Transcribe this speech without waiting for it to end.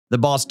The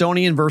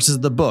Bostonian versus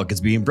the Book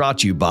is being brought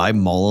to you by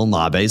Mullen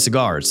Labe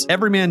Cigars.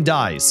 Every man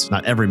dies,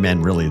 not every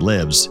man really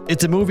lives.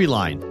 It's a movie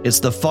line. It's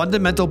the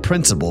fundamental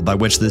principle by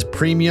which this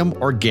premium,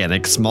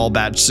 organic, small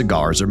batch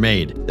cigars are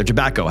made. Their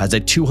tobacco has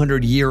a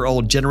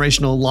 200-year-old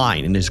generational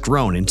line and is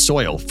grown in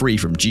soil free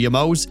from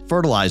GMOs,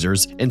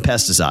 fertilizers, and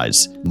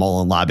pesticides.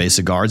 Mullen Labe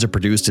cigars are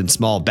produced in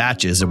small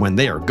batches, and when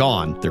they are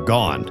gone, they're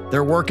gone.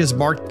 Their work is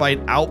marked by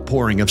an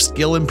outpouring of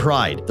skill and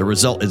pride. The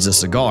result is a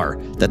cigar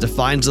that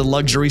defines the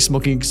luxury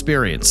smoking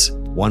experience.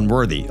 One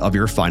worthy of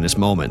your finest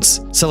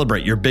moments.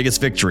 Celebrate your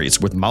biggest victories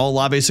with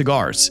Mullen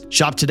Cigars.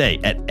 Shop today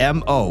at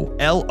MOLONLABE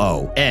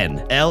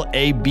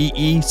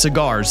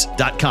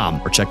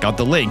cigars.com or check out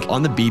the link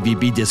on the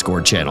BVB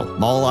Discord channel.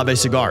 Mullen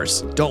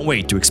Cigars. Don't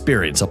wait to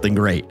experience something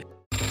great.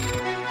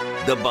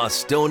 The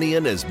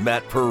Bostonian is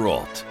Matt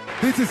Perrault.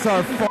 This is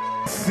our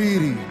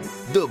city.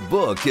 The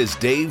Book is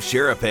Dave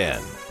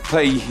Sherapan.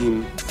 Pay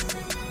him.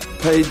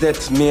 Pay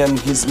that man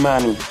his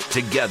money.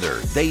 Together,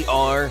 they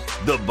are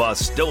the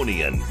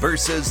Bostonian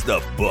versus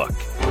the Book.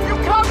 You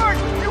covered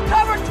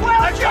 12!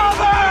 I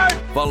covered!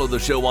 Follow the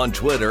show on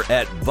Twitter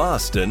at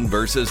Boston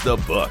versus the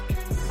Book.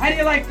 How do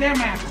you like them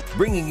apples?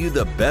 Bringing you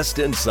the best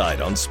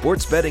insight on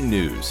sports betting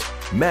news,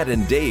 Matt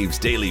and Dave's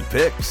daily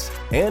picks,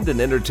 and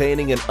an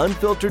entertaining and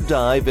unfiltered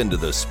dive into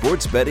the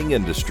sports betting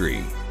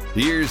industry.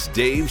 Here's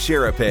Dave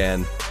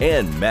Sherapan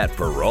and Matt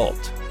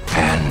Perrault.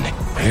 And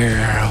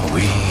here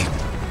we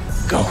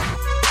go.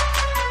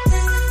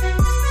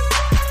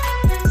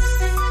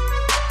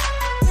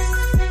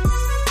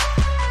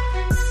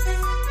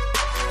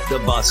 The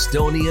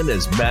Bostonian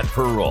is Matt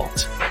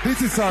Perrault.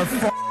 This is our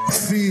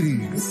city.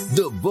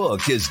 The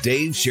Book is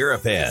Dave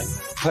Sherapan.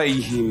 Pay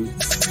him.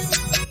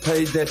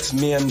 Pay that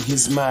man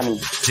his money.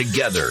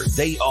 Together,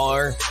 they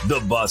are the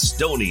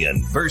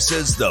Bostonian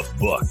versus the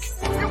Book.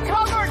 You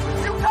covered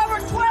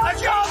 12! I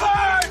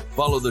covered!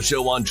 Follow the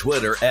show on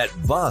Twitter at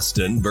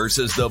Boston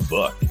versus the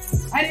Book.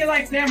 How do you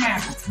like them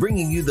apples?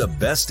 Bringing you the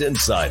best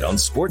insight on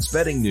sports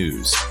betting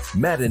news,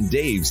 Matt and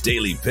Dave's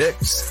daily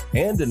picks,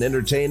 and an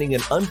entertaining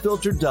and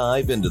unfiltered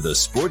dive into the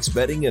sports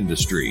betting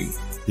industry.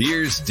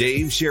 Here's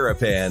Dave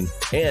Sherapan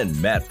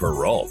and Matt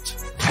Perrault.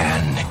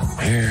 And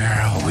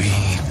here we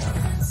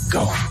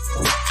go.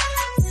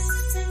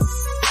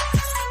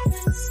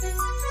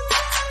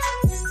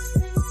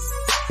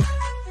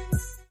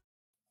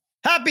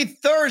 Happy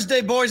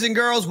Thursday, boys and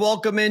girls.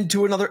 Welcome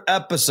into another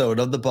episode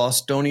of the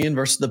Bostonian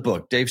versus the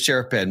Book. Dave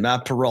Sherapan,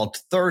 Matt Perrault.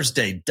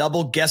 Thursday,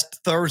 double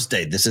guest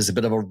Thursday. This is a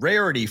bit of a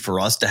rarity for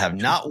us to have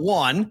not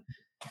one,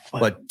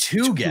 but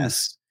two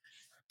guests.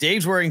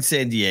 Dave's wearing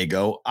San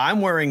Diego. I'm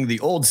wearing the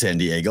old San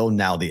Diego,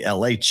 now the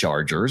LA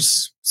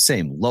Chargers.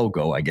 Same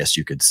logo, I guess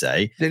you could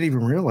say. Didn't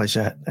even realize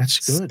that.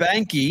 That's good.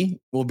 Spanky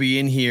will be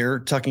in here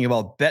talking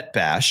about Bet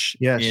Bash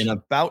in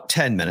about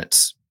 10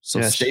 minutes.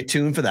 So stay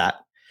tuned for that.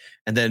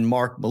 And then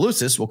Marc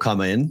Malusis will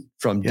come in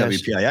from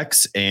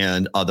WPIX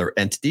and other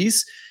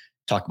entities,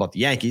 talk about the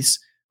Yankees,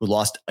 who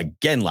lost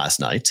again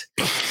last night.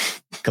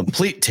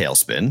 Complete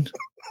tailspin.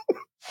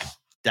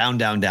 Down,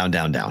 down, down,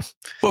 down, down.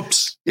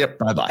 Whoops. Yep.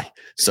 Bye-bye.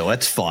 So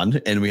that's fun.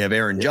 And we have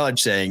Aaron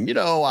Judge saying,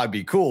 I'd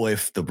be cool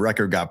if the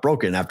record got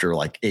broken after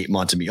like 8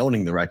 months of me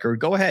owning the record.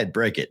 Go ahead,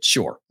 break it.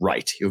 Sure.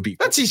 Right. It would be.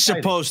 What's he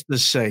supposed to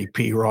say,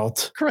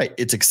 Perrault? Great.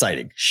 It's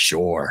exciting.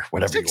 Sure.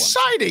 Whatever It's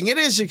exciting. It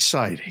is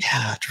exciting.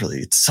 Yeah,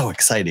 it's so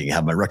exciting to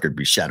have my record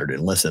be shattered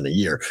in less than a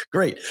year.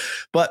 Great.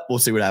 But we'll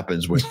see what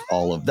happens with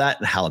all of that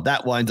and how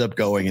that winds up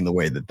going in the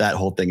way that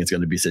whole thing is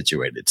going to be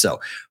situated. So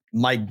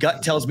my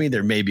gut tells me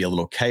there may be a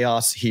little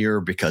chaos here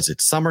because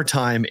it's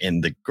summertime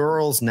and the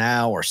girls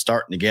now are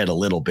starting to get a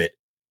little bit,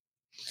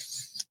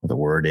 the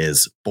word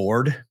is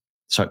bored,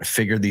 starting to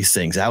figure these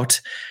things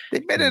out.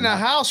 They've been in a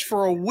house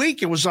for a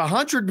week. It was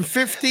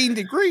 115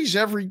 degrees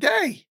every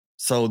day.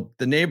 So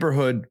the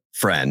neighborhood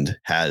friend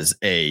has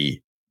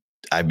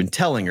I've been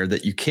telling her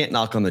that you can't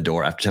knock on the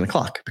door after 10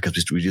 o'clock because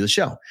we do the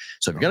show.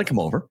 So if you're going to come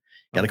over,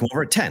 got to come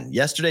over at 10.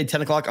 Yesterday,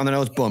 10 o'clock on the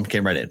nose, boom,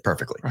 came right in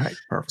perfectly. Right.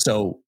 Perfect.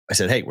 So I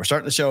said, hey, we're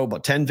starting the show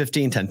about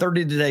 10:15,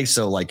 10:30 today.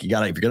 So like if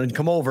you're going to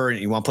come over and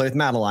you want to play with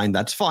Madeline,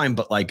 that's fine.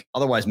 But like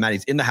otherwise,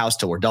 Maddie's in the house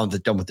till we're done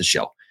with the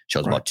show.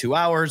 Show's about 2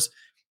 hours.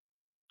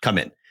 Come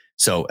in.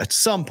 So at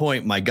some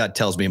point, my gut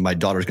tells me my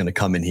daughter's going to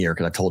come in here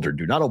because I told her,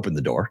 do not open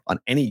the door on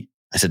any.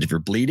 I said, if you're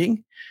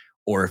bleeding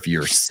or if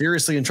you're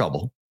seriously in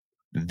trouble,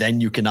 then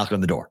you can knock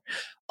on the door.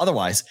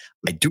 Otherwise,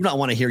 I do not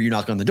want to hear you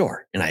knock on the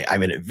door. And I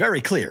made it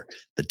very clear.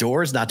 The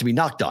door is not to be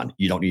knocked on.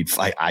 You don't need,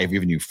 I've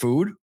given you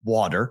food,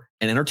 water,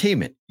 and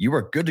entertainment. You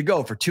are good to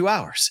go for 2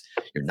 hours.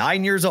 You're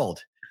 9 years old.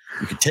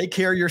 You can take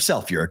care of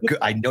yourself.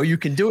 I know you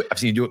can do it. I've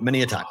seen you do it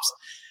many a times.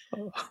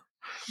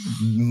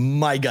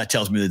 My gut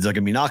tells me that they're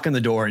going to be knocking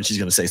the door and she's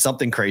going to say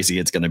something crazy.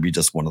 It's going to be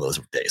just one of those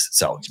days.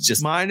 So it's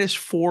just minus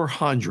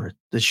 400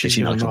 that she's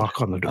going to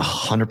knock on the door.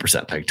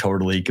 100%. I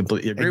totally,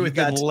 completely agree with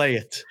that. Lay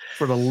it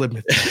for the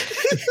limit.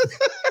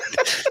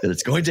 that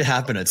it's going to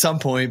happen at some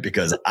point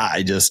because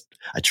I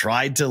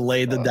tried to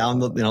lay down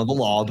the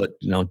law, but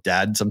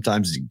Dad,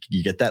 sometimes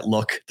you get that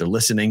look. They're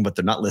listening, but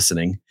they're not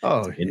listening.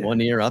 In one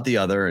ear, out the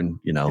other, and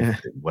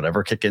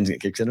whatever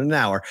kicks in an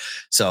hour.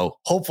 So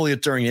hopefully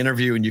it's during an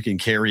interview and you can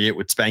carry it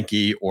with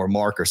Spanky or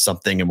Mark or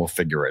something, and we'll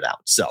figure it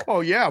out. So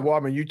well, I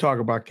mean, you talk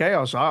about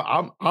chaos.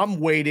 I'm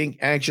waiting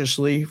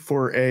anxiously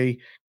for a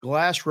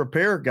glass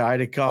repair guy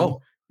to come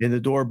in the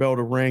doorbell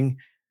to ring.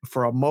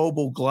 For a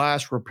mobile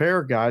glass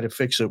repair guy to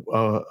fix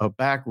a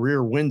back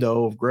rear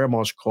window of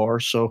grandma's car.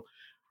 So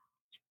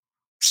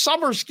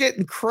summer's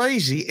getting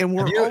crazy and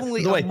we're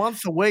only a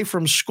month away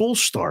from school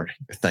starting.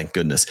 Thank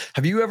goodness.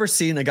 Have you ever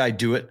seen a guy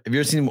do it? Have you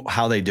ever seen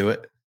how they do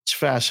it? It's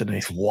fascinating.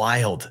 It's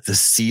wild. The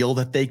seal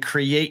that they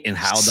create and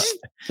how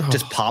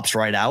just pops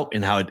right out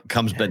and how it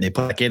comes, but they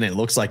put it in and it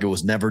looks like it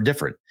was never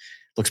different.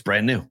 It looks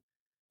brand new.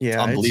 Yeah,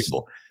 it's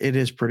unbelievable. It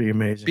is pretty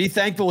amazing. Be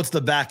thankful it's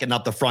the back and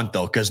not the front,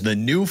 though, because the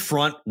new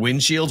front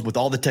windshields with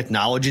all the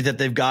technology that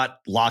they've got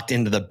locked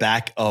into the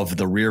back of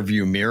the rear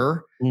view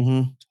mirror,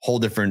 whole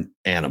different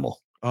animal.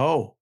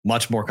 Oh,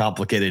 much more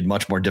complicated,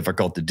 much more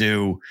difficult to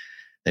do.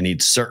 They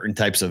need certain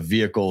types of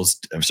vehicles.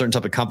 Certain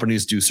type of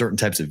companies do certain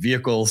types of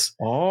vehicles.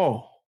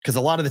 Oh, because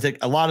a lot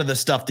of the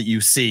stuff that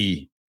you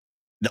see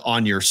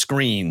on your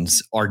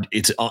screens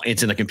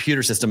it's in a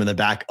computer system in the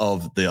back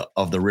of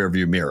the rear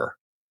view mirror.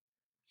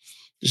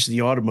 This is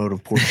the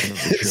automotive portion of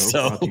the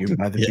show brought to you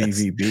by the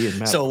BVB and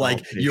Matt. So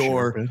like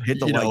hit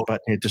the like button,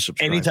 hit the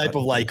subscribe. Any type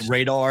of like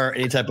radar,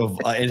 any type of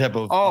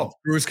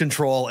cruise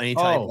control, any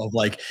type of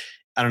like,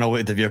 I don't know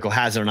what the vehicle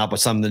has or not,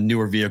 but some of the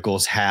newer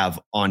vehicles have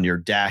on your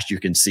dash. You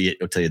can see it.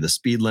 It'll tell you the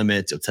speed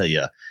limits. It'll tell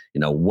you,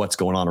 what's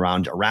going on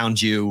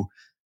around you.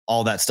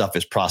 All that stuff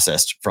is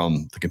processed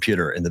from the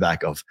computer in the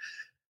back of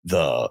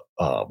the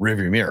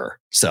rearview mirror.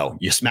 So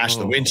you smash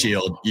the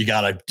windshield, you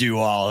got to do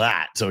all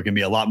that. So it can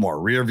be a lot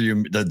more rear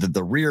view.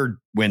 The rear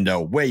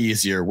window, way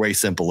easier, way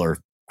simpler,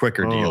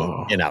 quicker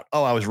deal in out.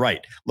 Oh, I was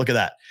right. Look at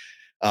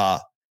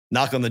that.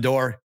 Knock on the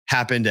door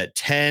happened at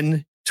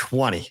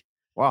 10:20.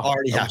 Wow.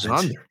 Already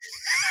happened.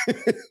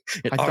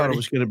 I thought it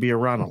was going to be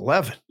around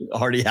 11.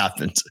 Already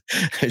happened.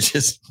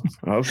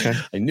 I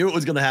knew it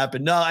was going to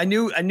happen. No, I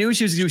knew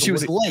she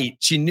was late.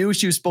 She knew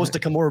she was supposed to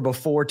come over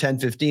before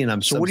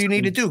 10:15. So what do you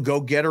need to do?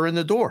 Go get her in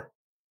the door.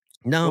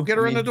 No, go get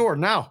her in the door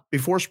now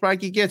before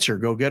Spanky gets her.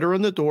 Go get her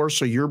in the door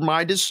so your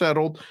mind is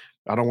settled.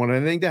 I don't want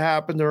anything to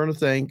happen during the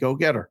thing. Go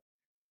get her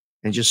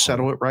and just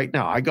settle it right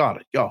now. I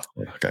got it. Go.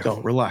 Okay. Go.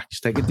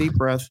 Relax. Take a deep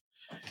breath.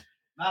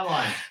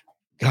 Madeline.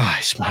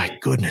 Guys, my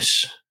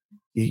goodness.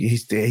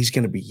 He's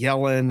going to be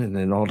yelling and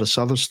then all this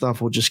other stuff.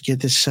 We'll just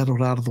get this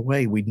settled out of the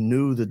way. We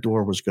knew the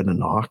door was going to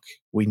knock.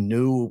 We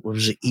knew it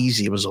was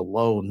easy. It was a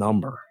low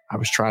number. I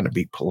was trying to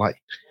be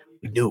polite.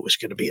 We knew it was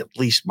going to be at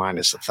least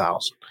minus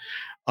 1,000.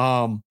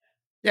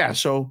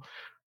 So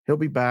he'll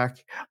be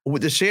back.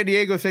 The San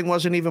Diego thing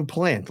wasn't even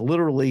planned.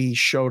 Literally, he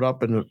showed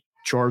up in a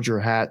Charger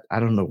hat. I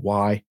don't know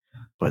why,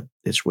 but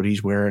it's what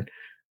he's wearing.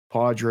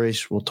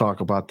 Padres, we'll talk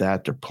about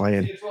that. They're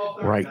playing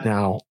right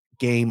now.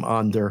 Game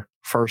under,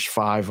 first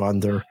 5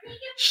 under.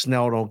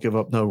 Snell don't give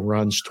up no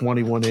runs.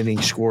 21 inning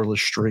scoreless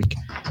streak.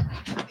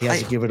 He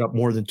hasn't given up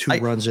more than 2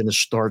 runs in a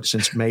start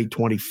since May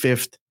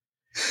 25th.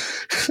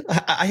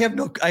 I have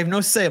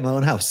no say in my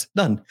own house.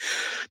 None.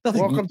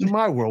 Nothing. Welcome to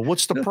my world.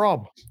 What's the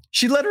problem?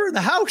 She let her in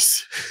the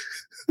house.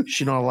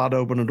 She's not allowed to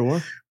open the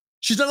door.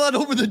 She's not allowed to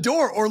open the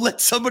door or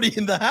let somebody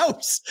in the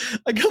house.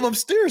 I come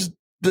upstairs.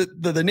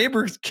 The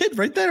neighbor's kid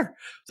right there.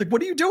 It's like,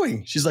 what are you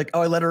doing? She's like,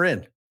 oh, I let her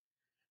in.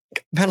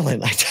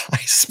 Madeline, I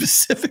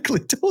specifically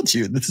told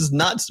you this is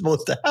not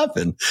supposed to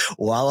happen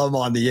while I'm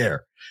on the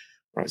air.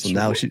 Right. So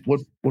now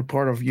what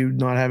part of you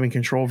not having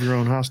control of your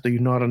own house do you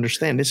not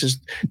understand? This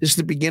is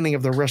the beginning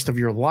of the rest of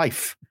your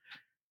life.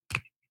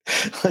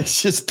 It's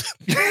just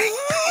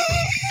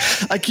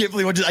I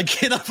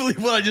cannot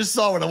believe what I just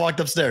saw when I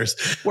walked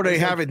upstairs. Were they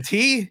having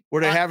tea?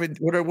 Were they having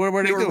what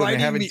were they doing? Were they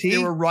having tea?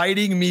 They were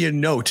writing me a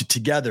note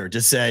together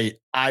to say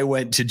I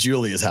went to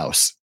Julia's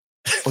house.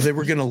 Oh, they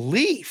were going to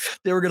leave.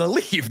 They were going to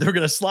leave. They were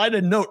going to slide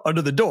a note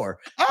under the door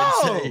and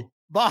say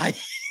bye.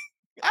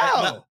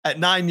 At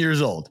 9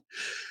 years old.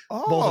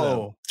 Oh, both of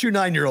them, 2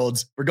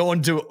 9-year-olds. We're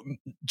going to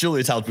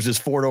Julia's house, which is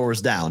 4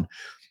 doors down.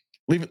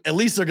 At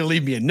least they're going to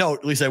leave me a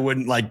note. At least I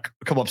wouldn't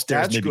come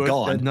upstairs. That's and maybe good.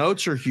 gone. The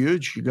notes are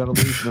huge. You got to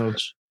leave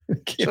notes.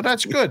 So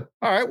that's good.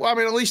 All right. Well, I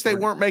mean, at least they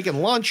weren't making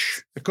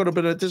lunch. It could have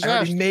been a disaster. I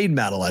already made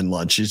Madeline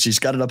lunch. She's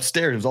got it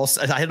upstairs. It was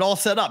I had it all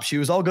set up. She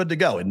was all good to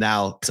go. And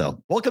now,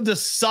 welcome to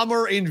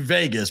summer in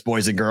Vegas,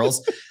 boys and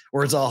girls,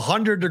 where it's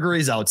 100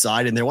 degrees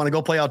outside and they want to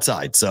go play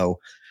outside. So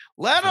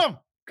let them.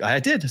 I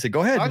did. I said,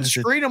 go ahead.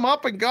 Unscreen them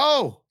up and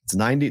go. It's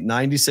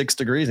 96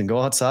 degrees and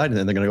go outside. And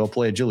then they're going to go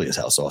play at Julia's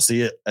house. So I'll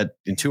see you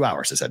in 2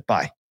 hours. I said,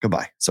 bye.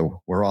 Goodbye.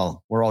 So we're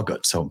all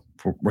good. So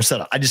we're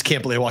set up. I just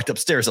can't believe I walked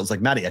upstairs. I was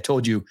like, Maddie, I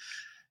told you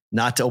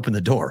not to open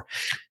the door.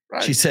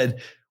 Right. She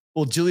said,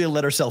 well, Julia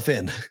let herself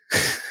in.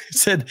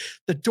 said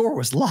the door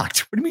was locked.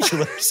 What do you mean she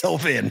let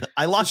herself in?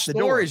 I locked the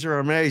door. Stories are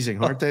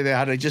amazing, aren't they?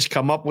 How they just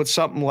come up with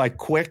something like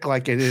quick,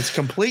 like it's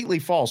completely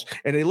false.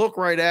 And they look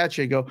right at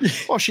you and go,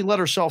 oh, she let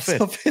herself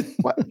in.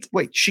 What?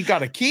 Wait, she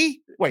got a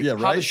key? Wait, Yeah,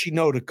 how right? does she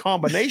know the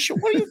combination?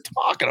 What are you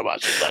talking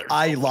about?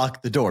 I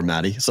locked the door,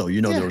 Maddie. So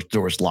the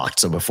door's locked.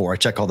 So before I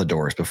check all the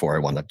doors before I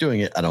wind up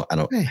doing it, I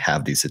don't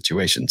have these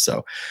situations.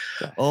 So,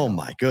 oh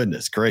my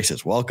goodness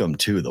gracious. Welcome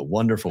to the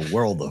wonderful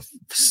world of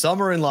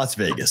summer in Las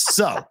Vegas.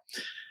 So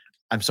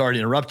I'm sorry to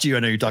interrupt you. I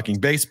know you're talking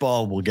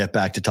baseball. We'll get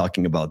back to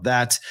talking about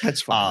that.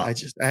 That's fine.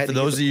 I had for to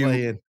those of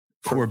you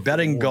who are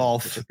betting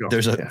golf,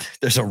 there's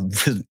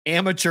an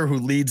amateur who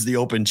leads the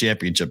Open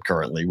Championship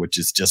currently, which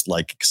is just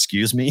like,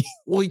 excuse me.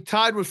 Well, he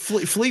tied with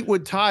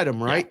Fleetwood tied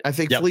him, right? Yeah. I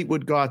think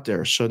Fleetwood got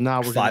there. So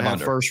now we're going to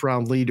have first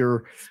round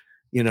leader,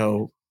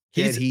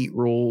 dead heat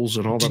rules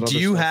and all that. Do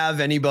you have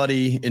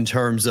anybody in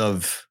terms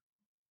of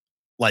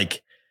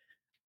like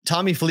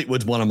Tommy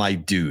Fleetwood's one of my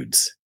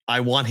dudes. I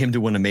want him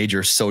to win a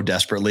major so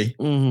desperately.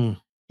 Mm-hmm.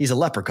 He's a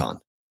leprechaun.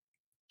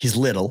 He's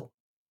little,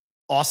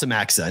 awesome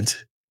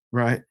accent.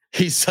 Right.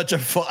 He's such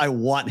I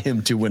want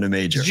him to win a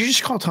major. Did you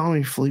just call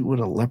Tommy Fleetwood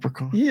a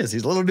leprechaun? He is.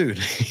 He's a little dude.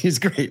 He's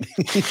great.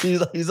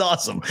 he's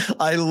awesome.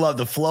 I love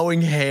the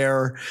flowing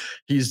hair.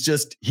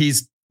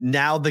 He's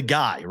now the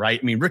guy, right?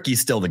 I mean, Ricky's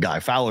still the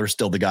guy. Fowler's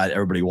still the guy that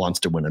everybody wants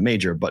to win a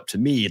major. But to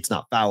me, it's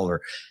not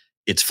Fowler.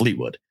 It's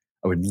Fleetwood.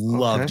 I would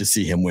love to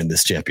see him win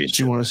this championship.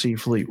 Do you want to see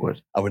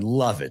Fleetwood? I would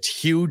love it.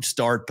 Huge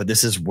start, but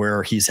this is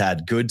where he's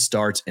had good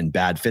starts and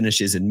bad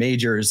finishes in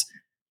majors.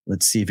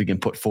 Let's see if he can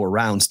put 4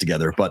 rounds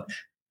together. But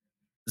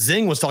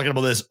Zing was talking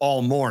about this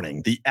all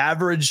morning. The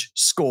average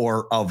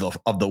score of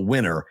the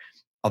winner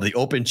of the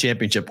Open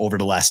Championship over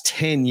the last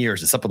 10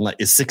 years is something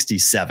like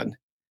 67.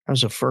 That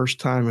was the first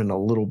time in a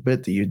little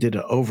bit that you did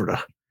an over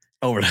to.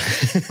 What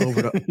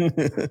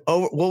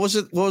was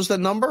it? What was the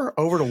number?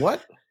 Over to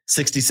what?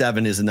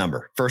 67 is the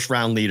number. First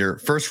round leader,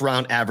 first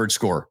round average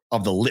score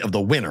of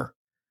the winner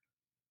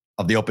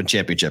of the Open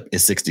Championship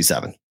is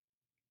 67.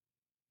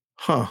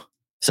 Huh.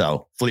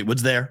 So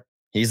Fleetwood's there.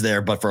 He's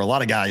there. But for a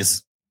lot of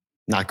guys,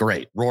 not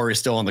great. Rory's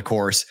still on the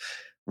course.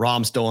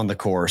 Rahm's still on the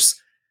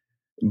course.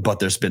 But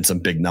there's been some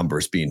big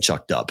numbers being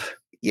chucked up.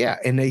 Yeah.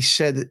 And they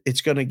said this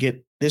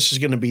is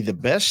going to be the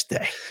best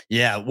day.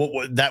 Yeah.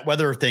 That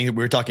weather thing that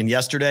we were talking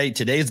yesterday,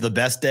 today's the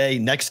best day.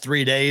 Next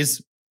 3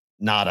 days,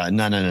 no,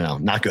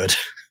 not good.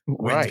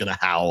 Wind's going to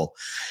howl.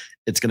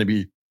 It's going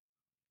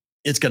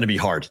to be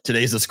hard.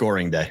 Today's the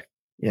scoring day.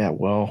 Yeah.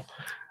 Well,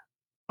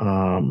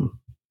 I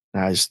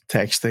was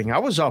texting. I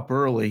was up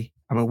early.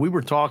 I mean, we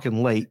were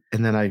talking late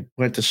and then I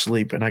went to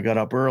sleep and I got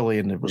up early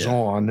and it was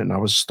on and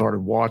I started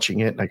watching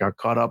it and I got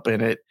caught up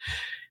in it.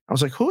 I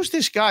was like, who's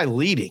this guy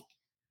leading?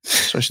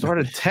 So I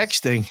started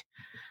texting.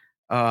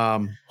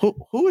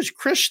 Who is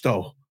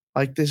Christo?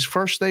 Like his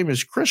first name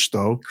is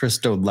Christo.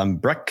 Christo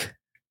Lembrecht.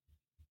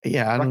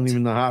 Yeah, I don't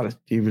even know how to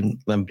even.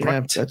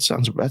 Yeah, that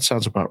sounds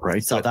about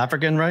right. South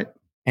African, right?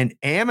 An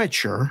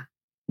amateur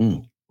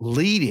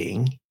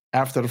leading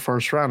after the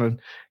first round. And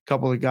a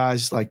couple of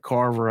guys like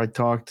Carver I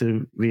talked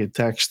to via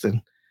text and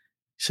he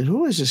said,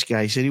 who is this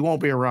guy? He said he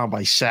won't be around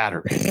by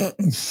Saturday.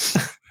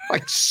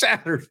 Like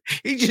Saturday.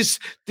 He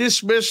just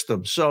dismissed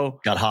them. So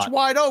got hot. It's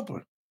wide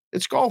open.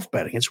 It's golf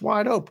betting. It's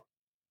wide open.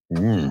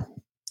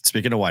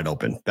 Speaking of wide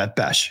open, Bet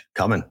Bash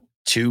coming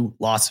to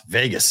Las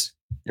Vegas.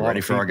 You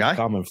ready for our guy?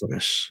 Coming for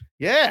this.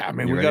 Yeah. I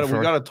mean, we got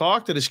to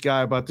talk to this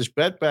guy about this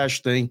Bet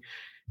Bash thing.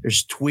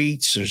 There's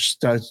tweets.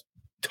 There's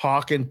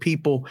talking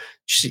people.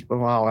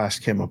 Well, I'll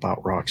ask him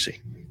about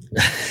Roxy.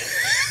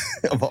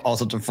 All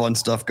sorts of fun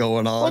stuff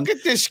going on. Look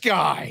at this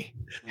guy.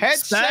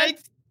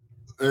 Headset.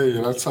 Hey,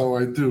 that's how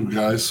I do,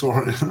 guys.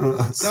 Sorry.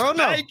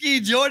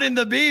 Spanky joining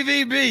the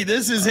BVB.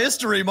 This is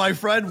history, my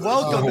friend.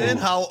 Welcome in.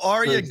 How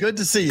are you? Good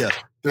to see you.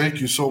 Thank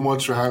you so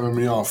much for having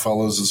me on,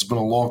 fellas. It's been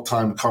a long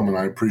time coming.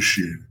 I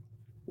appreciate it.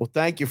 Well,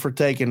 thank you for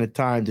taking the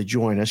time to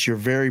join us. You're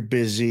very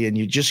busy, and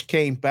you just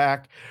came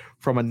back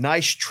from a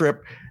nice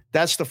trip.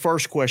 That's the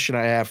first question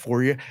I have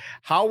for you.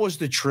 How was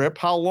the trip?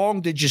 How long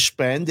did you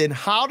spend? And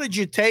how did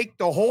you take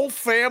the whole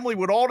family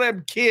with all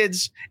them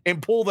kids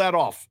and pull that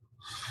off?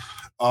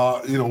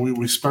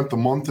 We spent a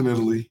month in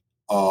Italy,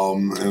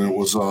 and it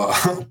was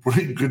a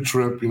pretty good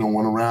trip.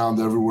 Went around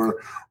everywhere,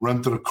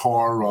 rented a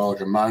car, like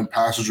a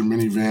 9-passenger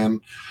minivan,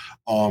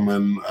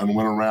 and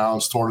went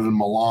around. Started in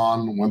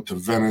Milan, went to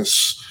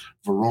Venice,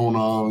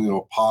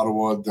 Verona,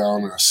 Padua,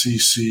 down to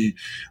Assisi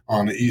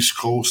on the East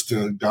Coast,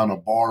 down to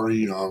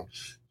Bari,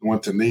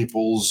 went to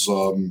Naples,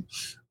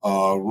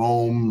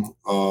 Rome,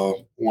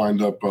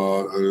 wind up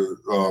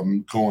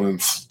going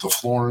to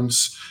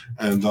Florence,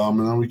 and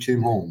then we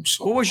came home.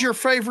 So, what was your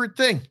favorite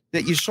thing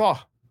that you saw?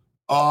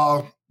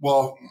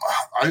 Well,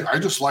 I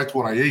just liked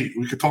what I ate.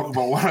 We could talk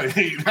about what I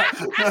ate.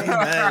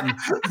 Amen.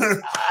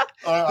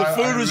 The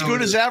food was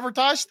good as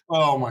advertised?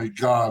 Oh, my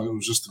God. It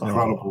was just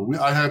incredible.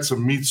 I had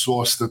some meat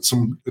sauce that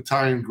some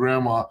Italian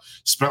grandma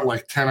spent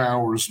like 10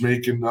 hours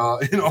making,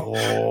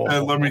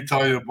 and let me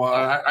tell you,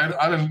 but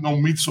I didn't know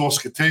meat sauce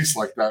could taste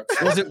like that.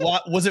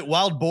 Was it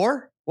wild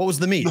boar? What was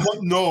the meat?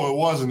 No, it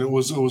wasn't. It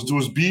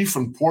was beef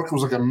and pork. It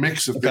was like a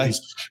mix of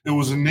things. It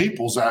was in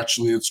Naples,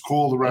 actually. It's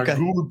called the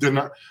Ragu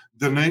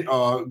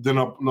di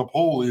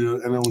Napoli,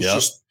 and it was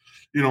just,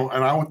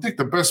 and I would think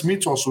the best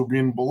meat sauce would be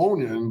in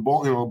Bologna and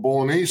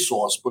bolognese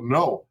sauce, but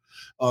no,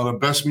 the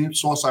best meat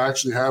sauce I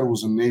actually had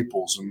was in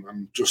Naples,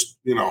 and just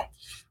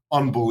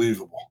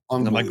unbelievable.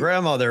 Now, my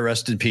grandmother,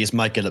 rest in peace,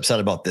 might get upset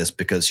about this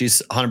because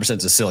she's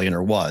 100% Sicilian,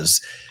 or was.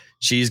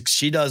 She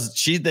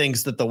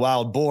thinks that the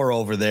wild boar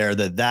over there,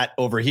 that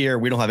over here,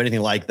 we don't have anything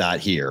like that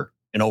here.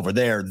 And over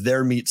there,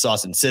 their meat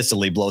sauce in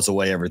Sicily blows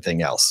away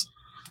everything else.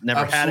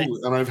 Never had it.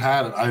 And I've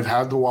had it. I've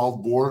had the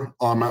wild boar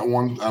at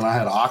one, and I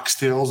had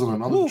oxtails and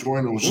another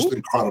joint. It was just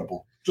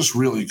incredible. Just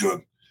really good.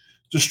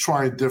 Just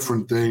trying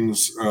different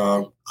things.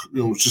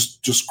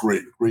 Just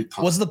great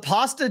time. Was the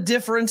pasta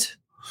different?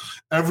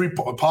 Every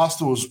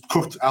pasta was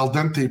cooked al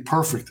dente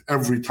perfect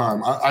every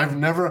time. I've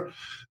never...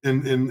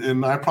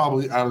 I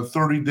probably, out of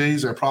 30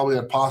 days, I probably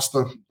had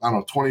pasta,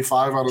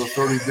 25 out of the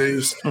 30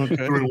 days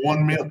during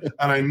one meal.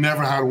 And I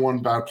never had one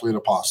bad plate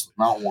of pasta.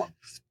 Not one.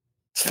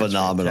 It's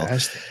phenomenal.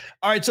 Fantastic.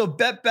 All right. So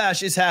Bet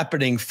Bash is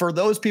happening. For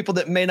those people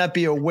that may not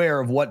be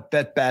aware of what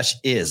Bet Bash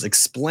is,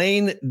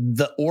 explain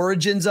the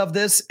origins of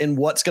this and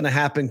what's going to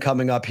happen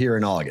coming up here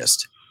in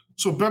August.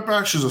 So Bet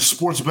Bash is a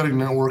sports betting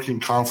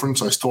networking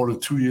conference I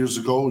started 2 years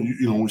ago.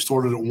 We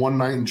started it one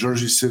night in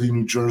Jersey City,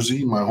 New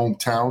Jersey, my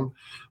hometown.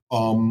 Where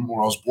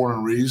I was born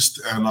and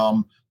raised, and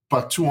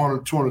about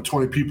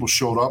 220 people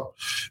showed up,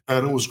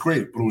 and it was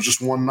great, but it was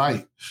just one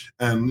night.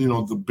 And,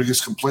 the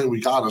biggest complaint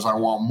we got is I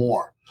want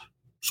more.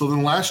 So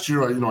then last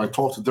year, I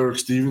talked to Derek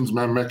Stevens,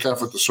 Matt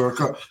Metcalf at the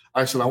Circa.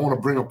 I said, I want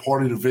to bring a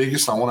party to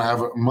Vegas. I want to have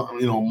it,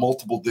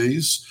 multiple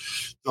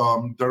days.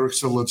 Derek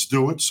said, let's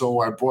do it. So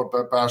I brought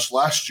Bet Bash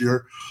last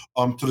year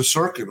to the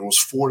Circuit. It was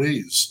 4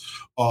 days.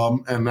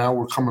 And now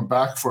we're coming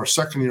back for our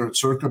second year at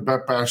Circa,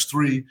 Bet Bash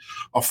 3,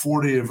 a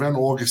 4-day event,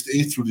 August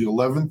 8th through the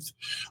 11th.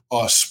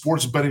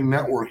 Sports betting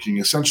networking,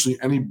 essentially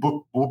any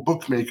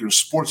bookmakers,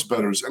 sports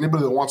bettors,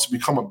 anybody that wants to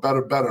become a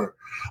better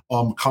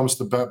comes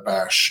to Bet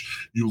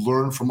Bash. You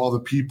learn from other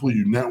people,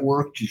 you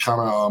network, you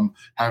kind of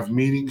have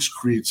meetings,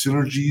 create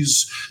synergies.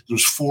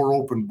 There's 4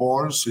 open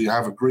bars, so you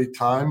have a great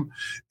time.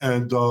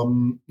 And,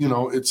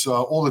 it's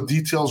all the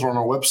details are on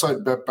our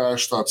website,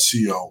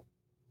 betbash.co.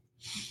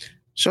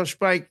 So,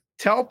 Spike,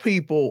 tell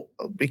people,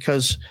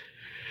 because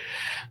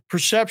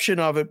perception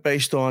of it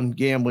based on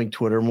gambling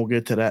Twitter, and we'll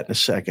get to that in a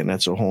second.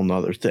 That's a whole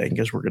nother thing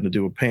because we're going to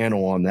do a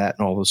panel on that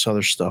and all this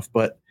other stuff.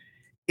 But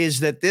is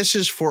that this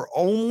is for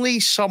only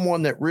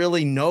someone that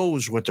really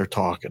knows what they're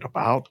talking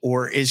about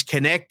or is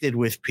connected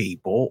with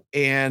people.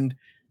 And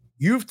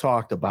you've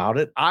talked about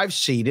it. I've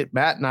seen it.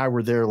 Matt and I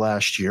were there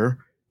last year.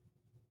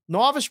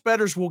 Novice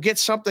bettors will get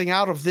something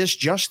out of this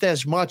just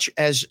as much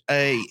as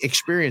a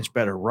experienced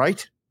bettor,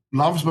 right?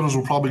 Novice bettors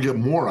will probably get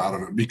more out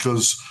of it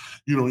because,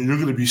 you're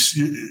going to be,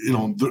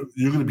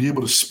 you're going to be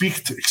able to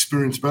speak to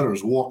experienced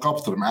bettors, walk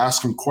up to them,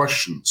 ask them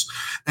questions.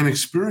 And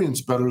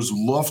experienced bettors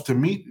love to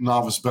meet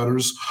novice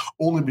bettors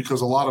only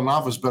because a lot of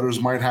novice bettors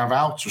might have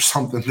outs or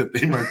something that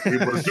they might be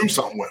able to do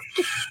something with.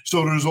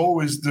 So there's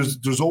always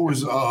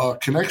a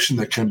connection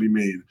that can be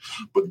made.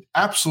 But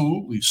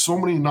absolutely, so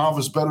many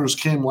novice bettors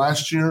came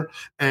last year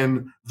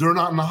and they're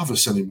not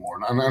novice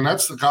anymore. And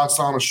that's the God's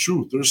honest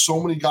truth. There's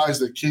so many guys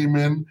that came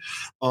in,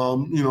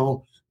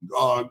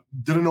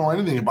 didn't know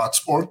anything about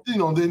sport. They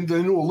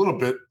knew a little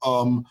bit,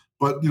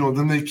 but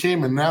then they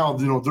came and now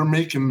they're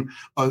making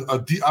I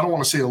don't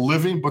want to say a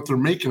living, but they're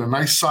making a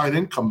nice side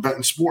income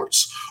betting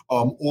sports,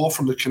 all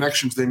from the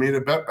connections they made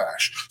at Bet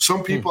Bash.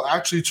 Some people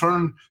actually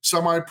turned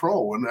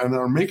semi-pro and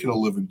are making a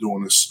living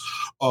doing this.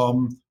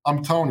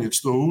 I'm telling you,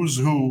 it's the who's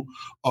who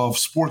of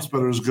sports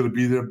bettors going to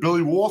be there.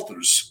 Billy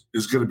Walters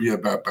is going to be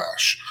at Bet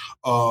Bash.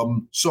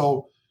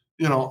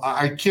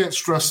 I can't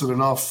stress it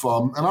enough.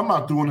 And I'm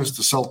not doing this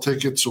to sell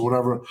tickets or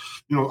whatever.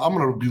 I'm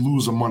going to be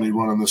losing money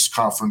running this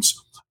conference.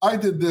 I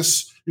did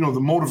this, the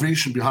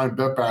motivation behind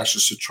Bet Bash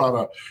is to try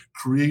to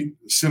create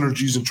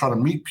synergies and try to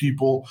meet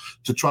people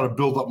to try to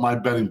build up my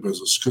betting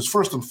business. Because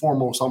first and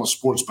foremost, I'm a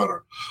sports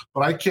bettor.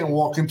 But I can't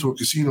walk into a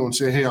casino and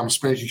say, hey, I'm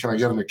Spanky, can I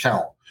get an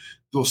account?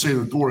 They'll say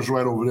the door is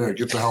right over there.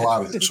 Get the hell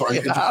out of here. So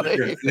it's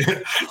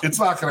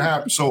not going to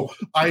happen. So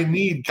I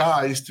need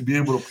guys to be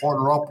able to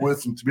partner up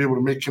with and to be able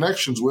to make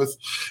connections with.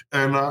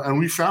 And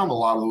we found a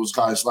lot of those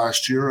guys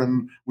last year,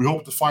 and we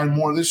hope to find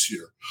more this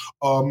year.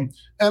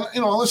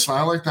 Listen,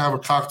 I like to have a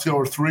cocktail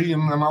or 3,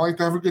 and I like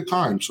to have a good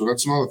time. So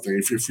that's another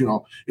thing. If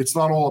it's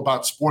not all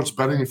about sports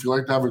betting. If you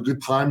like to have a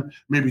good time,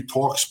 maybe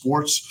talk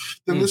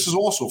sports, then this is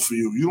also for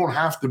you. You don't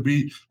have to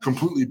be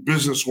completely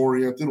business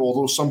oriented,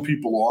 although some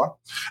people are.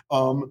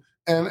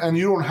 And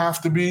you don't have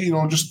to be,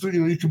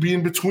 you could be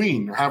in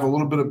between, have a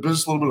little bit of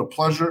business, a little bit of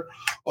pleasure.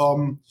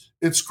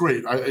 It's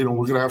great. We're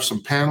going to have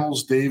some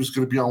panels. Dave's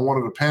going to be on one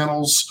of the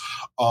panels.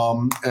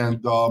 And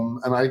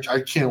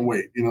I can't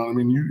wait.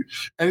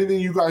 Anything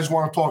you guys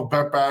want to talk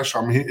Bet Bash,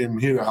 I'm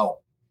here to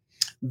help.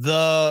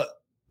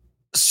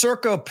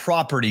 Circa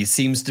property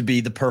seems to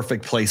be the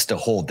perfect place to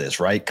hold this,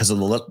 right? Because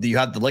you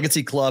have the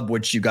Legacy Club,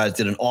 which you guys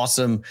did an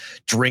awesome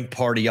drink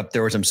party up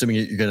there, which I'm assuming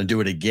you're going to do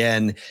it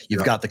again.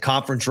 You've got the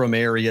conference room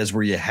areas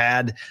where you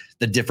had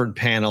the different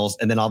panels,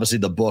 and then obviously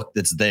the book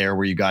that's there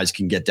where you guys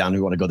can get down.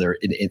 We want to go there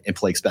and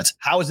play expense.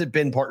 How has it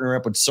been partnering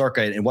up with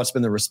Circa, and what's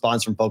been the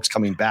response from folks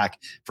coming back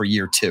for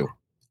year 2?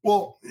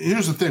 Well,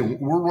 here's the thing: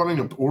 we're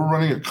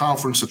running a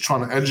conference that's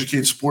trying to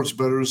educate sports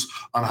bettors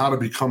on how to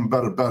become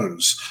better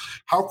bettors.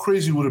 How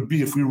crazy would it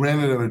be if we ran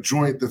it at a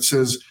joint that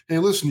says, "Hey,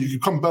 listen, you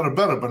can become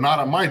better, but not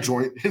on my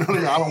joint." You know what I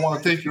mean? I don't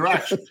want to take your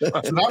action. So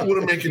that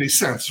wouldn't make any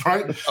sense,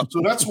 right? So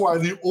that's why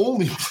the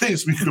only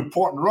place we could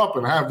partner up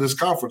and have this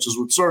conference is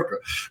with Circa,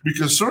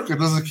 because Circa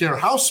doesn't care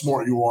how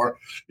smart you are.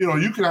 You know,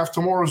 you can have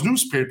tomorrow's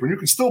newspaper and you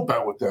can still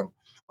bet with them.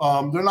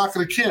 They're not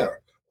going to care.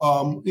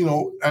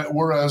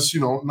 Whereas,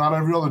 not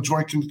every other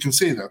joint can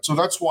say that. So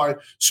that's why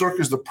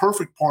Circa is the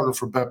perfect partner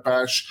for Bet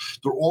Bash.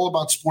 They're all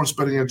about sports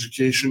betting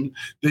education.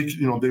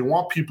 They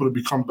want people to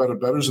become better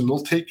bettors, and they'll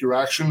take your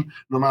action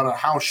no matter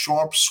how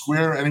sharp,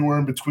 square, anywhere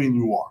in between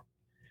you are.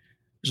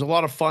 There's a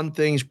lot of fun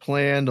things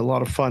planned, a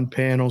lot of fun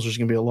panels. There's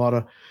going to be a lot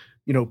of,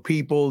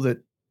 people that,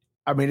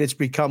 it's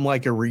become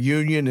like a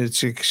reunion.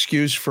 It's an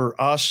excuse for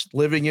us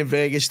living in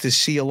Vegas to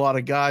see a lot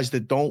of guys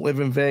that don't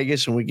live in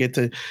Vegas, and we get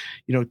to,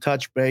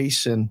 touch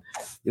base. And,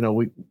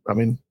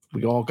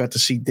 we all got to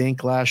see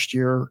Dink last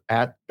year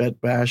at Bet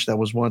Bash. That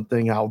was one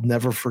thing I'll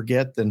never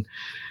forget.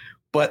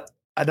 But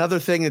another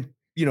thing that,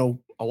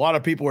 a lot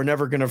of people are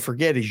never going to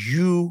forget is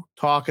you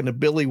talking to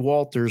Billy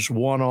Walters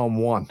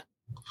one-on-one.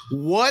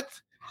 What?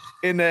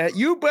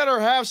 You better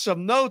have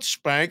some notes,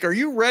 Spank. Are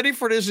you ready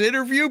for this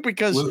interview?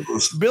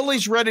 Because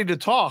Billy's ready to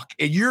talk,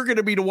 and you're going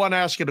to be the one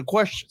asking the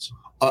questions.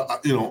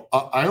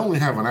 I only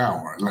have an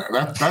hour.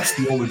 That's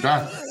the only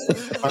bad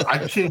thing.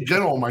 I can't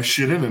get all my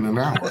shit in an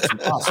hour. It's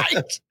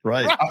impossible.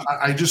 Right.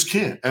 I just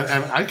can't.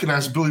 And I can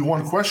ask Billy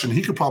one question.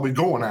 He could probably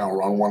go an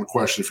hour on one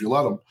question if you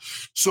let him.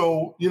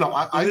 So, this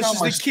is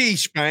the key,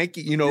 Spank.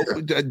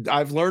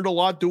 I've learned a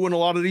lot doing a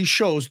lot of these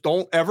shows.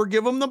 Don't ever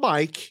give him the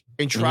mic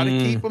and try to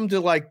keep him to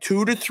like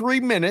 2 to 3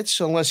 minutes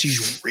unless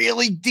he's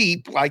really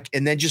deep,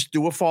 and then just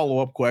do a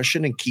follow-up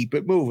question and keep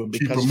it moving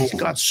because he's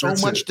got so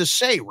much to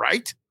say,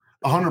 right?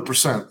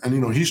 100%.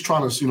 And, he's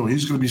trying to,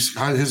 he's going to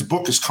be, his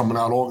book is coming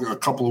out a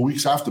couple of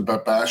weeks after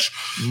Bet Bash.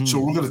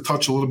 So we're going to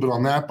touch a little bit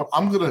on that, but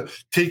I'm going to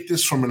take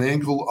this from an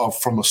angle of,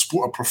 from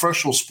a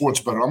professional sports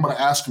bettor. I'm going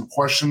to ask him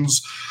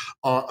questions.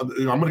 I'm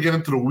going to get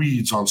into the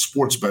weeds on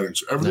sports betting.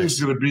 So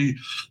everything's going to be,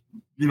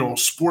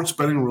 sports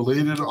betting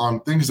related on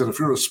things that if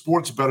you're a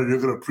sports bettor, you're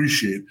going to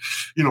appreciate,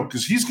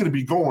 because he's going to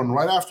be going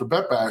right after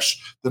Bet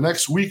Bash the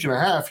next week and a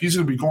half. He's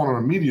going to be going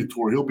on a media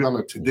tour. He'll be on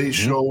the Today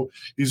Show.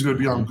 He's going to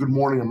be on Good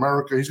Morning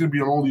America. He's going to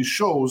be on all these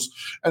shows,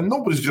 and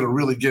nobody's going to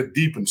really get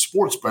deep in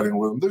sports betting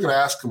with him. They're going to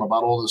ask him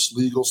about all this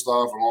legal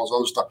stuff and all this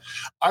other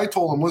stuff. I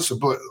told him, listen,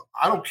 but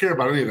I don't care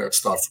about any of that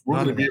stuff. We're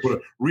going to be able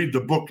to read the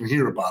book and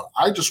hear about it.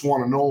 I just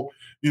want to know,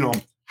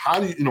 how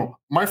do you,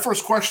 my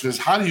first question is,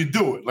 how do you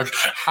do it? Like,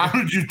 how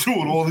did you do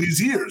it all these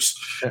years?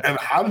 And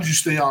how did you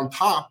stay on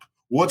top?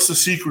 What's the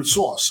secret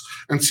sauce?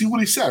 And see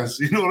what he says.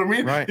 You know what I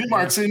mean? Right. He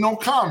might say no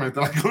comment.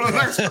 And I go to the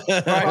next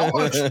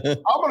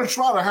one. I'm going to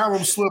try to have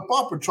him slip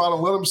up and try to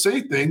let him say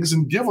things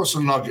and give us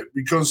a nugget,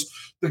 because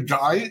the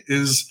guy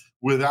is,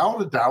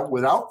 without a doubt,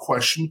 without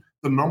question,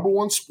 the number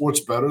one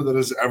sports bettor that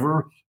has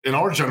ever, in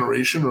our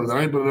generation or that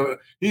anybody,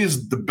 he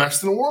is the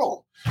best in the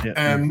world. Yeah.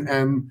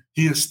 And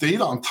he has stayed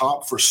on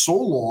top for so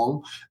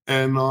long,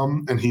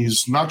 and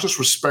he's not just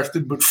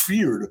respected but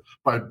feared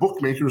by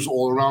bookmakers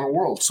all around the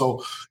world.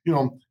 So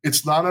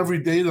it's not every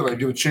day that I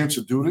get a chance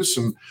to do this,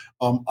 and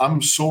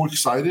I'm so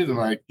excited.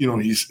 And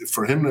he's,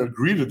 for him to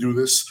agree to do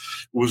this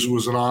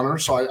was an honor.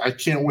 So I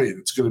can't wait.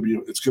 It's gonna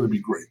be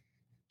great.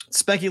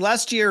 Spanky,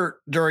 last year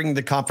during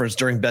the conference,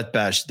 during Bet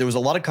Bash, there was a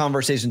lot of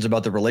conversations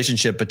about the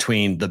relationship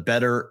between the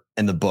bettor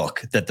and the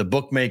book, that the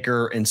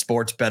bookmaker and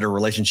sports bettor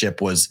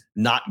relationship was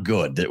not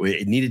good, that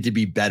it needed to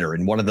be better.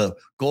 And one of the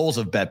goals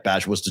of Bet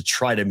Bash was to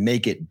try to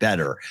make it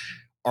better.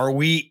 Are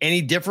we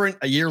any different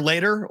a year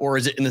later, or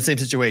is it in the same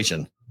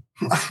situation?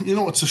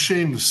 It's a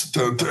shame.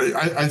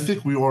 I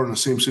think we are in the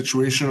same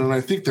situation. And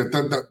I think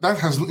that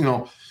has,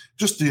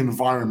 just the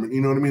environment, you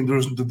know what I mean?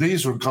 The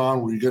days are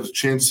gone where you get a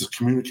chance to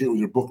communicate with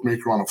your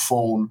bookmaker on a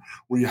phone,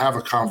 where you have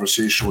a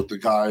conversation with the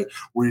guy,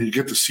 where you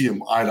get to see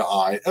him eye to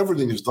eye.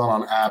 Everything is done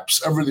on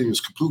apps. Everything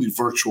is completely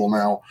virtual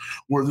now,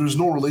 where there's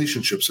no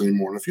relationships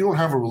anymore. And if you don't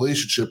have a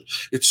relationship,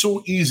 it's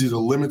so easy to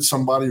limit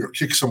somebody or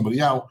kick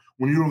somebody out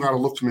when you don't got to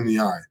look them in the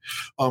eye.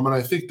 And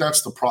I think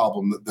that's the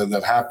problem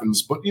that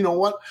happens. But you know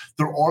what?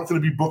 There are going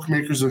to be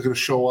bookmakers that are going to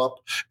show up,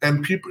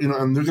 and people,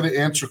 and they're going to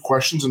answer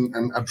questions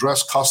and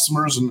address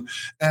customers. And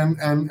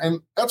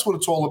that's what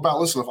it's all about.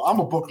 Listen, if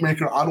I'm a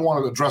bookmaker, I don't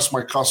want to address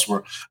my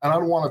customer, and I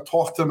don't want to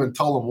talk to them and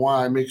tell them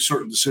why I make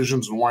certain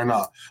decisions and why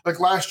not.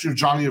 Like last year,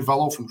 Johnny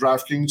Avello from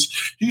DraftKings,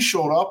 he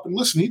showed up and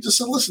he just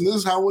said, listen, this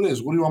is how it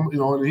is. What do you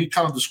want? And he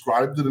kind of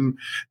described it,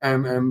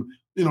 and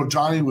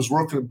Johnny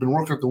been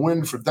working at the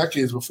Wind for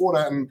decades before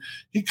that, and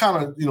he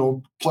kind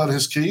of, pled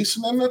his case,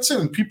 and then that's it.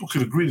 And people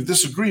could agree to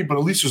disagree, but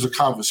at least there's a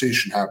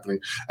conversation happening,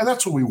 and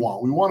that's what we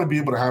want. We want to be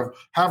able to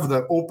have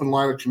that open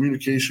line of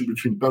communication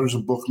between bettors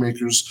and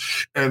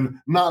bookmakers, and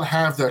not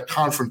have that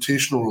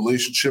confrontational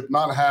relationship,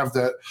 not have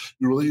that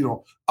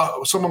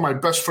some of my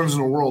best friends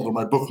in the world are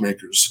my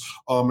bookmakers,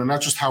 and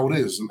that's just how it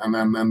is. And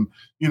then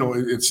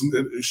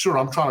it's sure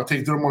I'm trying to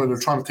take their money, they're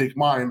trying to take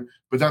mine,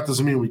 but that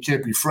doesn't mean we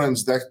can't be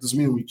friends. That doesn't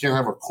mean we can't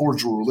have a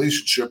cordial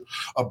relationship,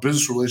 a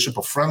business relationship,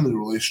 a friendly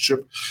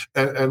relationship,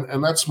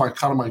 and that's my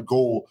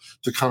goal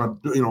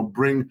to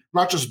bring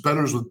not just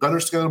bettors with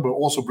bettors together, but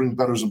also bring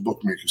bettors and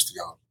bookmakers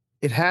together.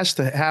 It has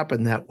to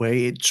happen that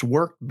way. It's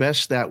worked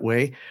best that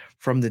way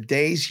from the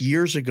days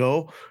years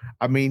ago.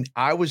 I mean,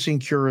 I was in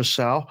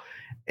Curacao,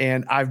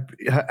 and a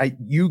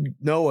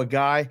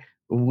guy,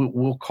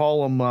 we'll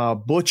call him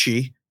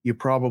Butchie. You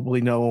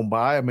probably know him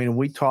by. I mean,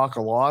 we talk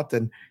a lot,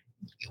 and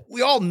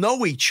we all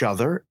know each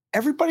other.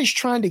 Everybody's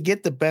trying to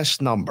get the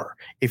best number.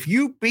 If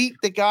you beat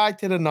the guy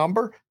to the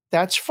number,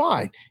 that's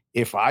fine.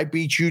 If I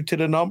beat you to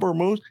the number,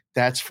 Moose,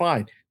 that's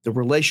fine. The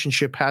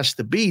relationship has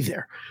to be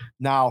there.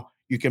 Now,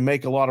 you can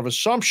make a lot of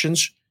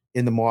assumptions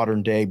in the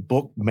modern day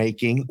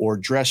bookmaking or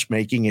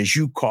dressmaking, as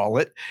you call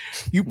it.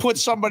 You put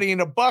somebody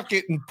in a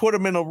bucket and put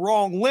them in a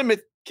wrong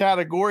limit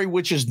category,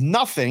 which is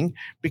nothing,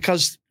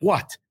 because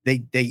what?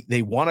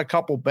 They won a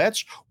couple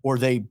bets or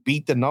they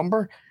beat the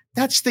number.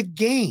 That's the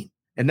game,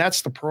 and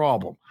that's the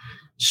problem.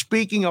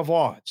 Speaking of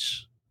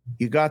odds,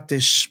 you got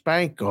this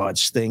Spank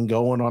odds thing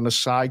going on the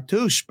side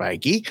too,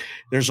 Spanky.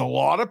 There's a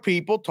lot of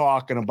people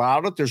talking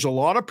about it. There's a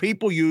lot of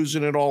people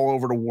using it all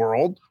over the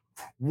world.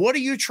 What are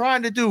you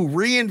trying to do?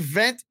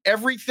 Reinvent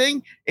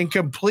everything and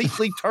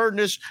completely turn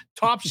this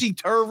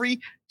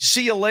topsy-turvy?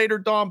 See you later,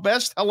 Don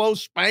Best. Hello,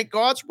 Spank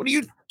odds. What are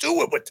you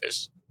doing with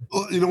this?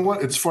 Well, you know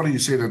what? It's funny you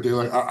say that. They're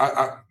like,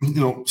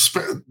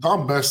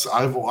 Don Best.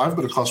 I've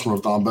been a customer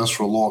of Don Best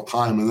for a long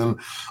time, and then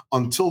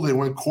until they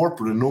went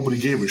corporate and nobody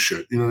gave a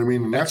shit. You know what I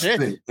mean? And that's the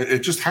thing. It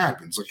just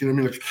happens. Like, you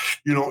know what I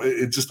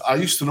mean? It just. I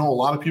used to know a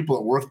lot of people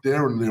that worked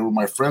there, and they were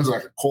my friends. And I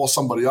could call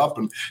somebody up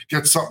and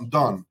get something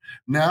done.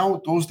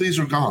 Now those days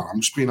are gone.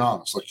 I'm just being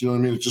honest. Like, you know what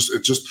I mean? It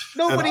just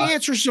nobody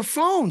answers the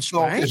phone,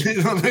 Spank.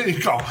 There you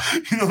go.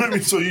 You know what I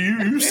mean? So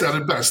you said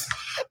it best.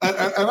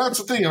 And that's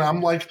the thing. And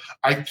I'm like,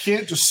 I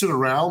can't just sit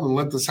around and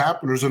let this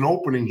happen. There's an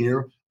opening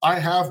here. I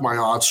have my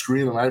odds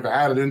screen, and I've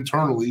had it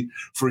internally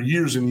for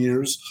years and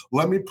years.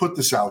 Let me put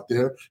this out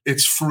there.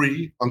 It's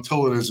free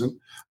until it isn't.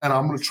 And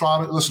I'm going to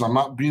try to listen. I'm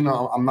not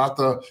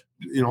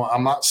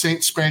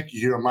Saint Spanky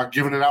here. I'm not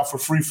giving it out for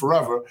free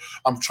forever.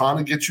 I'm trying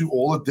to get you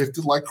all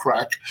addicted like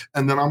crack,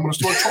 and then I'm going to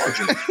start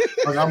charging.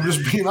 Like, I'm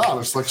just being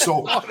honest. Like,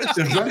 so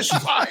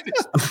eventually,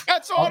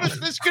 that's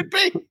honest as could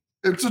be.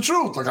 It's the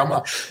truth. Like,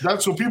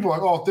 that's what people are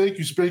like, oh, thank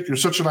you, Spanky. You're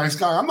such a nice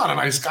guy. I'm not a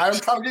nice guy. I'm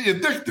trying to get you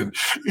addicted.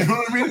 You know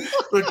what I mean?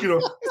 Like,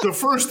 the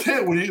first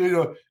hit, when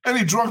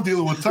any drug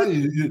dealer will tell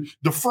you,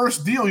 the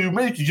first deal you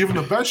make, you give him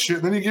the best shit,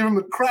 and then you give him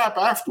the crap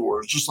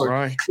afterwards. Just like,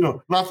 right.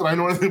 Not that I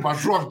know anything about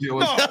drug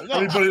dealers. No.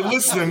 Anybody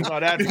listening,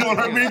 you know what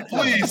I mean?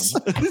 Please.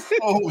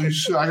 Holy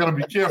shit. I got to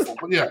be careful.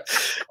 But yeah,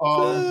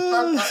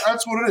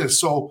 that's what it is.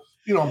 So,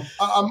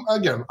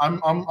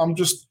 I'm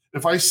just,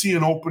 if I see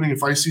an opening,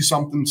 if I see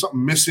something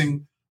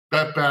missing,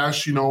 Bet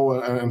Bash,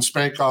 and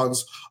Spank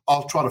odds,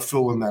 I'll try to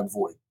fill in that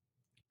void.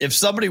 If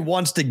somebody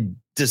wants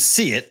to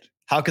see it,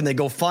 how can they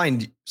go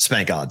find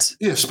Spank odds?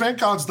 Yeah,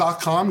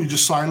 spankodds.com. You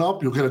just sign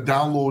up. You'll get a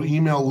download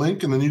email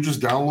link, and then you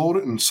just download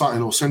it and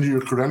it'll send you your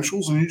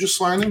credentials, and you just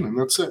sign in, and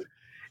that's it.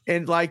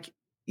 And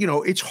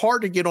it's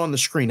hard to get on the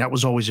screen. That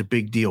was always a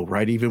big deal,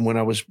 right? Even when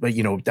I was,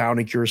 down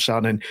in Curacao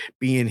and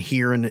being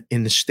here in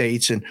the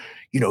States, and,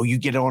 you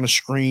get on a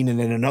screen and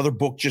then another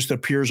book just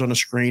appears on the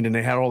screen, and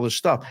they had all this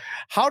stuff.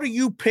 How do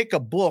you pick a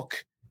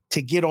book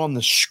to get on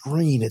the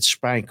screen at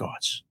Spank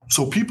odds?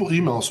 So people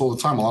email us all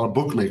the time, a lot of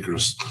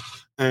bookmakers.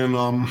 And,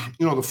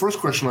 the first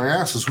question I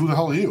ask is, who the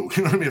hell are you?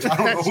 You know what I mean? If I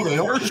don't know who they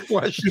are,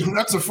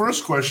 that's the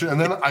first question. And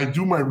then I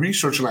do my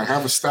research, and I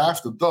have a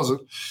staff that does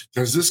it.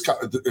 Is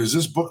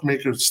this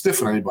bookmaker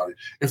stiffing anybody?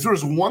 If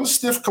there's one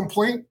stiff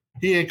complaint,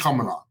 he ain't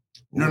coming on.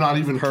 You're not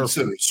even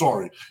considered.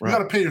 Sorry. Right. You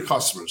got to pay your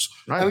customers.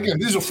 Right. And again,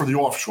 these are for the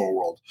offshore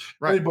world.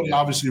 Right. Anybody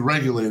obviously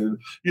regulated,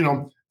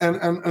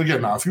 And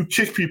again, now if you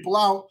kick people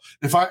out,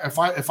 if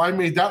I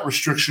made that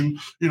restriction,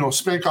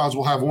 Spank odds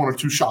will have one or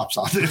two shops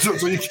out there.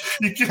 So you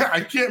can't. I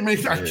can't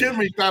make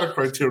that a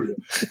criteria.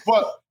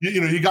 But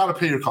you got to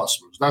pay your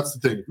customers. That's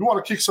the thing. If you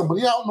want to kick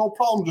somebody out, no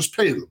problem. Just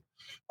pay them.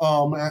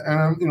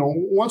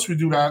 Once we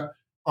do that,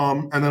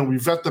 and then we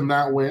vet them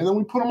that way, and then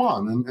we put them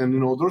on.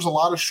 And there's a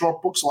lot of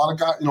short books, a lot of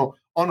guys.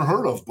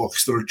 unheard of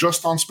books that are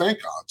just on Spank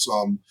odds.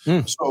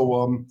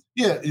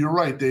 Yeah, you're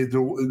right, Dave.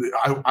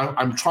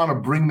 I'm trying to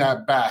bring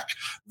that back,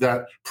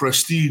 that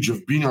prestige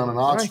of being on an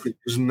odds streak,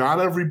 because not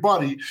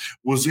everybody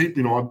was, in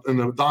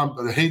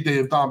the heyday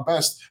of Don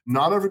Best,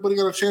 not everybody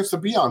got a chance to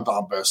be on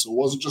Don Best. It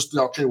wasn't just,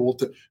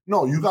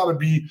 no, you got to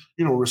be,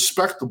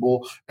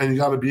 respectable, and you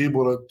got to be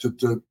able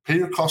to pay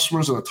your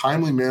customers in a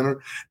timely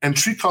manner and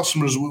treat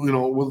customers, with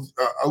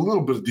a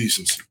little bit of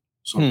decency.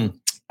 So.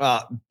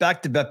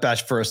 Back to Bet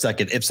Bash for a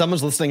second. If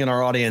someone's listening in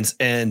our audience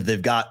and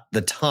they've got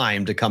the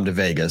time to come to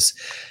Vegas,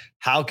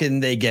 how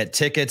can they get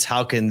tickets?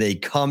 How can they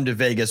come to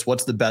Vegas?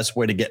 What's the best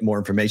way to get more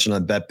information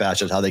on Bet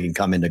Bash and how they can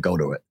come in to go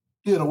to it?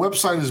 Yeah, the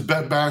website is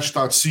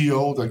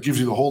betbash.co. That gives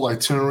you the whole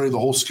itinerary, the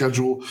whole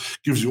schedule,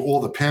 gives you all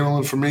the panel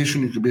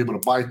information. You can be able to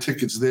buy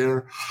tickets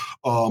there.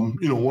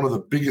 One of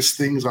the biggest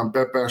things on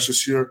Bet Bash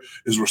this year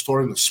is we're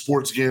starting the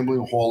Sports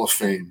Gambling Hall of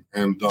Fame.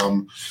 And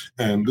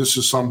this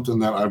is something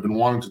that I've been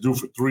wanting to do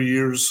for 3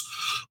 years.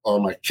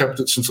 I kept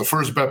it since the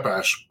first Bet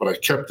Bash, but I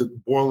kept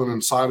it boiling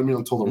inside of me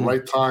until the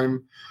right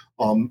time.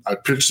 I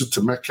pitched it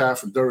to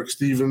Metcalf and Derek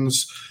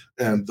Stevens.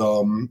 And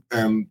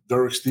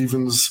Derek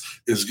Stevens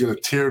is going to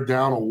tear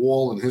down a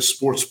wall in his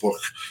sports book,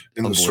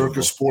 in the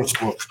Circus sports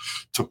book,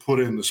 to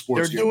put in the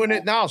sports. They're doing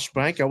it now,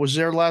 Spank. I was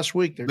there last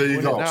week. There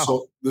you go.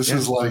 So this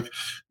is like,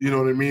 you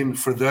know what I mean?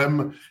 For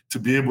them to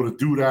be able to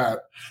do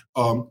that,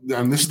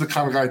 and this is the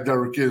kind of guy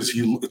Derek is.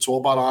 It's all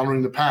about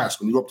honoring the past.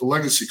 When you go up to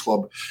Legacy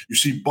Club, you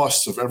see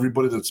busts of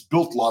everybody that's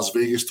built Las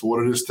Vegas to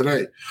what it is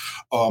today,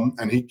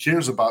 and he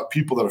cares about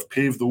people that have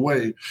paved the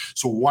way.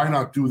 So why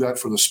not do that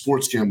for the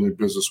sports gambling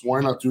business?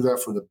 Why not do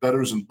that for the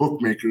bettors and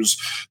bookmakers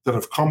that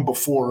have come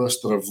before us?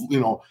 That have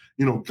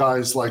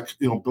guys like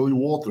Billy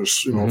Walters,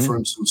 for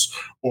instance,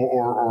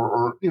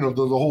 or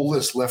the whole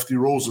list, Lefty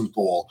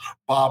Rosenthal,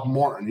 Bob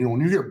Martin.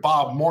 When you hear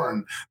Bob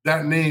Martin,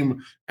 that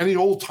name, any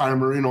old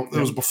timer, it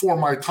was before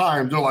my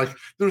time. They're like,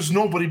 there's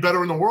nobody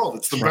better in the world.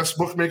 It's the best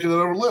bookmaker that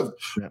ever lived.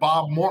 Yeah.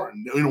 Bob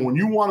Martin. When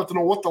you wanted to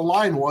know what the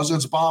line was,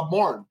 it's Bob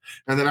Martin.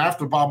 And then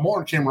after Bob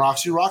Martin came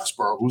Roxy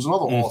Roxborough, who's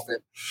another Hall of Fame.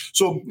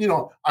 So,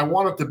 I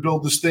wanted to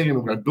build this thing,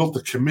 and I built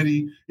the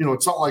committee.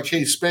 It's not like,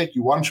 hey, Spanky,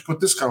 why don't you put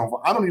this kind of?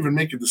 I don't even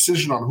make a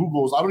decision on who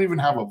goes. I don't even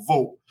have a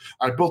vote.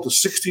 I built a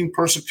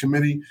 16-person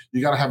committee.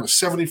 You got to have a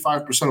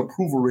 75%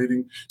 approval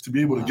rating to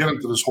be able to get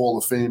into this Hall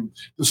of Fame.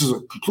 This is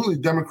a completely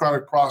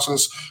democratic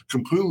process,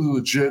 completely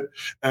legit.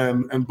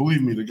 And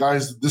believe me, the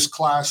guys, this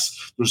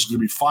class, there's going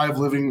to be 5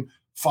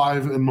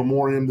 in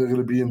memoriam. They're going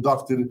to be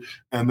inducted,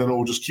 and then it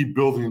will just keep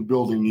building and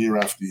building year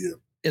after year.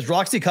 Is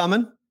Roxy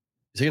coming?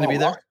 Is he going to be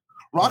there?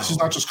 Roxy's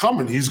not just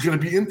coming; he's going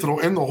to be in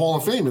the Hall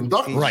of Fame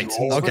inducted. Right?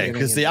 Okay,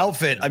 because the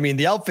outfit. I mean,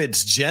 the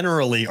outfits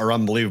generally are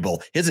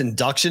unbelievable. His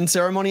induction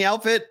ceremony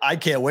outfit. I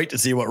can't wait to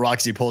see what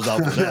Roxy pulls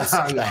out for this.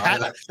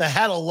 The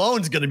hat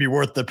alone is going to be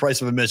worth the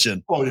price of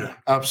admission. Oh yeah,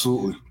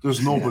 absolutely. There's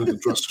nobody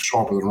that dresses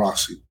sharper than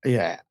Roxy.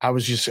 Yeah,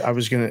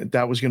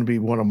 that was gonna be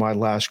one of my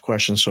last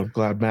questions. So I'm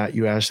glad, Matt,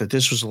 you asked that.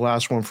 This was the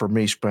last one for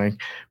me, Spank,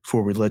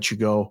 before we let you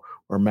go,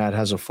 or Matt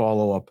has a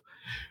follow-up.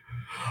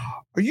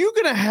 Are you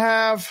going to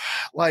have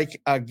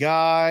like a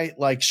guy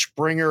like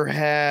Springer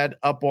had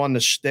up on the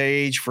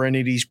stage for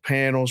any of these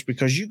panels?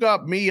 Because you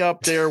got me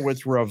up there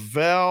with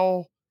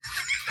Ravel,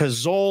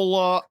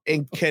 Pizzola,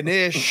 and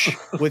Kanish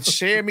with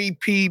Sammy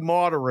P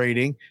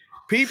moderating.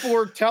 People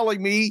are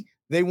telling me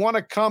they want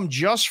to come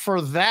just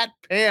for that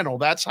panel.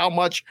 That's how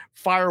much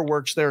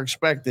fireworks they're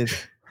expected.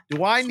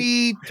 Do I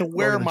need to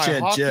wear my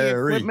hockey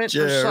equipment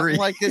or something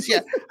like this? Yeah,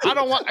 I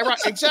don't want. Right,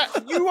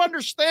 exactly. You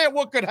understand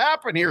what could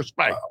happen here,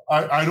 Spike?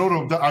 I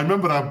don't know. I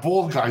remember that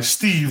bald guy,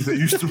 Steve, that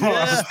used to run.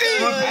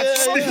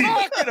 That's what I'm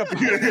talking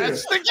about.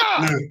 That's the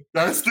guy. Yeah,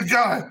 that's the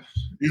guy.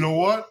 You know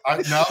what?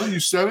 Now that you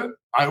said it,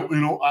 I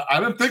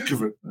didn't think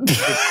of it.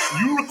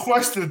 If you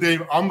requested it,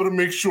 Dave, I'm going to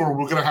make sure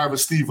we're going to have a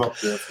Steve up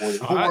there for you.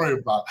 Don't worry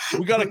about it.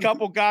 We got a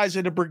couple guys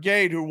in the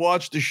brigade who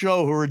watch the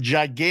show who are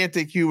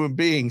gigantic human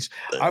beings.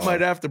 I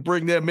might have to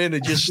bring them in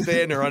and just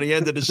stand there on the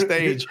end of the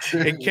stage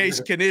in case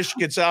Kanish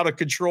gets out of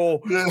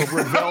control or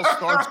Ravel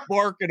starts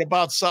barking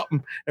about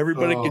something.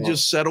 Everybody can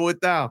just settle it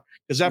down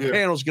because that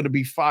panel's going to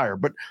be fire.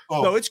 But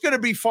no, it's going to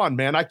be fun,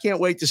 man. I can't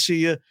wait to see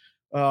you,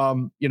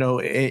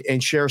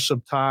 and share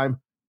some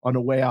time on the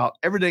way out.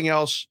 Everything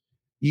else,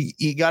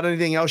 you got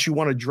anything else you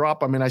want to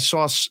drop? I mean, I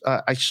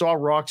saw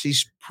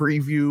Roxy's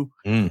preview,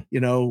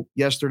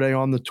 yesterday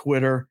on the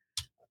Twitter.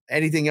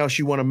 Anything else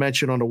you want to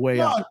mention on the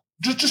way out?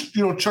 Just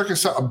check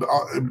us out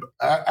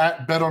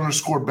at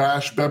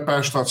bet_bash,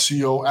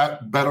 betbash.co,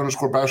 at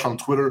bet_bash on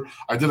Twitter.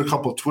 I did a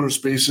couple of Twitter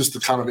spaces to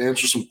kind of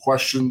answer some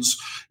questions.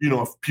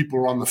 If people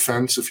are on the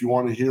fence, if you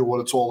want to hear what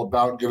it's all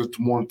about, get it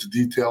more into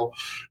detail.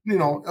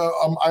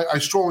 I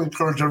strongly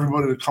encourage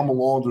everybody to come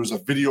along. There's a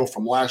video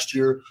from last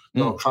year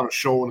that'll kind of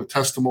show in the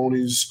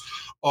testimonies.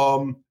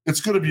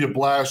 It's going to be a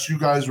blast. You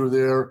guys were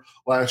there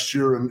last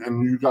year,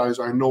 and you guys,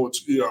 I know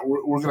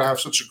we're going to have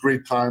such a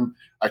great time.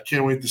 I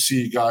can't wait to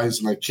see you guys,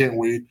 and I can't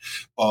wait.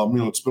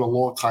 It's been a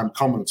long time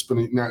coming. It's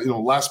been,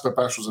 last Bet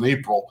Bash was in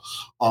April,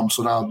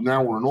 so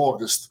now we're in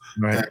August,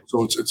 right?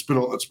 So it's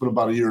been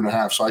about a year and a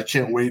half. So I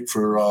can't wait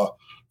for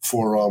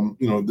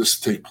this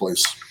to take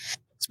place.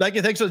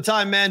 Spanky, thanks for the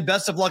time, man.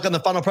 Best of luck on the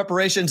final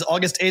preparations.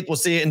 August 8th, we'll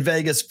see you in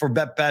Vegas for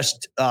Bet Bash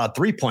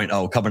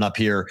 3.0 coming up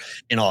here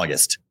in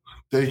August.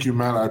 Thank you,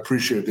 man. I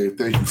appreciate it, Dave.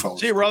 Thank you,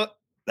 fellas. See you, brother.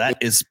 That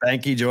is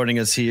Spanky joining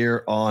us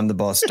here on the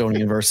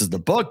Bostonian versus the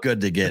book.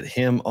 Good to get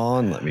him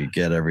on. Let me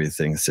get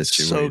everything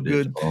situated so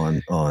good.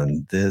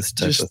 on this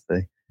type of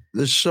thing.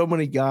 There's so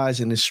many guys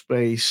in this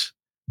space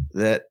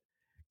that,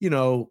 you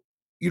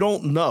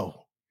don't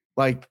know.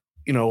 Like,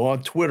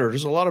 on Twitter,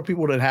 there's a lot of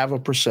people that have a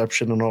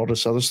perception and all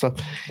this other stuff.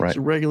 Right. He's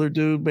a regular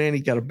dude, man. He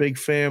got a big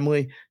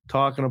family,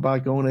 talking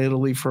about going to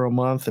Italy for a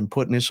month and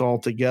putting this all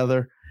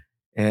together.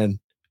 And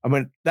I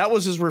mean, that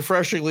was as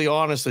refreshingly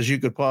honest as you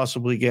could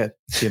possibly get.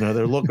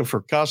 They're looking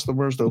for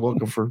customers. They're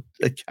looking for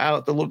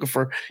account. They're looking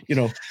for,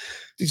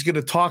 he's going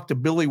to talk to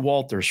Billy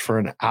Walters for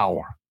an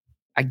hour.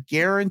 I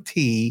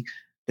guarantee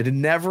that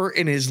never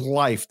in his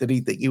life did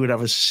he think he would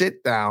have a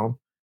sit down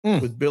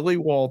with Billy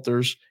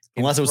Walters.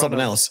 Unless it was something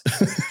else.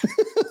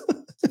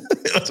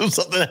 Unless it was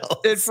something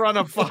else. In front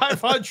of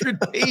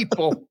 500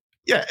 people.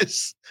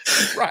 Yes.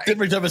 Right.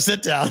 Different type of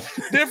sit down.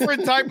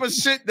 Different type of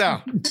sit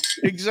down.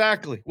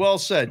 Exactly. Well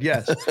said.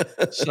 Yes.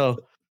 So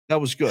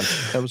that was good.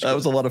 That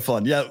was a lot of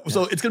fun. Yeah.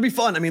 So it's going to be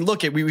fun. I mean,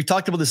 look, we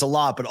talked about this a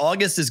lot, but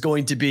August is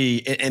going to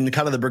be, and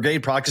kind of the brigade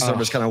proxy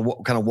service kind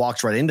of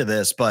walks right into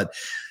this. But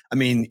I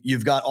mean,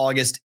 you've got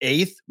August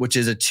 8th, which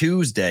is a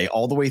Tuesday,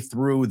 all the way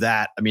through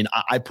that. I mean,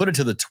 I put it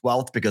to the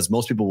 12th because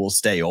most people will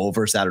stay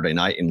over Saturday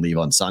night and leave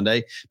on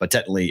Sunday, but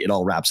technically it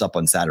all wraps up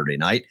on Saturday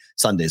night.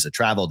 Sunday's a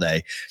travel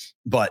day.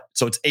 But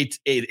so it's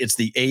it's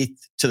the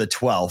 8th to the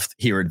 12th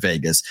here in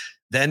Vegas.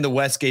 Then the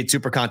Westgate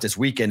Super Contest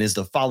weekend is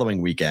the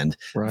following weekend.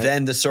 Right.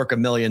 Then the Circa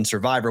Million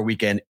Survivor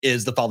weekend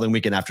is the following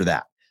weekend after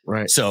that.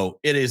 Right. So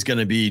it is going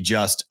to be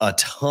just a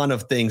ton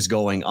of things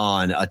going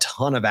on, a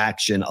ton of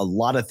action, a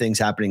lot of things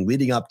happening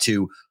leading up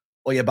to,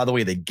 oh yeah, by the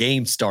way, the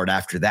games start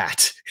after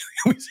that.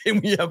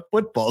 We have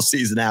football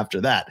season after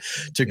that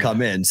to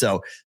come in.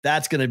 So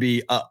that's going to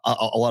be a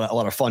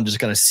lot of fun, just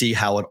kind of see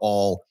how it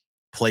all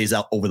plays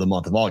out over the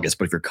month of August.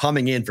 But if you're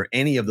coming in for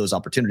any of those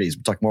opportunities,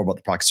 we'll talk more about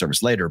the proxy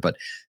service later, but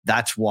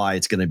that's why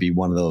it's going to be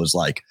one of those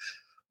like,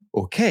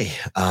 okay,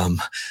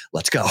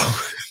 let's go.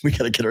 We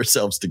got to get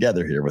ourselves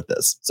together here with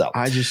this. So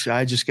I just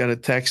got a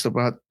text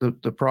about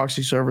the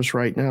proxy service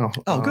right now.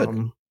 Oh,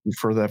 good.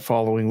 For that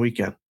following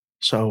weekend.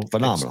 So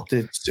phenomenal.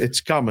 It's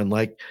coming.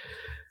 Like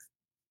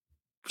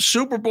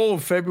Super Bowl in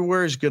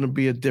February is going to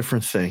be a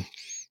different thing.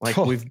 Like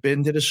we've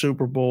been to the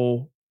Super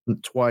Bowl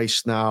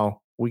twice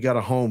now. We got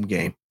a home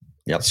game.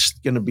 Yep. It's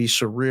going to be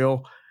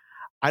surreal.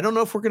 I don't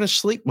know if we're going to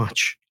sleep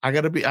much.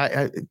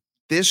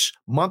 This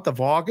month of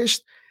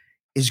August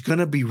is going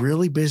to be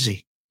really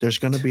busy. There's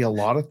going to be a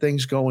lot of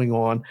things going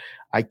on.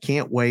 I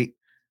can't wait.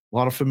 A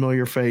lot of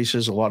familiar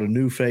faces, a lot of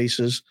new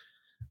faces.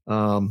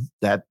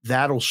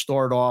 That'll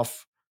start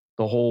off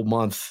the whole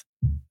month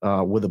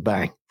with a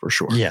bang for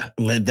sure. Yeah.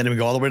 And then we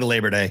go all the way to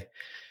Labor Day.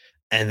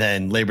 And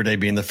then Labor Day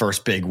being the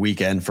first big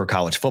weekend for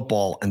college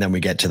football. And then we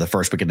get to the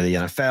first weekend of the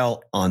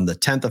NFL on the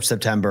 10th of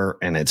September.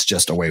 And it's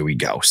just away we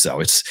go.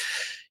 So it's,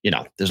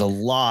 there's a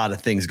lot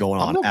of things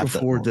going on. I'm looking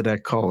forward to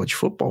that college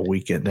football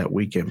weekend, that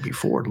weekend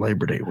before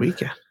Labor Day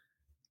weekend.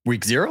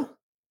 Week 0?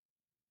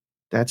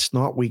 That's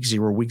not week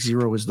 0. Week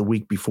 0 is the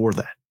week before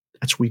that.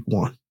 That's week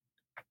 1.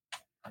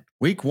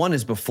 Week 1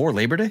 is before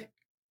Labor Day?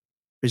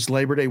 It's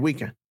Labor Day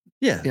weekend.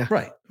 Yeah.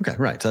 Right. Okay.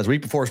 Right. So that's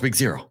week before is week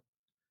 0.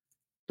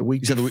 The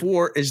week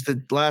before is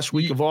the last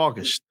week of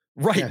August.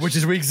 Right. Yes. Which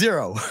is week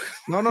 0.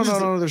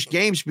 No. There's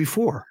games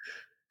before.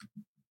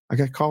 I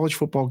got college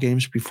football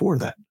games before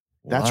that.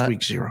 That's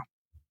week 0.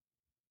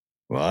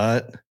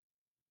 What?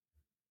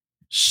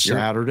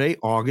 Saturday,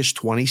 August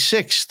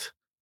 26th.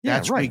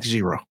 That's week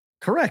 0.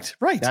 Correct.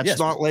 Right. That's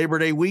not Labor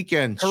Day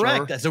weekend. Correct.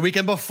 Sir. That's the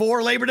weekend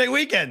before Labor Day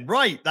weekend.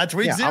 Right. That's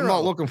week 0. I'm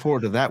not looking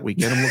forward to that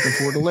weekend. I'm looking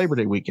forward to Labor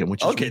Day weekend,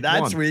 which is okay.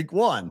 That's week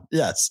 1.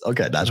 Yes.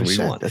 Okay. That's week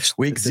 1. That's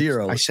week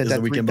 0. I said that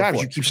the weekend before.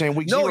 You keep saying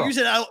week 0. No, you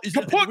said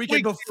the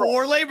weekend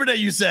before Labor Day.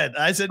 You said.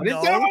 I said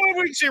no.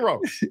 Week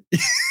 0.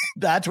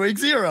 That's week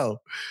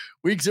 0.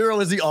 Week 0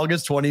 is the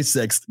August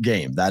 26th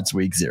game. That's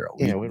week 0.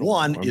 Week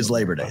 1 is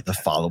Labor Day, the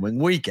following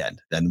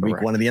weekend. Then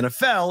week 1 of the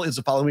NFL is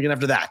the following weekend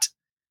after that.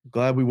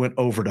 Glad we went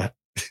over that.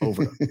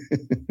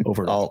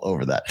 All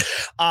over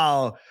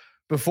that.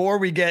 Before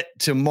we get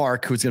to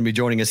Mark, who's going to be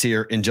joining us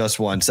here in just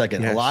 1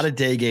 second, a lot of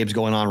day games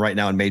going on right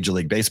now in Major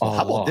League Baseball.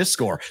 How about this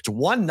score? It's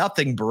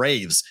 1-0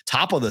 Braves,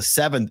 top of the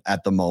 7th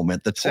at the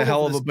moment. It's a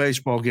hell of a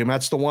baseball game.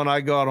 That's the one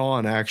I got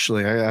on,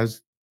 actually. I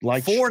was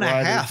like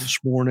 4.5 this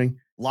morning.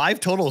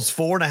 Live total is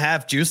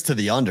 4.5 juice to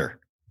the under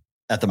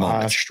at the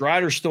moment.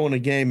 Strider's still in a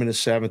game in the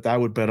 7th. I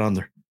would bet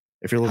under.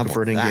 If you're looking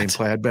for an in-game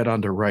play, I'd bet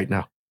under right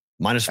now.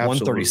 Minus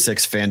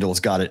 136. FanDuel's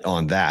got it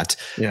on that.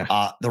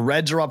 Yeah. The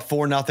Reds are up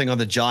 4-0 on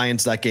the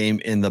Giants. That game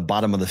in the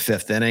bottom of the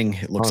 5th inning.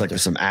 It looks like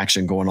there's some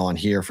action going on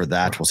here for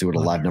that. We'll see what a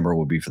live number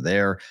will be for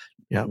there.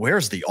 Yeah.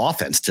 Where's the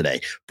offense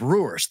today?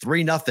 Brewers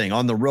 3-0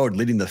 on the road,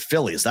 leading the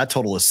Phillies. That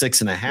total is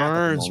 6.5.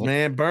 Burns,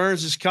 man.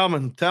 Burns is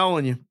coming. I'm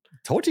telling you.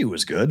 Told you he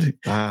was good.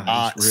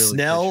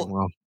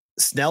 Really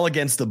Snell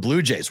against the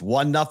Blue Jays,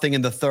 1-0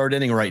 in the 3rd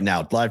inning right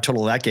now. Live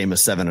total of that game is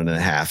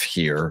 7.5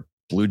 here.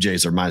 Blue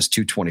Jays are minus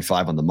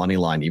 225 on the money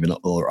line, even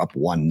though they're up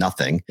 1-0. I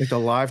think the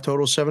live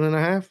total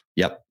 7.5.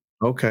 Yep.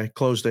 Okay.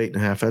 Closed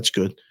 8.5. That's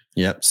good.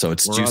 Yep. So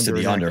it's juice to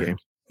the under.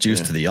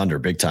 Juice to the under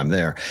big time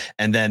there.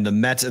 And then the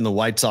Mets and the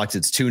White Sox,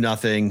 it's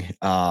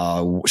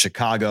 2-0.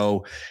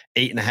 Chicago,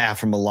 8.5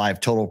 from a live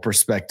total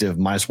perspective,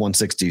 minus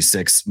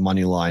 166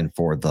 money line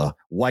for the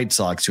White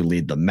Sox, who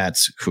lead the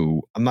Mets,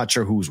 who I'm not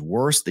sure who's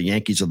worse, the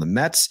Yankees or the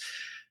Mets,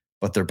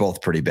 but they're both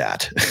pretty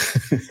bad.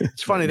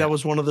 It's funny. That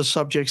was one of the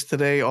subjects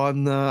today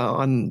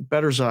on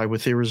Better's Eye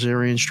with the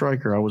Irizarry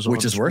Striker. I was on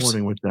this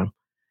morning with them.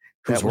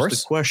 Who's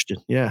worse? The question.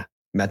 Yeah.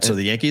 Mets or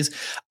the Yankees?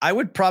 I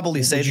would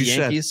probably say the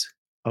Yankees.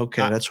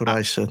 Okay, that's what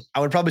I said. I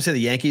would probably say the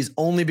Yankees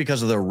only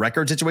because of their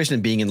record situation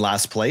and being in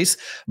last place.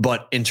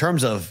 But in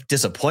terms of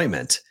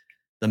disappointment,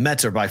 the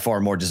Mets are by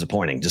far more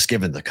disappointing, just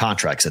given the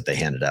contracts that they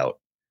handed out.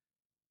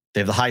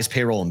 They have the highest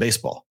payroll in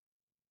baseball.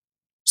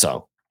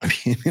 So, I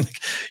mean,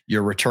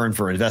 your return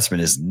for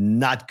investment is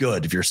not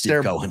good if you're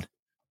Steve Cohen.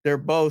 They're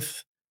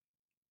both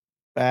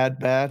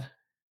bad.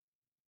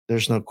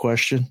 There's no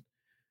question.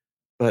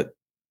 But,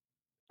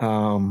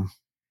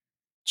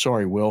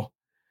 sorry, Will.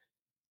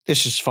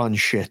 This is fun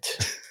shit.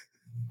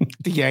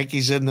 The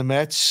Yankees and the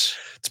Mets.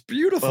 It's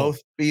beautiful.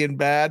 Both being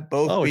bad,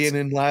 being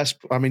in last.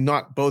 I mean,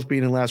 not both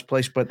being in last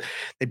place, but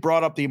they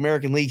brought up the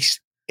American League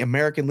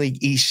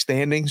East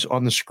standings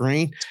on the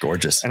screen. It's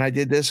gorgeous. And I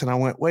did this and I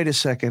went, wait a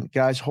second,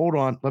 guys, hold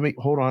on.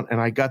 Hold on.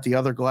 And I got the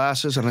other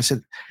glasses and I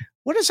said,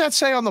 what does that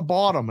say on the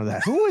bottom of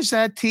that? Who is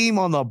that team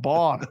on the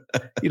bottom?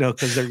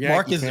 Because they're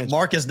Yankee fans.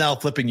 Mark is now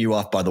flipping you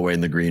off, by the way, in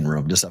the green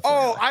room. Just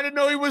I didn't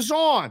know he was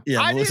on. Yeah,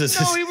 I didn't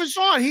know he was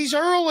on. He's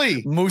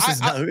early. Moose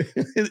is now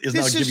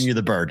giving you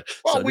the bird.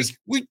 Well,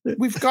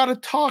 we've got to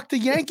talk to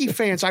Yankee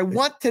fans. I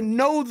want to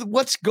know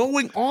what's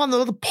going on,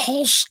 the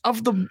pulse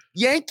of the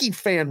Yankee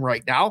fan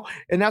right now,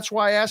 and that's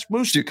why I asked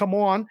Moose to come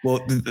on.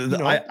 Well,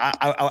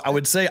 I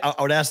would say I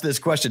would ask this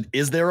question: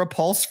 is there a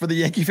pulse for the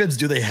Yankee fans?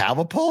 Do they have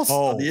a pulse?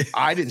 Oh,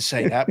 I didn't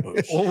say that,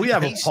 Moose. Well, we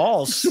have a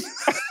pulse.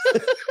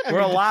 We're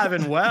alive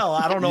and well.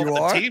 I don't know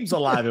if the team's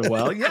alive and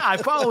well. Yeah, I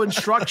follow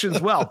instructions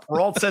well.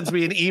 Peralt sends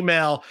me an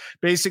email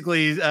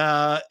basically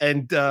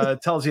and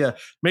tells you,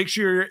 make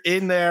sure you're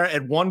in there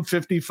at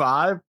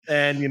 1:55.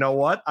 And you know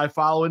what? I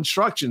follow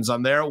instructions.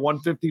 I'm there at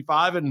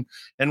 1:55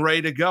 and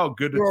ready to go.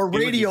 Good. You're a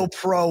radio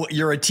pro.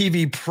 You're a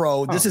TV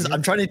pro.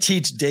 I'm trying to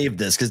teach Dave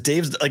this because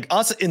Dave's like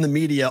us in the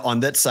media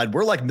on that side.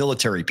 We're like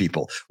military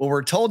people. When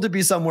we're told to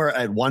be somewhere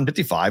at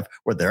 1:55,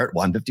 we're there at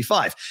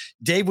 1:55.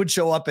 Dave would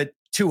show up at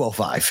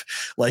 2:05.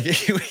 Like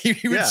he would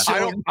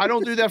I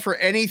don't do that for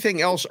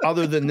anything else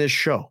other than this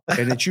show.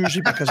 And it's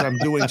usually because I'm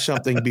doing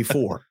something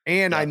before.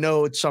 And I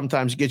know it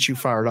sometimes gets you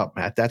fired up,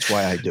 Matt. That's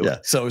why I do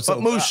it. So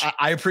Moose,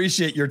 I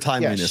appreciate your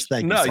timeliness. Yes.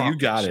 Thank you. No, you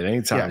got it.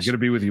 Anytime. Yes. Good to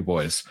be with you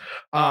boys.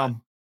 To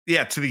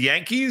the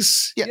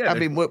Yankees. I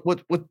mean, what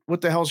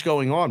the hell's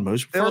going on,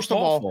 Moose? First of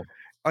all,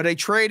 are they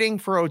trading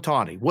for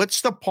Ohtani?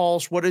 What's the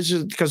pulse? What is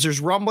it? Because there's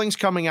rumblings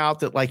coming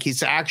out that like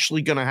it's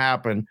actually going to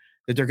happen,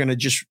 that they're going to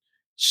just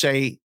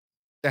say,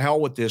 the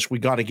hell with this. We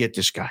got to get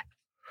this guy.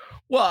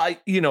 Well,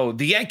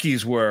 the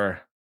Yankees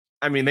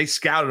they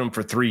scouted him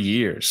for 3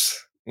 years.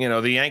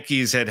 The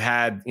Yankees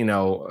had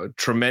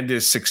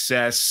tremendous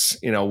success,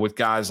 with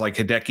guys like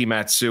Hideki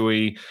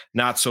Matsui,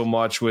 not so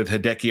much with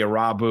Hideki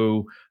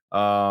Arabu.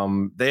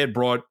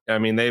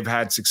 They've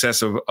had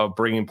success of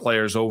bringing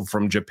players over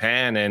from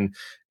Japan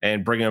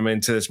and bringing them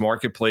into this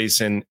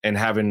marketplace and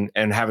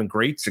having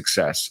great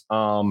success.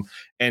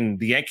 And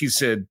the Yankees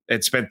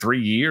had spent 3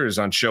 years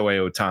on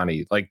Shohei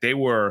Ohtani. Like they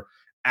were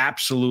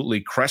absolutely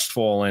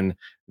crestfallen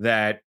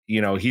that,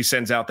 he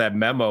sends out that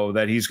memo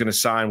that he's going to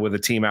sign with a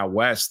team out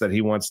West, that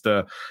he wants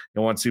to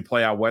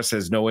play out West,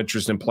 has no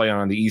interest in playing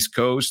on the East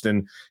Coast.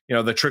 And,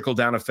 the trickle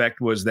down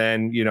effect was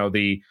then,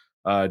 the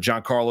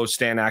Giancarlo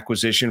Stanton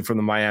acquisition from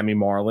the Miami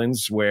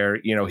Marlins,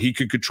 where he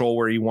could control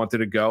where he wanted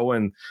to go,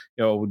 and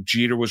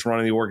Jeter was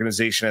running the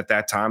organization at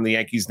that time. The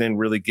Yankees didn't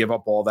really give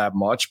up all that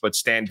much, but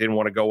Stanton didn't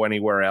want to go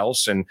anywhere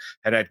else, and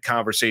had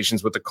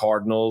conversations with the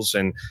Cardinals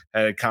and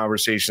had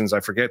conversations. I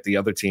forget the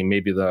other team,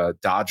 maybe the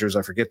Dodgers.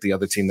 I forget the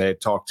other team they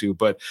had talked to,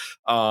 but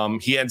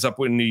he ends up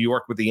in New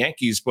York with the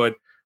Yankees. But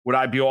would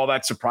I be all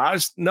that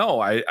surprised? No,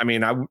 I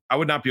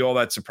would not be all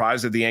that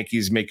surprised if the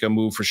Yankees make a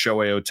move for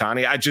Shohei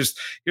Ohtani.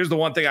 Here's the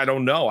one thing I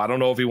don't know. I don't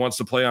know if he wants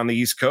to play on the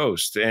East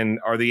Coast. And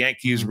are the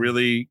Yankees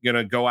really going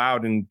to go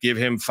out and give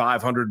him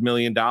 $500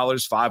 million,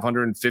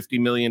 $550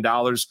 million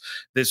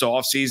this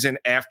offseason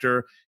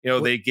after,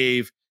 they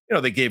gave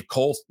they gave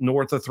Cole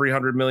north of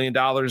 $300 million.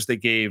 They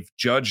gave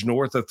Judge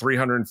north of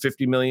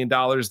 $350 million.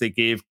 They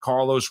gave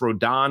Carlos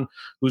Rodon,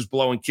 who's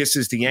blowing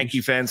kisses to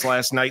Yankee fans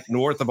last night,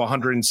 north of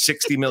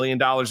 $160 million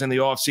in the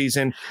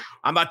offseason.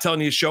 I'm not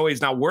telling you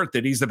Shohei's not worth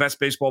it. He's the best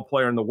baseball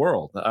player in the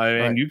world.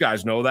 And you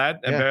guys know that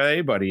about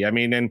anybody. I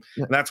mean, and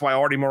that's why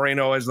Artie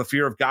Moreno has the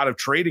fear of God of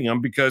trading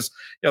him, because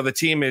the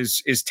team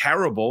is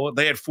terrible.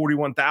 They had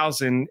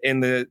 41,000 in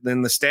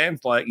the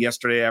stands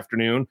yesterday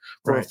afternoon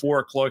for a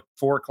 4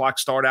 o'clock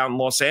start out in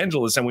Los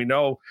Angeles. And we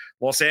know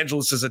Los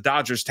Angeles is a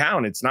Dodgers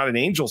town. It's not an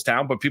Angels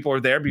town, but people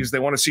are there because they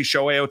want to see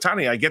Shohei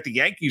Ohtani. I get the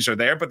Yankees are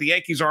there, but the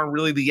Yankees aren't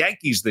really the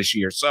Yankees this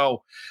year.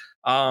 So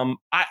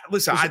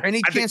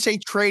any chance they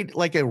trade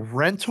like a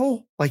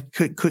rental? Like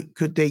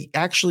could they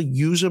actually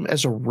use him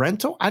as a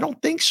rental? I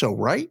don't think so,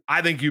 right?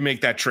 I think you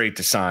make that trade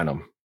to sign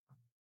him.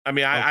 I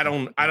mean,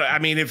 I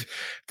mean, if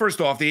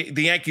first off, the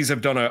Yankees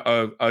have done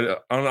an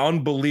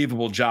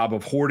unbelievable job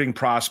of hoarding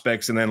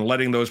prospects and then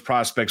letting those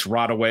prospects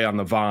rot away on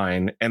the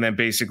vine and then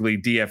basically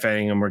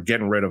DFAing them or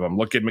getting rid of them.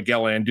 Look at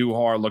Miguel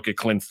Andujar, look at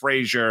Clint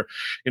Frazier.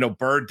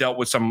 Bird dealt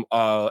with some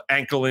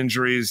ankle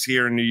injuries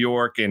here in New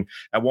York. And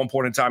at one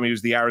point in time, he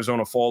was the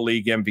Arizona Fall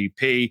League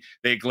MVP.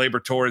 They had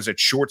Gleyber Torres at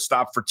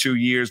shortstop for 2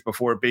 years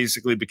before it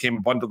basically became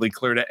abundantly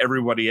clear to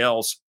everybody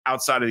else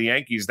outside of the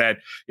Yankees that,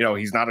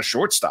 he's not a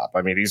shortstop.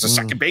 I mean, he's a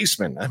second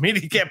baseman. I mean,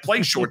 he can't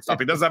play shortstop.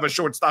 He doesn't have a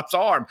shortstop's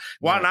arm.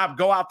 Why not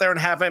go out there and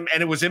have him?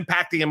 And it was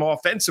impacting him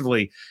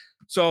offensively.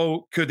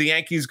 So could the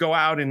Yankees go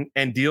out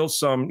and deal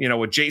some,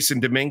 with Jason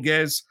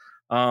Dominguez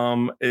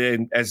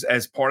and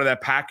as part of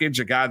that package,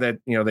 a guy that,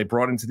 they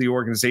brought into the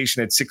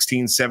organization at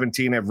 16,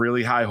 17, have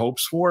really high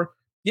hopes for?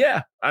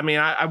 Yeah. I mean,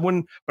 I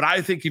wouldn't, but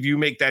I think if you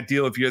make that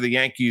deal, if you're the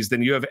Yankees,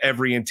 then you have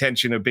every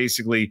intention of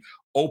basically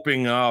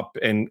opening up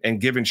and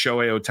giving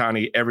Shohei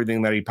Ohtani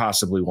everything that he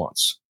possibly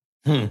wants.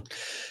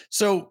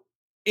 So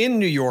in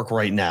New York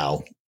right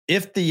now,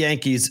 if the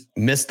Yankees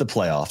miss the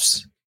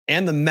playoffs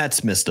and the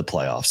Mets miss the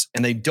playoffs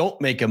and they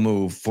don't make a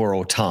move for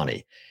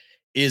Ohtani,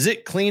 is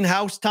it clean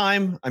house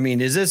time? I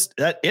mean, is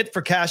that it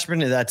for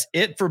Cashman? And that's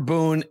it for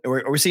Boone?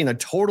 Are we seeing a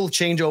total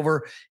changeover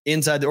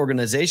inside the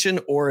organization,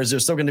 or is there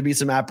still going to be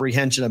some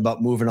apprehension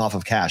about moving off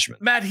of Cashman?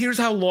 Matt, here's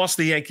how lost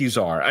the Yankees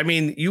are. I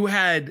mean, you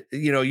had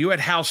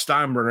Hal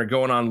Steinbrenner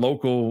going on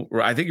local,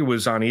 I think it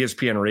was on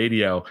ESPN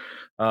radio,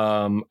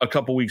 a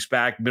couple weeks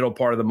back, middle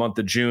part of the month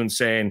of June,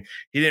 saying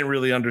he didn't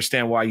really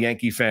understand why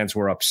Yankee fans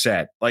were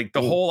upset. Like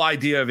the whole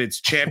idea of it's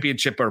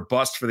championship or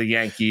bust for the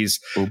Yankees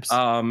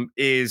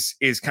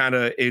is kind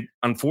of it.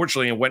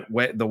 Unfortunately, it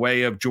went the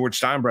way of George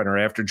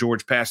Steinbrenner after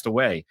George passed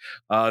away.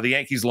 The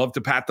Yankees love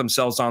to pat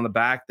themselves on the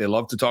back. They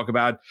love to talk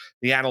about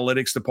the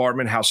analytics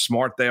department, how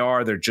smart they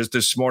are. They're just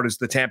as smart as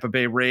the Tampa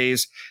Bay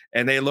Rays.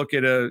 And they look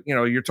at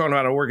you're talking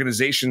about an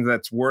organization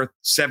that's worth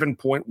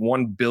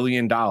 $7.1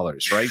 billion,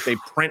 right? They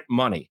print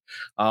money.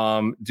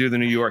 Do the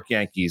New York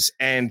Yankees,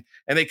 and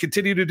they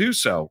continue to do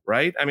so,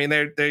 right? I mean,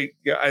 they're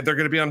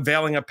going to be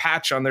unveiling a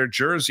patch on their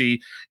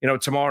jersey,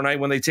 tomorrow night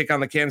when they take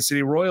on the Kansas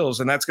City Royals,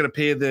 and that's going to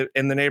pay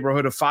in the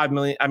neighborhood of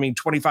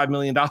 $25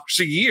 million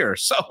a year.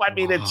 So I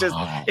mean,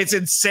 it's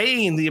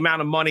insane the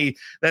amount of money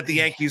that the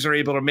Yankees are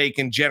able to make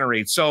and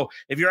generate. So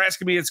if you're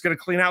asking me, it's going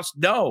to clean house?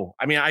 No,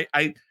 I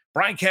mean,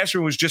 Brian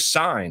Cashman was just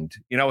signed.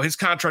 His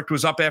contract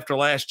was up after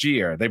last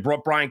year. They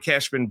brought Brian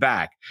Cashman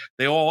back.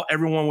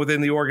 Everyone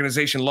within the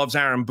organization loves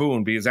Aaron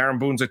Boone because Aaron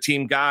Boone's a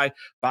team guy,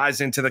 buys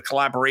into the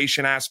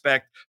collaboration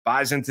aspect,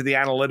 buys into the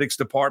analytics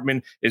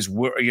department, is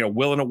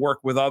willing to work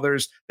with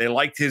others. They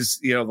liked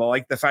they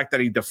like the fact that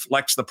he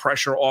deflects the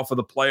pressure off of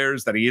the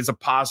players, that he is a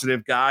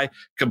positive guy,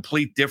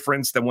 complete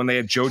difference than when they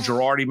had Joe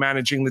Girardi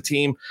managing the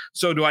team.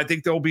 So do I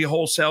think there will be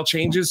wholesale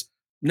changes?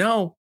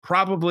 No.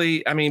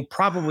 Probably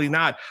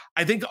not.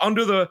 I think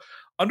under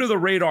the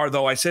radar,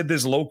 though, I said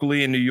this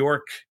locally in New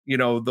York,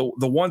 the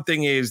one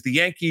thing is the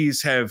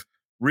Yankees have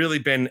really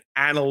been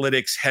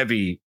analytics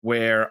heavy,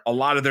 where a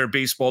lot of their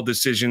baseball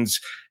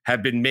decisions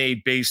have been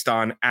made based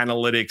on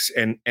analytics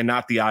and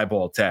not the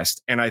eyeball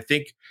test. And I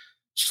think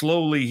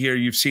slowly here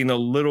you've seen a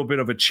little bit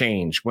of a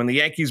change. When the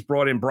Yankees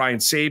brought in Brian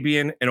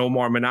Sabean and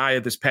Omar Minaya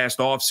this past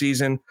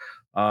offseason,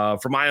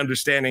 from my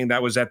understanding,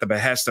 that was at the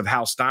behest of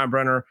Hal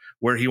Steinbrenner,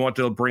 where he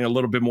wanted to bring a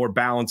little bit more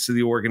balance to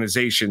the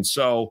organization.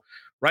 So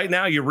right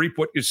now you reap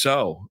what you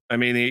sow. I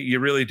mean, you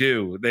really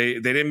do. They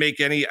didn't make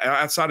any,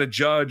 outside of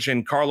Judge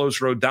and Carlos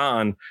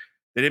Rodon,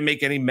 they didn't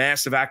make any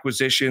massive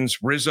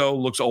acquisitions. Rizzo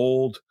looks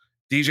old.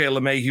 DJ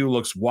LeMahieu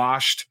looks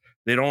washed.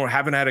 They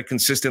haven't had a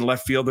consistent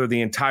left fielder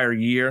the entire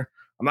year.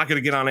 I'm not going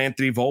to get on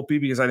Anthony Volpe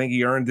because I think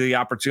he earned the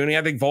opportunity.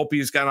 I think Volpe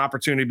has got an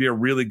opportunity to be a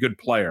really good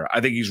player. I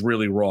think he's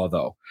really raw,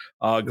 though.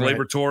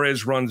 Gleyber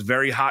Torres runs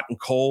very hot and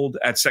cold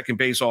at second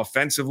base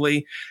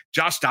offensively.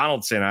 Josh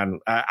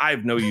Donaldson, I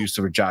have no use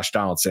for Josh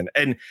Donaldson.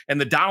 And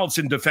the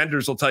Donaldson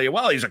defenders will tell you,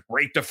 well, he's a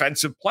great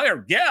defensive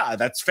player. Yeah,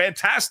 that's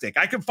fantastic.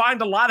 I can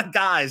find a lot of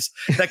guys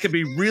that can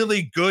be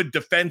really good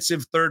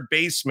defensive third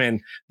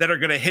basemen that are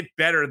going to hit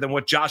better than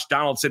what Josh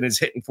Donaldson is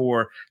hitting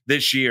for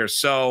this year.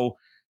 So,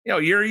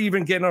 you're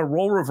even getting a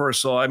role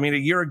reversal. I mean, a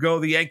year ago,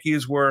 the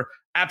Yankees were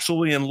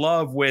absolutely in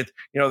love with,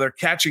 their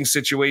catching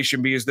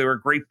situation because they were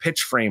great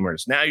pitch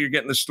framers. Now you're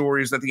getting the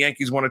stories that the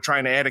Yankees want to try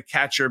and add a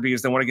catcher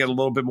because they want to get a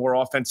little bit more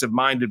offensive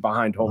minded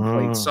behind home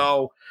plate.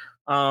 So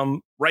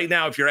right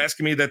now, if you're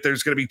asking me that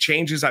there's going to be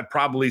changes, I'd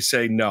probably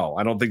say no.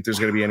 I don't think there's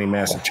going to be any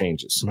massive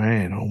changes.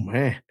 Man, oh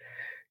man.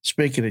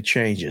 Speaking of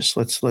changes,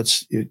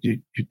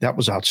 that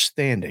was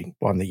outstanding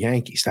on the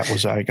Yankees.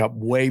 I got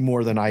way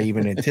more than I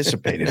even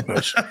anticipated.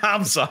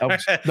 I'm sorry.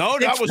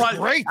 That was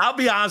great. I'll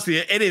be honest with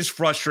you. It is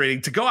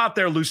frustrating to go out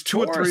there, lose 2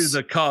 or 3 to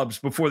the Cubs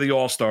before the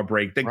All-Star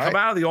break, then come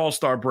out of the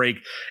All-Star break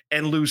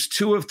and lose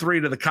 2 of 3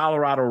 to the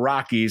Colorado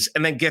Rockies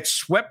and then get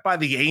swept by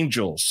the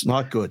Angels.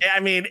 Not good. I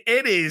mean,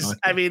 it is.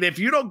 I mean, if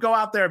you don't go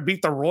out there and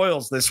beat the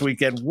Royals this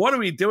weekend, what are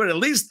we doing? At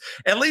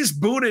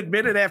least Boone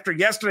admitted after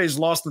yesterday's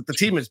loss that the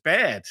team is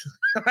bad.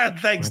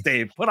 Thanks,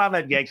 Dave. Put on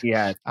that Yankee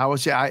hat.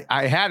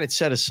 I had it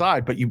set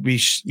aside, but you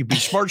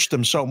besmirched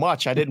them so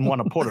much I didn't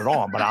want to put it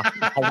on, but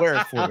I'll wear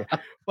it for you.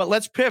 But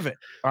let's pivot.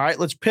 All right,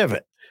 let's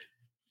pivot.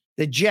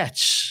 The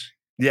Jets.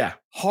 Yeah.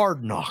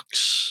 Hard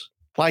Knocks.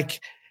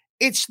 Like,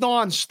 it's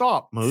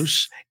nonstop,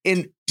 Moose,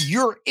 and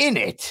you're in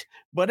it.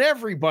 But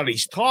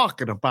everybody's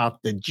talking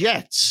about the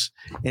Jets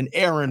and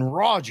Aaron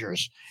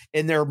Rodgers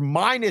and their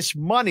minus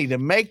money to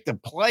make the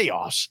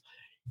playoffs.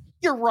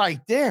 You're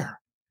right there.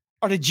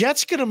 Are the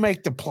Jets going to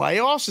make the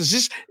playoffs?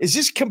 Is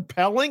this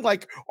compelling?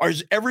 Like,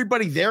 is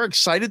everybody there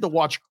excited to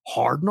watch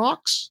Hard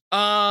Knocks?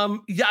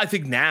 Yeah, I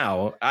think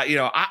now,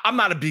 I'm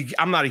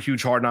not a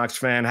huge Hard Knocks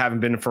fan.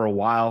 Haven't been for a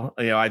while.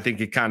 I think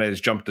it kind of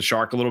has jumped the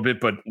shark a little bit,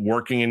 but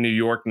working in New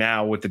York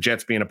now with the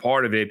Jets being a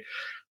part of it,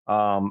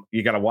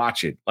 you got to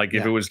watch it. Like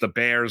if it was the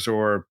Bears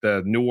or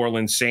the New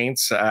Orleans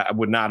Saints, I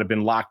would not have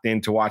been locked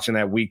into watching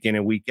that week in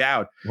and week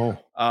out.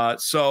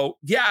 So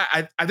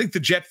yeah, I think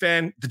the Jet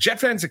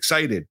fan's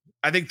excited.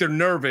 I think they're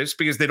nervous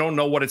because they don't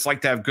know what it's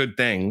like to have good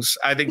things.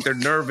 I think they're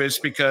nervous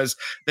because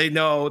they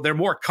know they're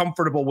more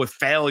comfortable with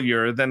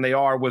failure than they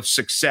are with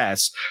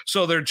success.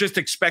 So they're just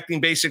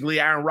expecting basically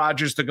Aaron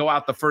Rodgers to go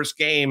out the first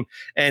game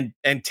and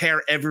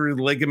tear every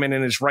ligament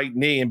in his right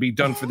knee and be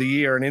done for the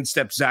year. And in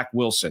steps Zach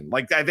Wilson.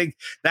 Like, I think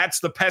that's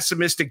the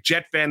pessimistic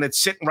Jet fan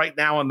that's sitting right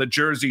now on the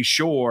Jersey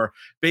Shore,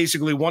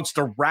 basically wants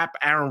to wrap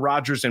Aaron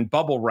Rodgers in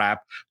bubble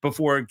wrap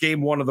before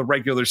game 1 of the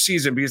regular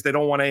season because they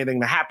don't want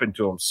anything to happen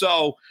to him.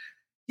 So,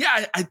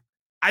 yeah,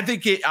 I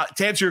think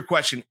to answer your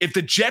question, if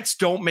the Jets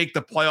don't make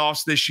the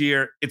playoffs this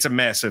year, it's a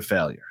massive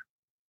failure.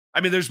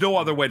 I mean, there's no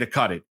other way to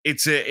cut it.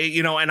 It's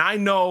and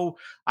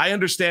I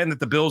understand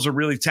that the Bills are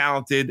really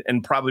talented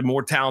and probably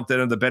more talented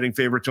than the betting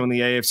favorite to win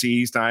the AFC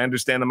East. And I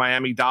understand the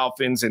Miami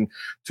Dolphins and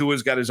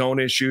Tua's got his own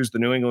issues. The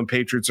New England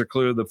Patriots are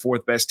clearly the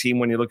 4th best team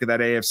when you look at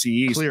that AFC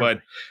East. Clear.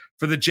 But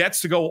for the Jets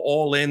to go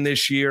all in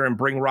this year and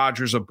bring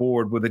Rodgers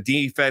aboard with a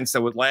defense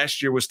that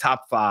last year was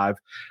top 5,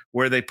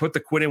 where they put the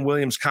Quinnen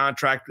Williams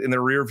contract in the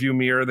rearview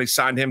mirror. They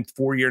signed him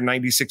 4-year,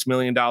 $96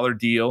 million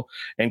deal.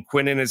 And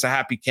Quinnen is a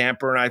happy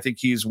camper. And I think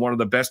he's one of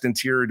the best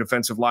interior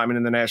defensive linemen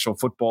in the National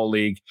Football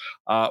League.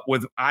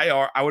 With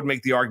IR, I would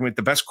make the argument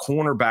the best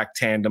cornerback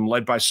tandem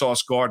led by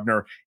Sauce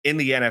Gardner in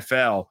the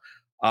NFL.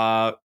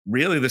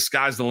 Really, the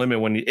sky's the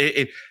limit. When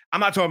I'm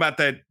not talking about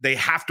that they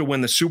have to win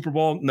the Super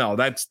Bowl. No,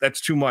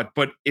 that's too much.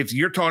 But if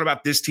you're talking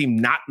about this team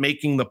not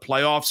making the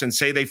playoffs and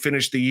say they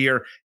finish the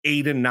year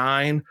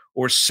 8-9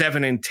 or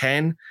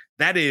 7-10,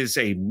 that is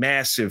a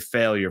massive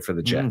failure for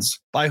the Jets.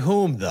 By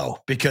whom, though?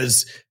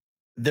 Because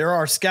there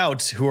are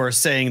scouts who are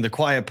saying the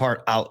quiet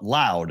part out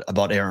loud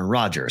about Aaron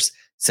Rodgers,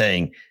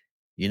 saying,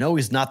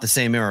 he's not the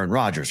same Aaron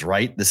Rodgers,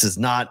 right? This is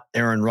not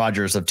Aaron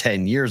Rodgers of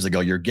 10 years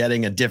ago. You're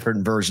getting a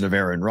different version of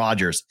Aaron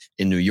Rodgers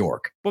in New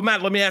York. But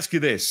Matt, let me ask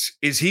you this.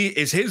 Is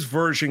his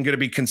version going to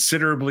be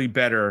considerably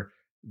better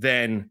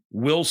than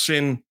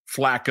Wilson,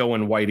 Flacco,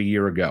 and White a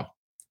year ago?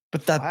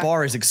 But that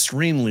bar is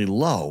extremely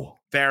low.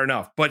 Fair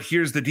enough. But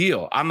here's the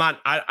deal.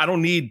 I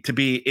don't need to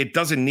be, it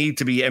doesn't need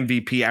to be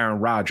MVP Aaron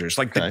Rodgers.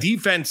 Like the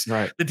defense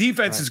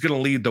is going to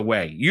lead the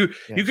way. You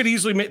could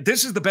easily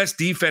this is the best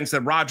defense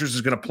that Rodgers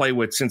is going to play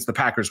with since the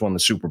Packers won the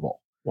Super Bowl.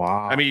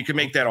 Wow. I mean, you can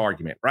make that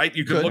argument, right?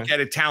 You could look at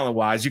it talent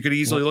wise. You could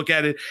easily look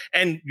at it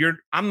and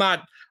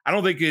I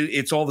don't think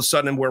it's all of a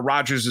sudden where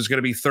Rodgers is going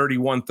to be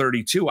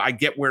 31-32. I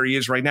get where he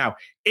is right now.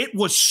 It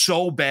was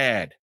so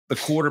bad, the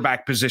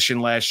quarterback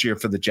position last year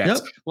for the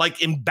Jets, like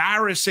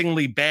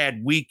embarrassingly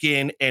bad week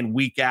in and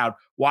week out,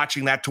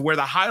 watching that to where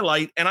the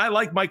highlight, and I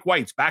like Mike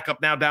White's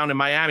backup now down in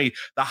Miami.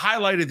 The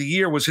highlight of the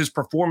year was his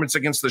performance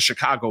against the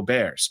Chicago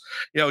Bears.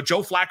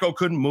 Joe Flacco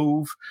couldn't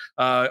move.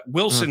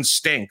 Wilson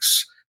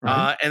stinks.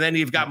 And then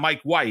you've got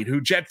Mike White, who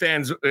Jet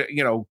fans,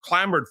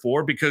 clamored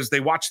for because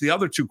they watched the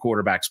other 2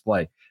 quarterbacks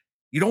play.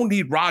 You don't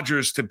need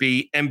Rodgers to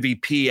be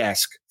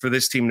MVP-esque for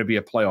this team to be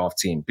a playoff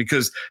team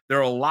because there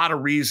are a lot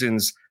of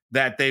reasons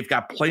that they've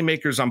got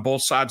playmakers on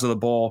both sides of the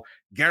ball.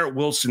 Garrett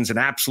Wilson's an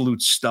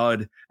absolute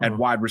stud at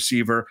wide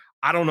receiver.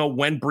 I don't know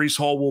when Breece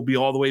Hall will be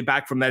all the way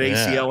back from that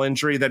ACL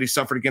injury that he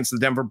suffered against the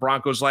Denver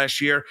Broncos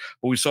last year,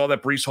 but we saw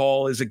that Breece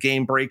Hall is a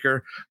game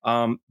breaker.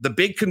 The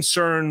big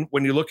concern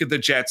when you look at the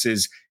Jets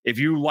is, if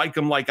you like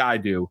them like I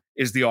do,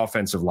 is the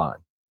offensive line.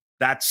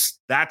 That's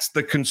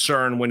the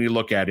concern when you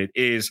look at it,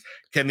 is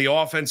can the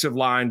offensive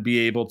line be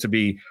able to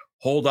be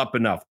hold up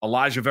enough?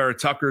 Elijah Vera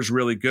Tucker is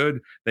really good.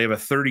 They have a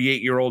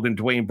 38-year-old in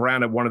Dwayne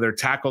Brown at one of their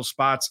tackle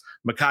spots.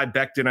 Mekhi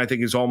Becton, I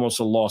think, is almost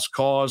a lost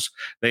cause.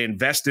 They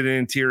invested in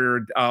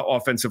interior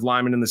offensive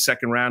lineman in the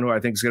second round, who I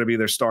think is going to be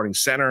their starting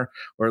center,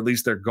 or at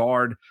least their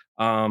guard.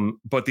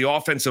 But the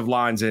offensive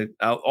line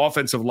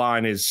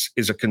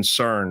is a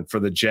concern for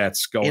the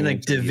Jets going in a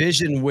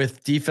division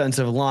with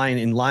defensive line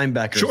and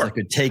linebackers that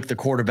could take the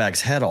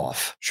quarterback's head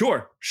off.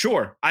 Sure.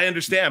 I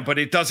understand, but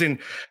it doesn't.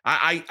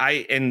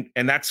 And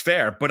that's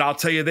fair. But I'll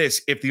tell you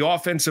this: if the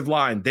offensive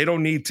line, they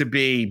don't need to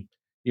be,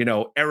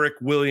 Eric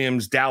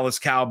Williams, Dallas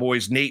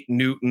Cowboys, Nate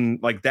Newton,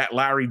 like that,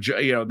 Larry.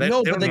 But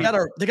they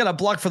got to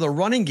block for the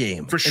running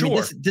game for sure. I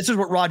mean, this is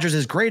what Rodgers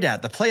is great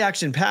at. The play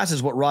action pass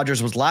is what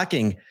Rodgers was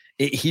lacking.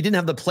 He didn't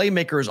have the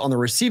playmakers on the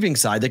receiving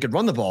side. They could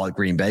run the ball at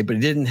Green Bay, but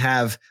he didn't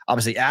have,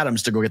 obviously,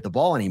 Adams to go get the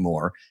ball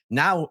anymore.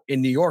 Now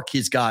in New York,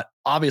 he's got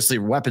obviously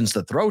weapons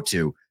to throw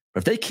to. But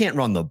if they can't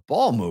run the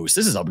ball, Moose,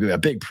 this is a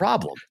big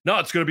problem. No,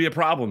 it's going to be a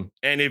problem.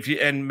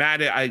 And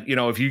Matt,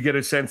 if you get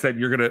a sense that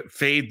you're going to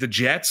fade the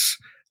Jets,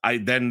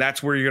 then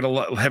that's where you're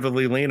going to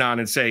heavily lean on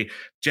and say,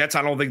 Jets,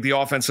 I don't think the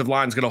offensive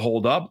line is going to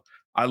hold up.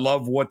 I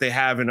love what they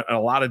have in a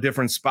lot of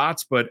different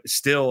spots, but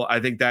still, I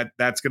think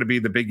that's going to be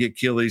the big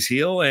Achilles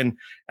heel. And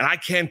I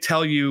can't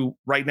tell you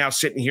right now,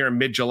 sitting here in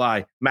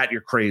mid-July, Matt,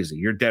 you're crazy.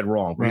 You're dead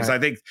wrong. Because I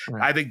think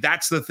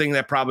that's the thing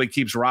that probably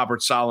keeps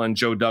Robert Saleh and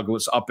Joe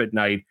Douglas up at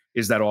night,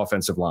 is that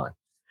offensive line.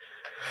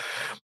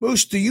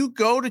 Moose, do you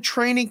go to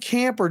training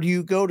camp or do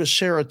you go to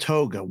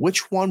Saratoga?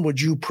 Which one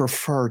would you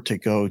prefer to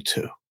go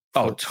to?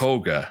 Oh,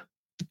 Toga.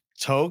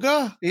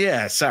 Toga?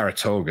 Yeah,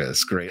 Saratoga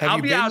is great.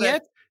 Have you been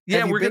yet?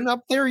 Yeah, we're been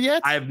up there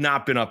yet? I have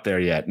not been up there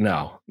yet.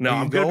 No.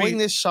 I'm going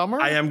this summer.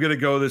 I am going to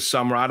go this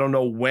summer. I don't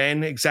know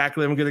when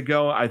exactly I'm going to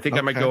go. I think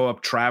I might go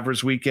up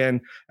Travers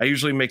weekend. I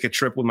usually make a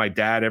trip with my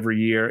dad every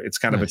year. It's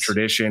kind of a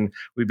tradition.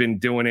 We've been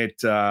doing it,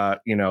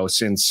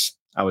 since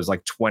I was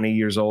like 21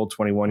 years old.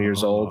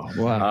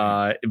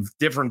 Wow.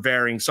 Different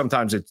varying.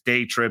 Sometimes it's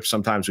day trips.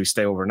 Sometimes we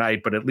stay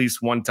overnight, but at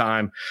least one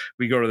time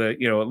we go to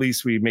at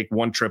least we make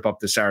one trip up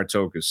to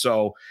Saratoga.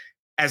 So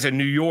as a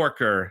New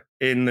Yorker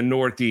in the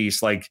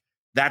Northeast,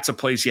 that's a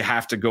place you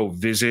have to go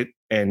visit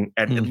and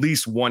at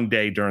least one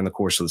day during the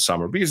course of the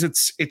summer, because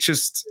it's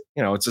just,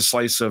 it's a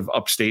slice of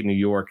upstate New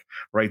York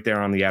right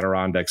there on the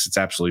Adirondacks. It's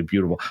absolutely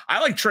beautiful. I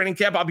like training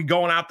camp. I'll be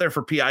going out there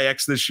for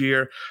PIX this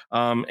year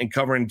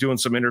and doing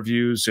some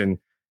interviews and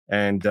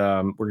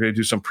we're going to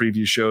do some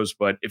preview shows.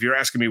 But if you're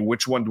asking me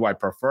which one do I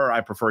prefer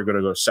to go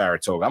to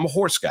Saratoga. I'm a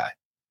horse guy.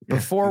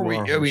 Before we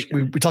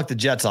talked the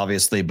Jets,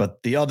 obviously,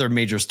 but the other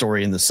major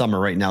story in the summer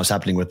right now is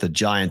happening with the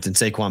Giants and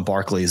Saquon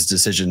Barkley's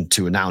decision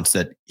to announce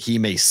that he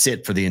may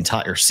sit for the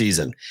entire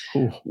season.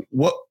 Ooh.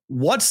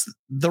 What's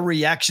the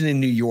reaction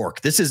in New York?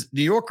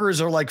 New Yorkers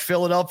are like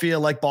Philadelphia,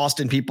 like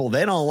Boston people.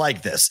 They don't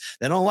like this.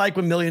 They don't like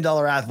when $1 million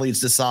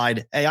athletes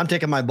decide, hey, I'm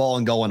taking my ball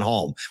and going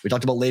home. We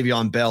talked about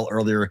Le'Veon Bell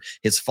earlier,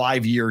 his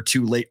 5-year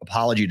too late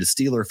apology to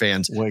Steeler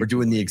fans for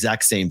doing the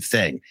exact same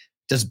thing.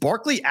 Does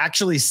Barkley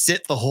actually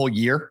sit the whole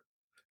year?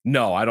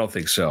 No, I don't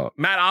think so.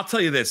 Matt, I'll tell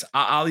you this.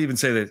 I'll even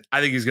say that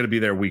I think he's going to be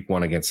there week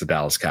 1 against the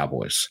Dallas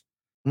Cowboys.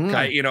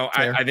 I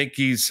think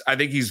he's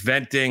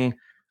venting.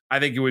 I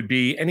think it would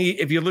be, and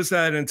if you listen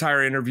to that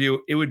entire interview,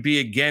 it would be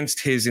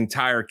against his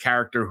entire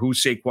character, who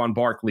Saquon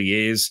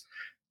Barkley is,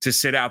 to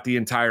sit out the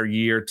entire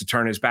year, to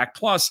turn his back.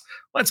 Plus,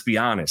 let's be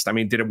honest. I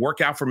mean, did it work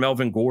out for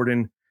Melvin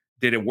Gordon?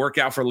 Did it work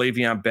out for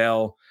Le'Veon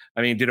Bell?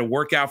 I mean, did it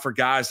work out for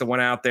guys that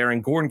went out there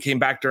and Gordon came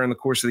back during the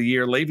course of the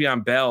year?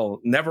 Le'Veon Bell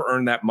never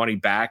earned that money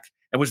back.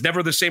 And was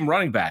never the same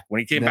running back when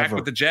he came back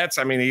with the Jets.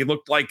 I mean, he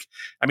looked like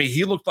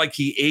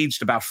he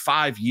aged about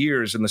 5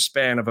 years in the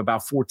span of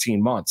about 14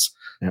 months.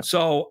 Yeah.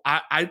 So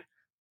I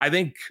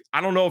think,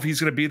 I don't know if he's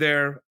going to be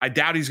there. I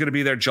doubt he's going to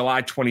be there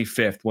July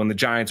 25th when the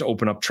Giants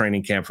open up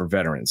training camp for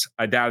veterans.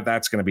 I doubt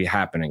that's going to be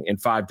happening in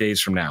 5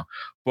 days from now.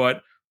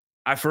 But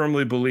I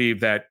firmly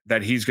believe that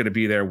he's going to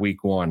be there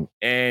week 1.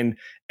 And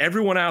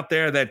everyone out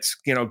there that's,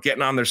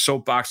 getting on their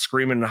soapbox,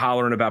 screaming and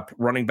hollering about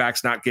running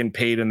backs not getting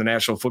paid in the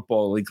National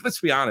Football League.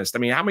 Let's be honest. I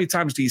mean, how many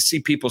times do you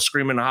see people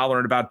screaming and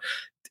hollering about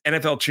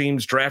NFL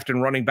teams drafting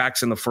running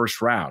backs in the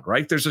first round,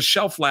 right? There's a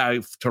shelf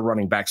life to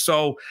running backs.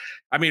 So,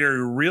 I mean, are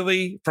you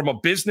really, from a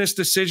business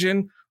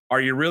decision,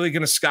 are you really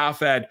going to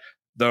scoff at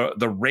the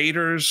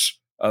Raiders,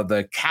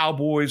 the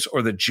Cowboys,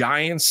 or the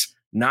Giants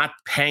not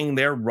paying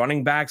their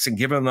running backs and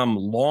giving them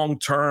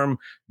long-term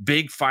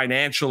big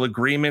financial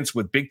agreements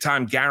with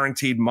big-time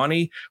guaranteed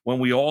money when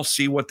we all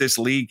see what this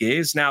league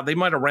is? Now, they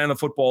might have ran the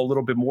football a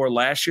little bit more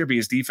last year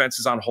because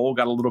defenses on whole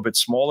got a little bit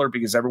smaller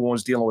because everyone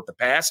was dealing with the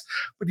pass.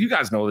 But you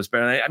guys know this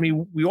better. I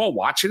mean, we all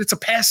watch it. It's a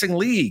passing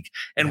league.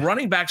 And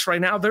running backs right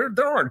now, there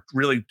aren't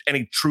really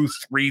any true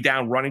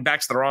 3-down running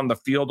backs that are on the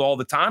field all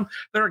the time.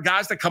 There are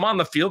guys that come on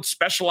the field,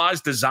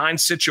 specialized design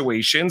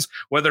situations,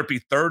 whether it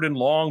be 3rd and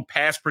long,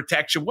 pass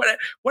protection,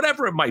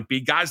 whatever it might be,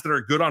 guys that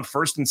are good on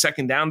 1st and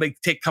 2nd down, they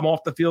come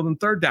off the field in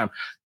 3rd down.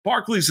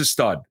 Barkley's a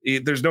stud.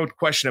 There's no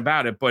question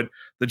about it. But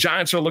the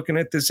Giants are looking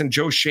at this and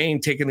Joe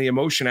Shane taking the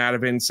emotion out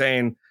of it and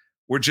saying,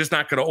 we're just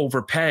not going to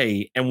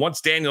overpay. And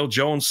once Daniel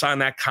Jones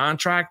signed that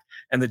contract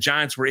and the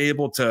Giants were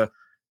able to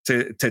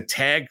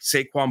tag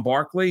Saquon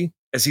Barkley,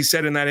 as he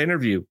said in that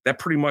interview, that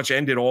pretty much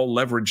ended all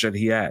leverage that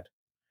he had.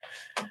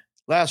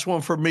 Last one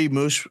for me,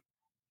 Moose.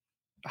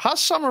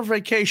 How's summer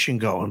vacation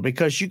going?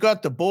 Because you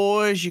got the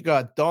boys, you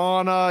got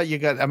Donna,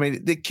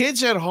 the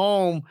kids at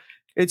home.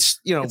 It's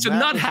a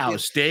nut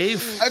house,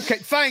 Dave. Okay,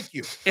 thank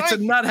you. It's a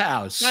nut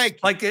house. Thank you.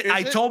 Like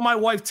I told my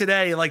wife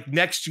today, like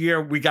next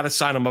year we got to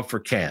sign them up for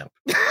camp.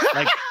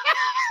 Like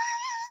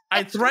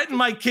I threatened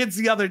my kids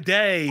the other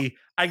day.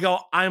 I go,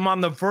 I'm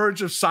on the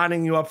verge of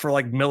signing you up for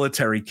like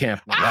military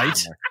camp. Right.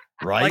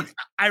 Like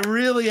I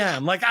really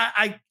am. Like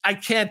I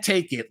can't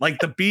take it. Like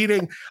the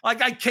beating.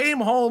 Like I came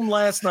home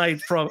last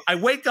night I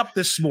wake up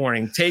this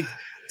morning, take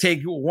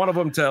one of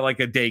them to like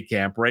a day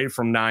camp, right?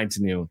 From 9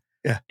 to noon.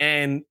 Yeah.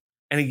 And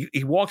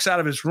he walks out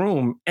of his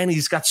room and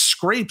he's got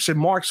scrapes and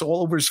marks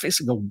all over his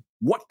face. I go,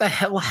 what the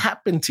hell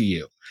happened to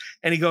you?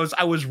 And he goes,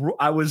 I was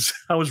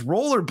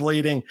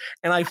rollerblading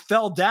and I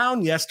fell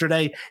down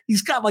yesterday.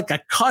 He's got like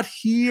a cut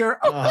here,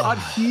 cut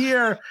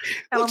here.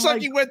 And looks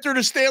like he went through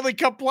the Stanley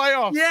Cup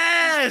playoff.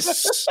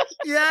 Yes.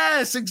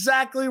 Yes,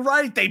 exactly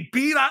right. They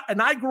beat up,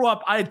 and I grew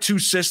up, I had 2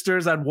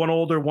 sisters. I had one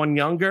older, one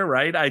younger,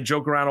 right? I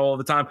joke around all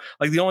the time.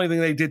 Like the only thing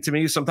they did to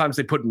me, sometimes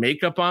they put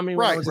makeup on me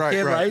when I was a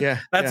kid, right? Yeah,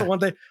 that's the one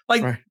thing.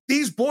 Like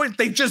these boys,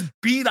 they just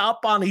beat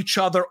up on each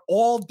other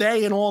all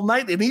day and all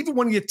night. And even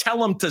when you tell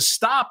them to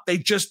stop, they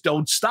just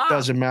don't stop.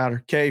 Doesn't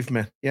matter.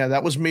 Caveman. Yeah,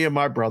 that was me and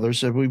my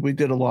brothers. We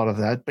did a lot of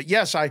that. But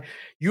yes,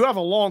 you have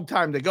a long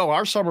time to go.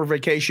 Our summer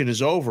vacation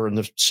is over in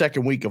the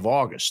second week of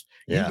August.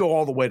 You go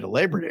all the way to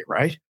Labor Day,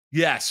 right?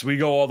 Yes, we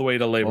go all the way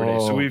to Labor Day.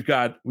 So we've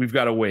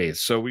got a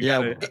ways. So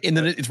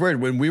it's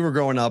weird. When we were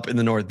growing up in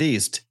the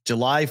Northeast,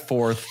 July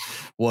 4th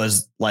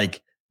was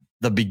like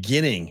the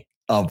beginning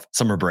of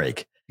summer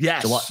break.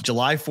 Yes.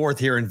 July 4th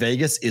here in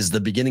Vegas is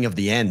the beginning of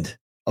the end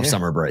of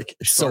summer break.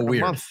 It's so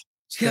weird.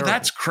 Yeah,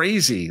 that's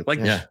crazy. Like,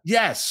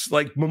 yes,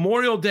 like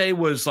Memorial Day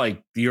was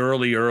like the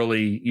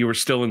early, you were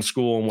still in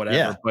school and whatever.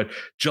 Yeah. But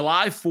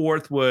July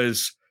 4th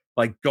was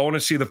like going to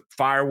see the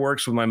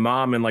fireworks with my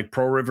mom in like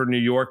Pearl River, New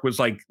York was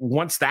like,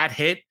 once that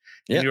hit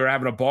and you were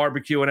having a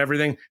barbecue and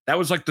everything, that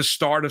was like the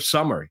start of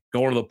summer,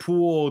 going to the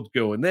pool,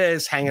 doing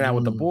this, hanging out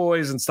with the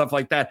boys and stuff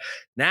like that.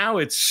 Now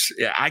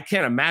I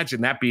can't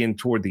imagine that being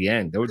toward the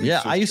end.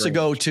 I used to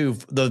go to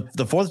the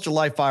 4th of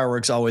July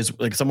fireworks always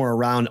like somewhere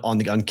around on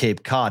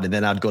Cape Cod. And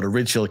then I'd go to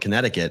Ridgefield,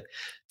 Connecticut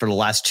for the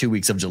last 2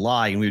 weeks of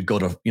July. And we'd go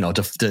to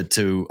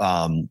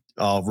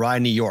Rye,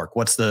 New York.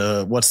 What's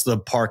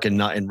the park in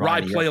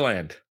Rye?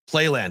 Playland.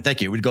 Playland.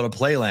 Thank you. We'd go to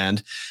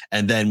Playland.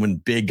 And then when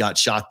Big got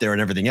shot there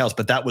and everything else,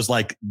 but that was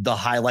like the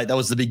highlight. That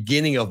was the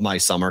beginning of my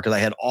summer because I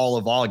had all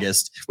of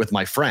August with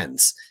my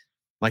friends.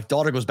 My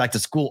daughter goes back to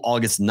school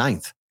August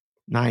 9th.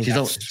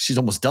 She's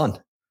almost done.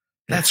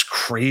 That's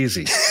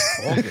crazy.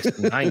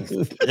 August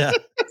 9th. Yeah.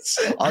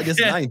 August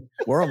 9th.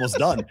 We're almost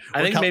done.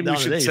 I think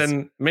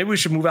maybe we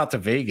should move out to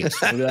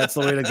Vegas. Maybe that's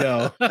the way to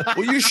go.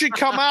 Well, you should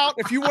come out.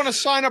 If you want to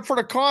sign up for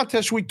the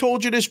contest, we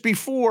told you this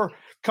before.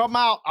 Come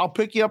out. I'll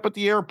pick you up at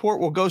the airport.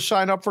 We'll go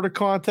sign up for the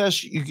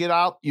contest. You get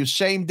out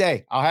same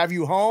day. I'll have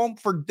you home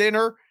for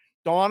dinner.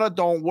 Donna,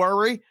 don't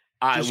worry.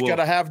 Just got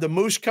to have the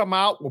Moose come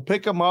out. We'll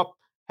pick him up.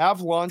 Have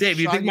lunch. Dave,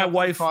 you think my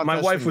wife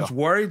was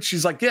worried?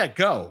 She's like, yeah,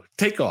 go.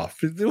 Take off.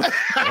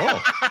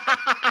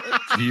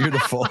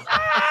 Beautiful.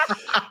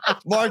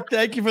 Mark,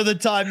 thank you for the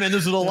time, man.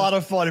 This was a lot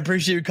of fun.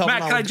 Appreciate you coming on.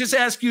 Matt, can I just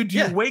ask you, do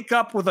you wake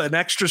up with an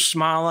extra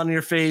smile on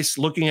your face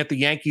looking at the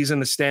Yankees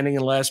and the standing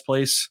in last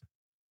place?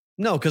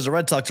 No, because the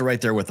Red Sox are right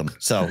there with them.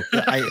 So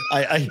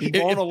he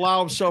won't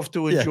allow himself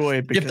to enjoy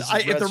it. Because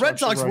if the Red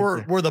Sox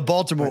were the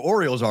Baltimore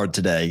Orioles are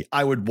today,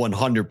 I would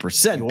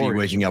 100% be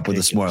waking up with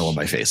a smile on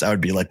my face. I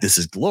would be like, this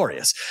is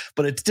glorious.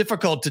 But it's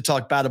difficult to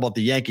talk bad about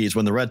the Yankees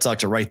when the Red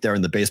Sox are right there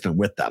in the basement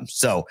with them.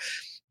 So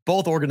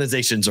both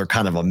organizations are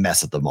kind of a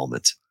mess at the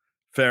moment.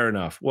 Fair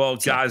enough. Well,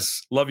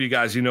 guys, love you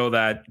guys. You know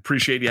that.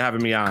 Appreciate you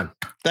having me on.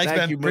 Thanks,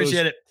 man.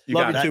 Appreciate it.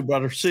 Love you too,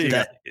 brother. See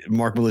you.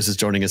 Marc Malusis is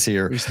joining us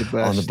here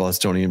on the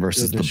Bostonian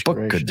versus the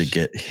Book. Good to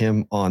get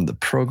him on the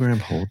program.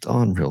 Hold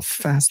on real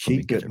fast.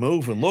 Keep it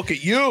moving. Look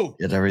at you.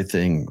 Get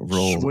everything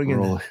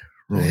rolling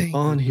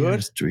on here.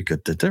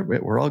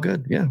 We're all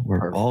good. Yeah,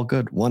 we're all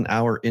good. 1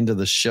 hour into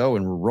the show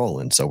and we're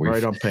rolling. So we're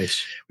right on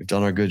pace. We've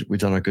done our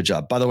good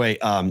job. By the way,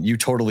 you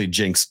totally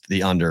jinxed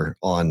the under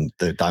on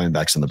the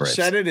Diamondbacks and the Braves.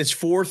 Said it. It's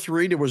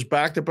 4-3. There was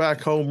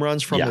back-to-back home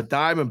runs from the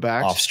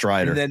Diamondbacks off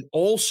Strider, and then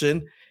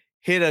Olsen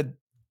hit a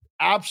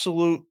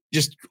absolute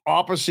just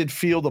opposite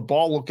field. The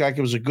ball looked like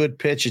it was a good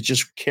pitch. It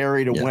just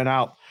carried and went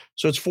out.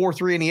 So it's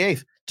 4-3 in the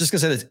 8th. Just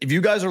gonna say this: if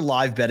you guys are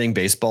live betting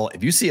baseball,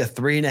 if you see a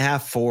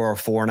 3.5, 4, or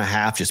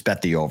 4.5, just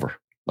bet the over.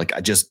 Like I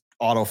just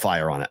auto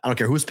fire on it. I don't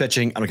care who's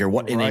pitching. I don't care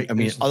what inning. I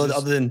mean,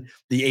 other than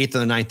the 8th or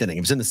the 9th inning.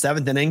 If it's in the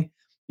 7th inning,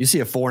 you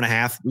see a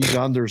 4.5. These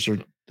unders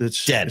are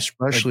It's dead,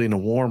 especially in the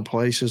warm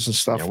places and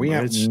stuff. Yeah, we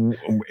have,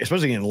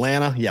 especially in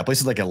Atlanta. Yeah,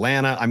 places like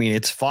Atlanta. I mean,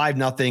 it's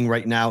 5-0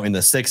 right now in the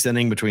 6th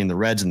inning between the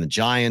Reds and the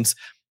Giants.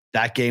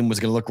 That game was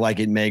going to look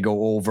like it may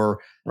go over.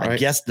 Right. I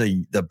guess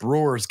the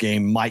Brewers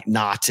game might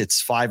not.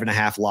 It's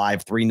 5.5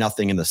 live,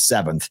 3-0 in the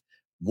 7th,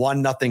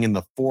 1-0 in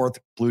the 4th.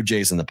 Blue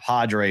Jays and the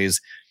Padres.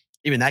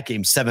 Even that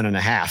game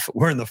 7.5.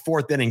 We're in the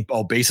 4th inning.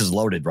 Oh, bases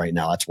loaded right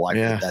now. That's why.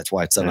 Yeah. That's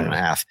why it's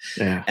 7.5.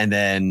 Yeah. And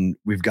then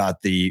we've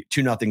got the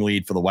 2-0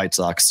 lead for the White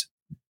Sox.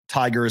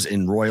 Tigers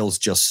and Royals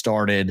just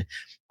started.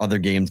 Other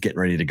games getting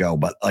ready to go,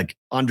 but like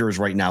unders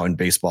right now in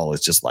baseball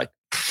is just like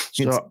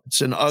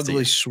it's an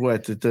ugly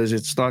sweat.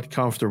 It's not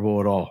comfortable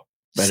at all.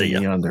 Betting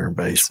the under in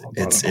baseball.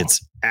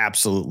 It's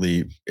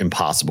absolutely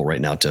impossible right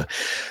now to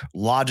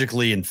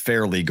logically and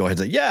fairly go ahead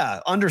and say,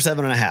 yeah, under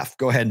 7.5.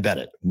 Go ahead and bet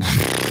it.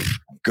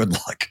 Good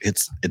luck.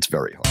 It's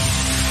very hard.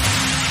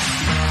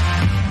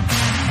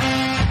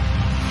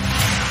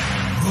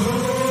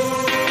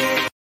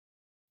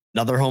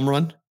 Another home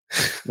run.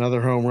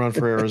 Another home run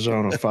for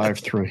Arizona,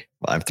 5-3.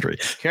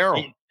 5-3.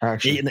 Carroll,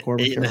 actually.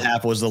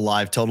 8.5 was the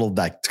live total.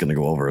 That's going to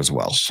go over as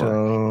well.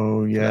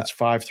 So, it's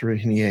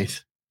 5-3 in the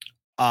 8th.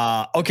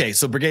 Okay,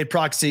 so Brigade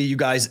Proxy, you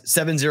guys,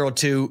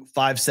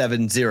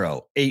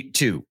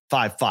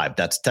 702-570-8255.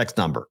 That's text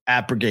number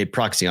at Brigade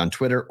Proxy on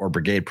Twitter or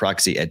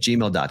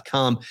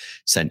brigadeproxy@gmail.com.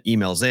 Send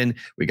emails in.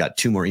 We got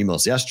 2 more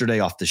emails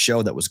yesterday off the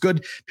show. That was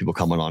good. People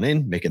coming on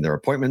in, making their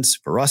appointments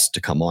for us to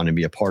come on and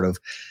be a part of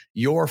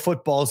your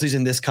football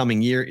season this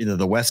coming year, either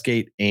the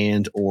Westgate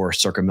and or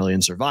Circa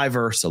Million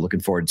Survivor. So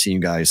looking forward to seeing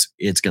you guys.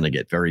 It's going to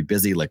get very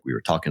busy like we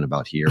were talking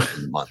about here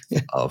in the month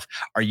of.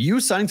 Are you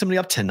signing somebody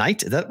up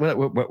tonight? Is that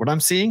what I'm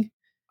seeing?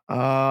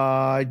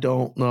 I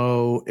don't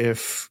know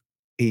if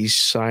he's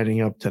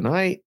signing up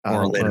tonight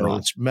or later on.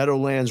 It's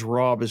Meadowlands.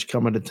 Rob is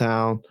coming to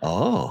town.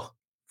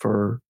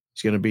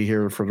 He's going to be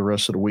here for the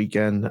rest of the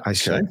weekend. I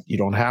said, you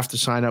don't have to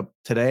sign up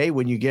today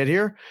when you get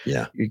here.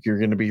 Yeah. You're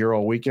going to be here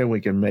all weekend. We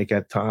can make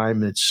that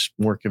time. It's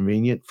more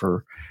convenient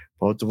for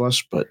both of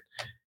us, but.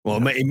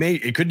 Well,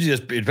 it could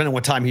just depend on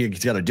what time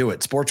he's got to do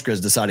it. Sports Grid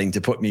is deciding to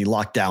put me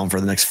locked down for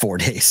the next 4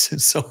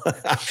 days. So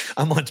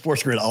I'm on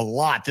Sports Grid a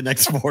lot the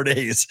next 4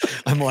 days.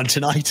 I'm on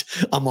tonight.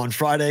 I'm on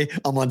Friday.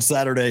 I'm on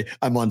Saturday.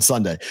 I'm on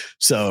Sunday.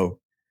 So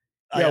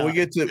we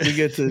get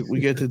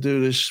to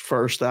do this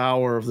first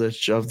hour of the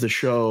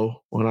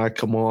show when I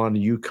come on,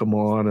 you come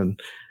on, and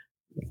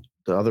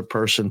the other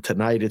person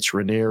tonight. It's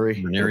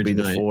Ranieri. It'll be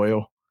the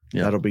foil.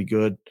 Yeah. That'll be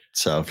good.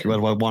 So if you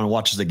want to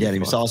watch us again,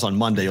 if you saw us on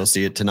Monday, you'll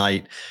see it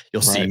tonight.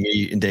 You'll see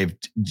me and Dave.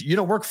 You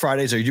don't work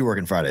Fridays, or you do work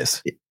on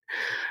Fridays?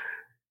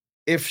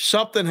 If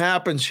something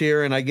happens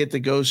here and I get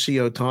to go see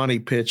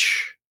Ohtani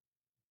pitch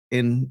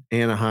in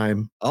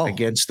Anaheim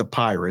against the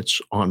Pirates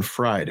on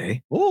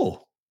Friday.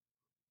 Oh,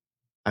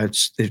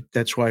 that's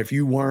why if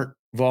you weren't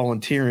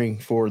volunteering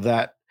for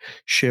that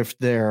shift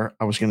there,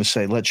 I was going to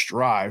say let's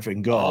drive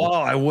and go. Oh,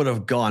 I would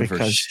have gone for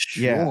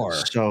sure. Yeah,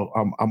 so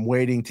I'm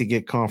waiting to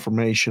get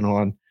confirmation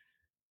on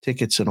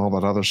tickets and all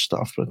that other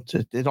stuff, but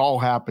it all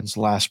happens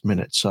last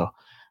minute. So,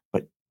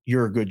 but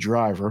you're a good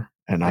driver,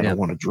 and I don't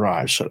want to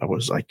drive, so I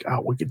was like,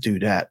 we could do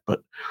that,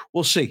 but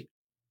we'll see.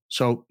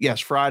 So yes,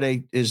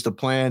 Friday is the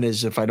plan.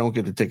 Is if I don't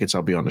get the tickets,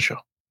 I'll be on the show.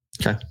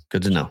 Okay,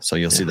 good to know. So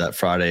you'll see that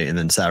Friday, and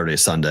then Saturday,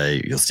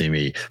 Sunday, you'll see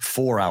me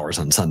 4 hours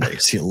on Sunday. You'll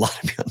see a lot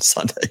of me on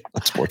Sunday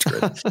on Sports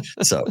Grid.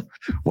 So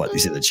what, you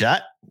see the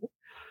chat?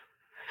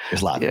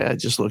 There's a lot. Yeah, I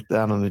just looked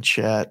down on the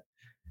chat.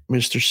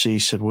 Mr. C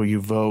said, will you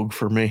Vogue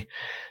for me?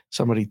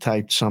 Somebody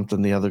typed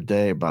something the other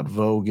day about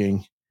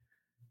voguing,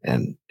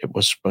 and it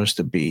was supposed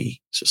to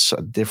be just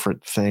a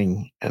different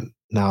thing. And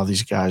now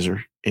these guys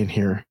are in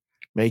here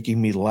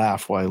making me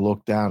laugh while I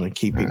look down and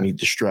keeping me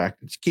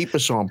distracted. Keep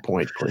us on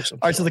point, please. All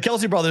right. So the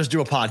Kelsey brothers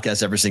do a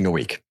podcast every single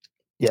week.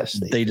 Yes.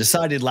 They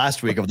decided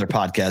last week of their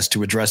podcast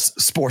to address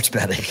sports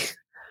betting,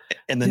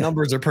 and the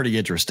numbers are pretty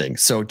interesting.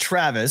 So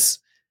Travis,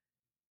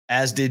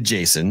 as did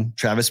Jason,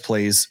 Travis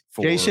plays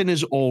for. Jason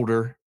is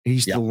older.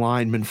 He's the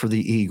lineman for the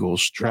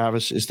Eagles.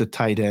 Travis is the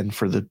tight end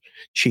for the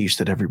Chiefs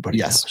that everybody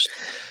knows.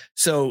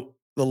 So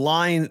the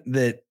line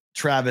that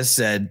Travis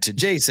said to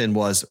Jason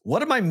was,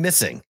 what am I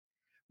missing?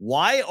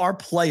 Why are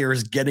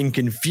players getting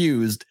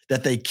confused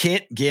that they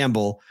can't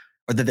gamble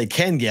or that they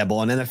can gamble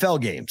on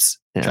NFL games?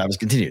 Yeah. Travis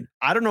continued,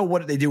 I don't know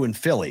what they do in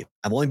Philly.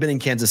 I've only been in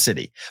Kansas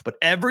City, but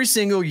every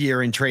single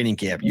year in training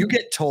camp, you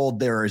get told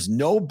there is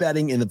no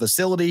betting in the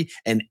facility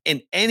and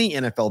in any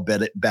NFL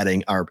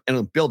betting or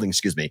building,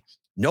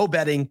 no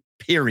betting,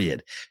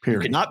 period. You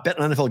cannot bet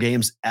on NFL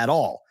games at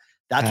all.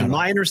 That's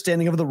my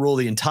understanding of the rule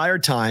the entire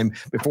time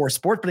before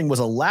sports betting was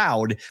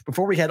allowed,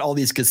 before we had all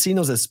these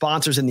casinos as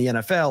sponsors in the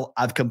NFL.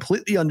 I've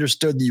completely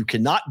understood that you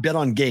cannot bet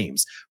on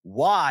games.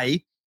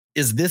 Why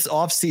is this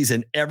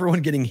offseason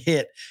everyone getting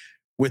hit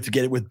with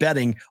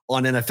betting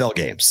on NFL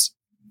games?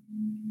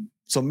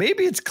 So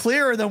maybe it's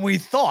clearer than we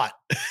thought.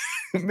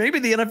 Maybe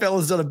the NFL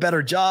has done a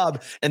better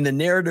job, and the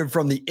narrative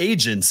from the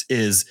agents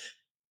is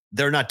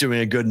they're not doing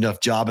a good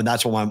enough job, and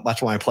that's why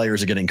my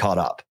players are getting caught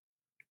up.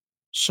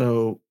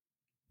 So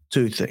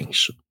two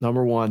things.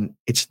 Number one,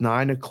 it's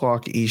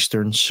 9:00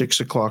 Eastern,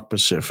 6:00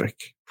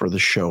 Pacific for the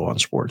show on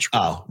Sports.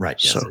 Oh,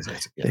 right. Yes, so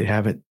they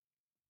haven't.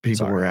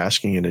 People were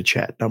asking in the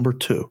chat. Number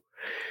two,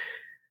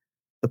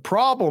 the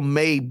problem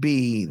may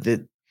be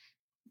that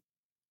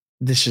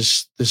this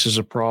is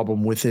a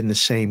problem within the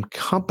same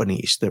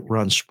companies that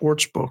run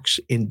sports books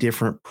in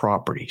different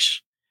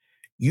properties.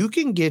 You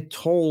can get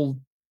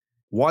told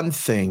one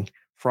thing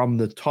from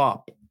the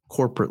top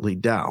corporately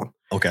down.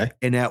 Okay.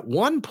 And at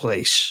one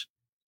place,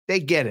 they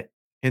get it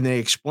and they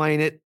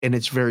explain it and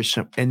it's very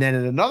simple. And then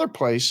at another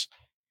place,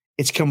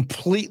 it's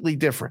completely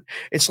different.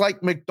 It's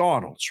like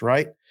McDonald's,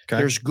 right? Okay.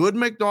 There's good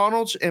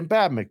McDonald's and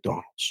bad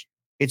McDonald's.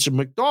 It's a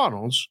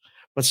McDonald's,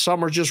 but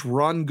some are just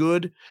run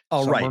good.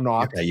 Oh, some right. are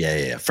not. Okay.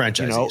 Yeah.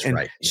 Franchisees, and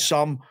right. Yeah.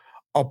 Some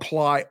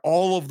apply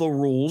all of the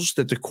rules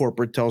that the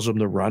corporate tells them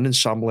to run, and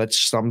some let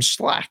some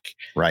slack.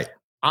 Right.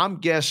 I'm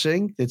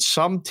guessing that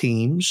some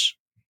teams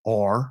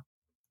are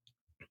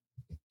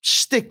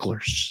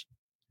sticklers,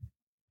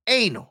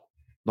 anal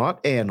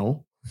about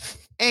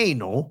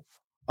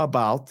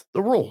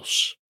the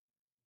rules.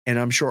 And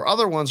I'm sure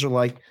other ones are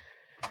like,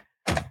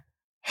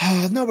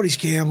 nobody's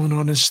gambling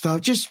on this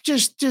stuff.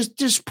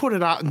 Just put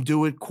it out and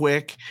do it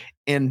quick.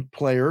 And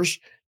players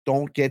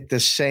don't get the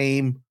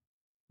same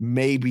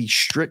maybe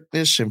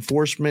strictness,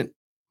 enforcement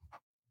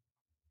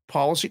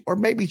policy, or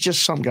maybe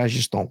just some guys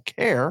just don't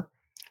care.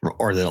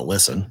 Or they don't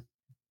listen.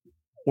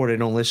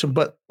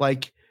 But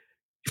like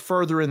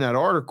further in that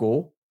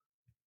article,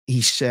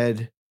 he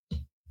said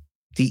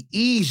the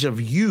ease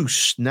of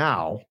use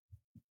now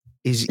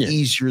is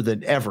easier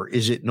than ever.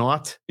 Is it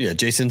not? Yeah.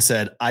 Jason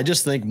said, I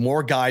just think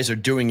more guys are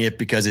doing it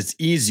because it's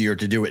easier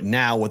to do it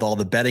now with all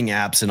the betting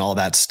apps and all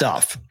that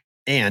stuff.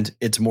 And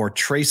it's more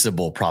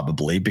traceable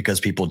probably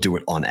because people do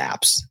it on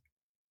apps.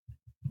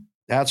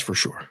 That's for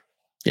sure.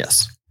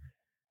 Yes.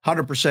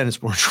 100%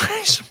 it's more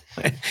traceable.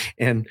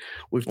 And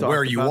we've talked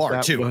where you about are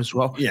that too as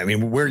well. Yeah. I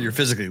mean, where you're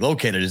physically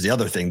located is the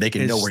other thing. They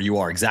can know where you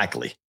are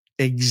exactly.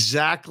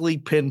 Exactly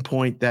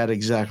pinpoint that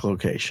exact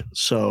location.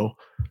 So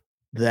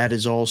that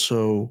is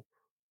also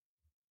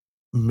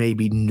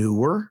maybe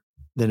newer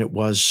than it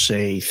was,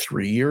 say,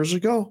 3 years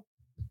ago.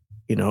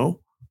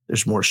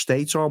 There's more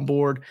states on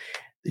board.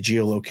 The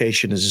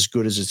geolocation is as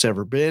good as it's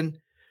ever been.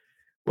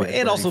 Well,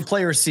 and also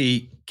players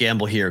see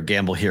gamble here,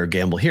 gamble here,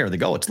 gamble here. They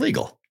go, it's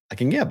legal. I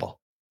can gamble.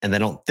 And they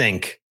don't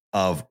think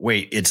of,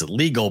 wait, it's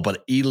legal,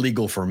 but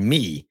illegal for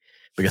me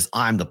because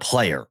I'm the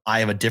player. I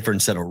have a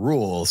different set of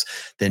rules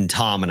than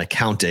Tom in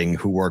accounting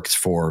who works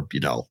for,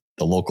 the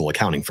local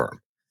accounting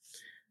firm.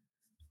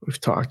 We've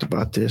talked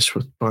about this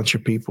with a bunch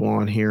of people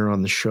on here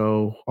on the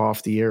show,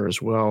 off the air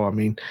as well. I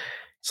mean,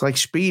 it's like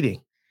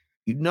speeding.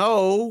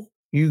 You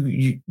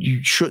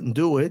shouldn't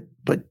do it,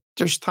 but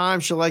there's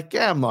times you're like,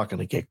 I'm not going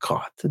to get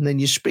caught. And then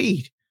you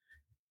speed.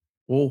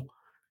 Well,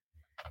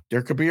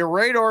 there could be a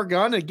radar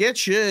gun that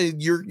gets you.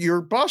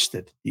 You're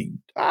busted.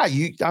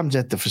 I'm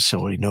at the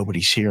facility.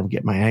 Nobody's here. I'm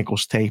getting my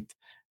ankles taped.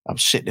 I'm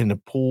sitting in the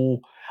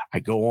pool.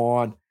 I go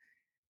on.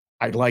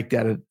 I like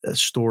that a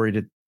story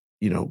that,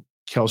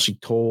 Kelsey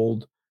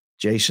told,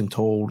 Jason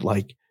told,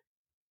 like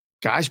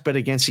guys bet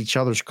against each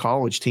other's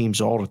college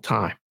teams all the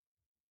time.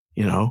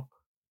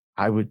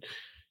 I would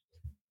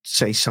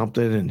say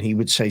something and he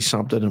would say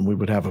something and we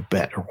would have a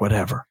bet or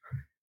whatever.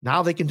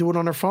 Now they can do it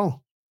on their phone.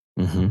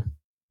 Mm-hmm.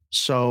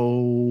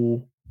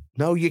 So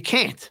no, you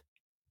can't.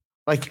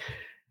 Like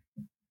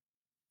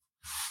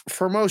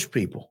for most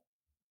people,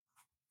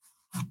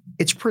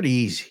 it's pretty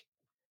easy.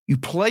 You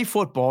play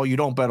football, you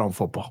don't bet on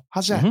football.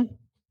 How's that? Mm-hmm.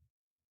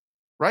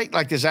 Right?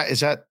 Like, is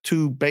that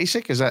too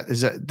basic? Does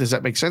that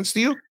make sense to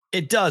you?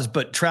 It does,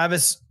 but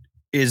Travis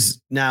is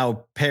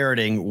now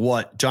parroting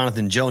what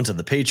Jonathan Jones of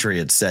the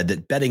Patriots said,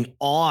 that betting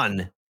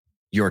on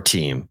your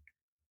team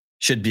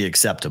should be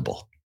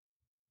acceptable.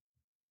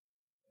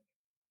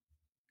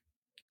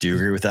 Do you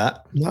agree with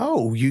that?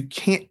 No, you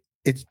can't.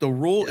 It's the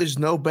rule is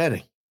no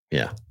betting.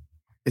 Yeah.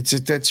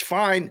 That's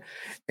fine.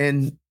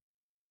 And,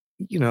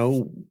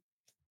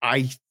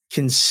 I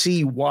can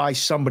see why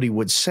somebody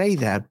would say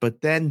that,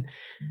 but then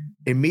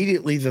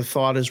immediately the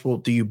thought is, well,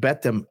 do you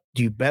bet them?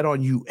 Do you bet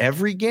on you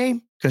every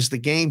game? Because the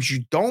games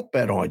you don't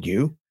bet on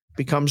you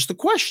becomes the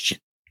question.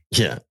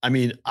 Yeah. I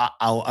mean,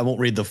 I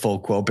won't read the full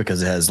quote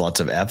because it has lots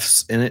of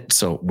F's in it.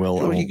 So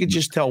you could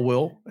just tell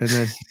Will, and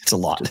then it's a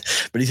lot,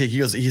 but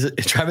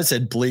Travis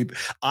said, bleep,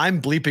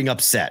 I'm bleeping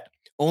upset.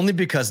 Only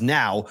because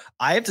now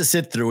I have to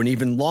sit through an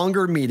even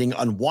longer meeting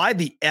on why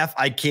the F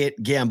I can't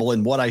gamble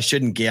and what I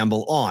shouldn't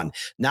gamble on.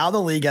 Now the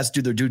league has to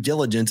do their due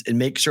diligence and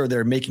make sure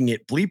they're making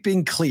it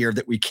bleeping clear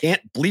that we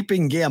can't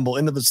bleeping gamble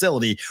in the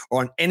facility or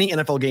on any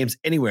NFL games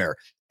anywhere,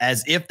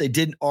 as if they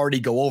didn't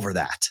already go over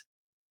that.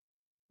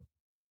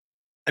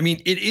 I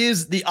mean, it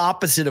is the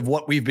opposite of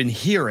what we've been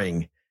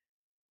hearing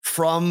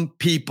from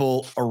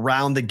people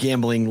around the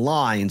gambling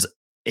lines,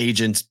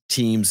 agents,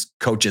 teams,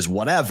 coaches,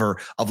 whatever,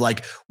 of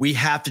like, we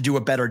have to do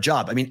a better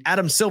job. I mean,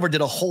 Adam Silver did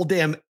a whole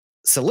damn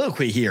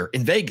soliloquy here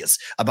in Vegas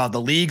about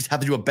the leagues have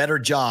to do a better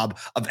job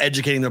of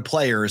educating their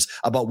players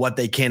about what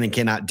they can and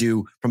cannot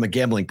do from a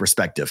gambling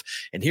perspective.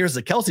 And here's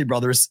the Kelsey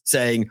brothers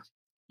saying,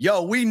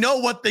 yo, we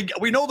know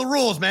the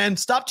rules, man.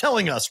 Stop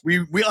telling us.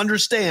 We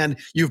understand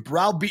you've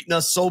browbeaten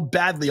us so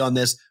badly on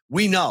this.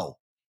 We know.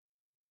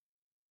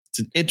 It's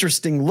an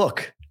interesting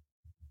look.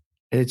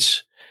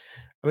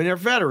 They're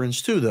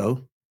veterans too,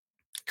 though.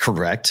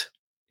 Correct.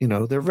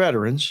 They're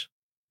veterans.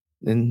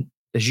 And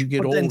as you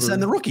get older, then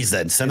send the rookies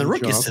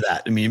to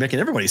that. I mean, you're making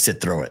everybody sit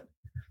through it.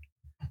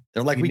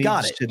 They're like, we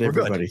got it. Sit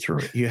everybody through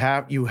it. You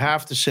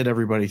have to sit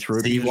everybody through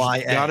it.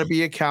 CYA. Got to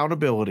be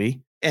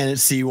accountability. And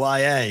it's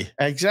CYA.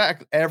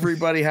 Exactly.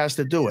 Everybody has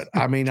to do it.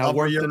 I mean, I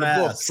worked in a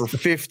book for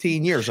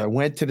 15 years. I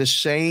went to the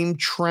same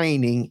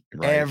training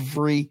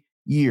every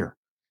year.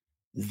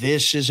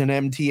 This is an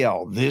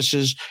MTL. This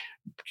is,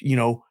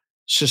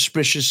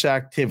 suspicious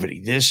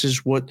activity. This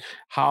is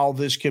how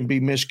this can be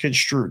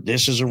misconstrued.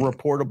 This is a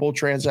reportable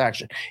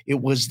transaction.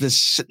 It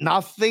was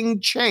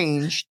nothing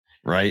changed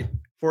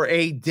for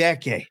a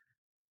decade.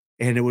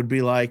 And it would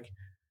be like,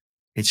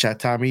 it's that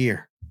time of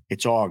year.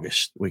 It's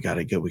August. We got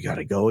to go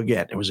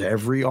again. It was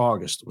every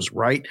August. It was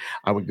right.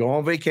 I would go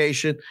on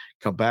vacation,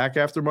 come back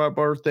after my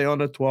birthday on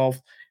the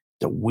 12th,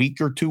 the week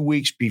or 2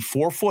 weeks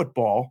before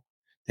football.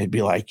 They'd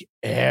be like,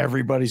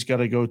 everybody's got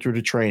to go through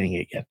the training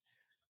again.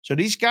 So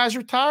these guys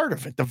are tired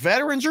of it. The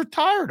veterans are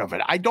tired of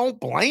it. I don't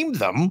blame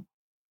them.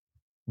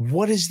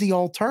 What is the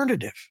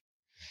alternative?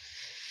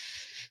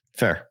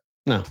 Fair.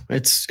 No,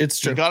 it's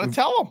true. You got to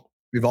tell them.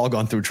 We've all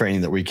gone through training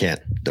that we can't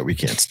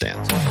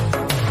stand.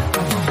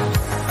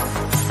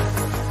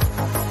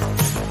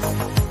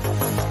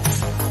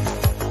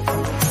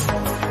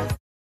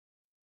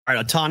 All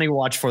right, Ohtani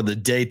watch for the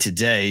day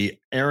today.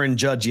 Aaron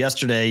Judge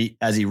yesterday,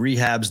 as he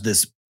rehabs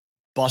this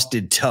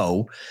busted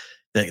toe,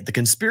 the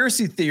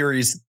conspiracy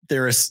theorists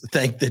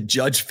think that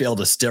Judge failed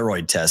a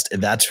steroid test,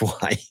 and that's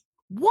why.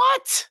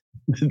 What?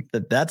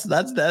 that's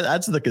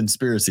the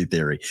conspiracy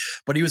theory.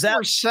 But he was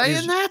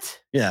saying that?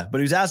 Yeah, but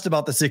he was asked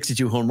about the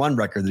 62 home run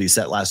record that he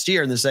set last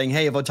year, and they're saying,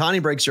 hey, if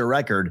Ohtani breaks your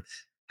record,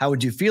 how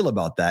would you feel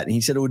about that? And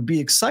he said it would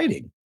be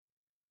exciting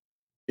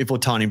if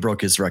Ohtani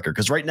broke his record,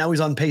 because right now he's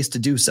on pace to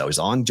do so. He's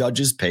on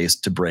Judge's pace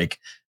to break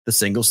the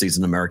single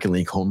season American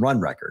League home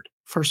run record.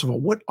 First of all,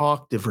 what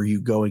octave are you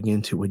going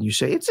into when you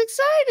say it's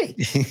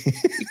exciting?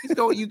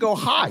 you go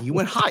high. You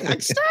went high.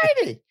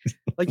 Exciting.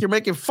 Like you're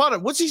making fun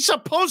of. What's he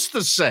supposed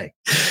to say?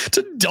 It's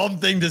a dumb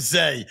thing to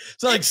say.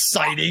 It's not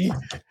exciting.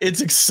 It's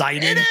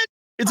exciting.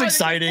 It's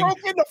exciting. He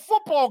broke into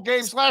football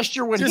games last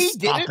year when he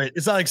did stop it.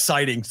 It's not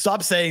exciting.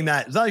 Stop saying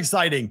that. It's not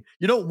exciting.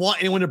 You don't want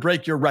anyone to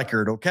break your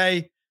record,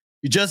 okay?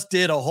 You just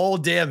did a whole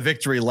damn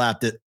victory lap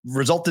that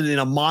resulted in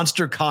a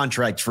monster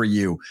contract for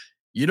you.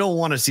 You don't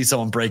want to see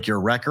someone break your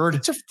record.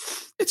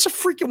 It's a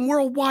freaking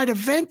worldwide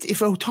event. If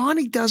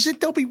Ohtani does it,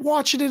 they'll be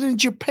watching it in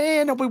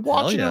Japan. They'll be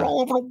watching it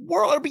all over the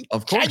world. It'll be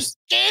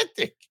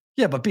gigantic.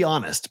 Yeah, but be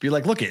honest. Be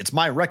like, look, it's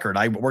my record.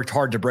 I worked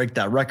hard to break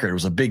that record. It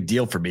was a big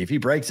deal for me. If he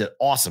breaks it,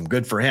 awesome.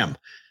 Good for him.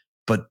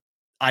 But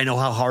I know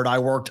how hard I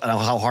worked. I know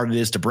how hard it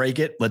is to break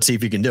it. Let's see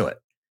if he can do it.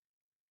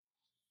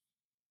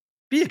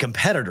 Be a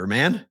competitor,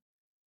 man.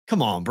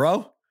 Come on,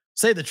 bro.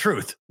 Say the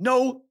truth.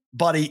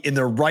 Nobody in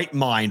their right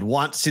mind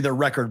wants to see their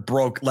record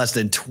broke less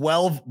than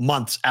 12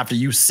 months after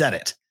you set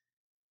it.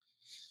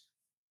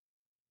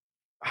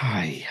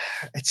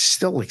 It's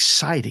still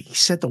exciting. He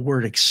said the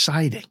word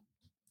exciting.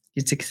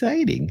 It's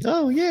exciting.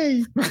 Oh,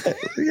 yay.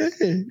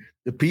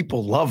 The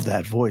people love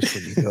that voice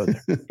when you go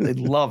there. They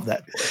love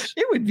that voice.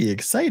 It would be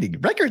exciting.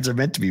 Records are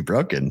meant to be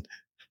broken.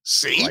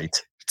 See?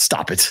 Right.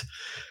 Stop it.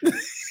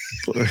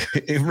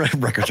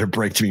 Records are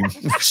break to me.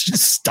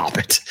 Stop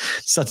it.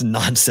 Such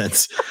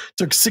nonsense. It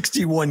took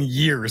 61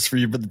 years for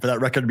that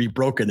record to be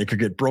broken. It could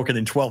get broken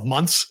in 12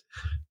 months.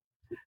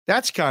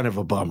 That's kind of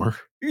a bummer.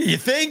 You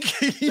think?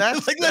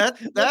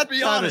 That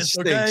be honest,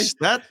 stinks.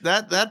 Okay?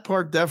 That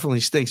part definitely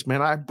stinks,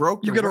 man. I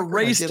broke. You get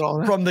erased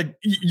from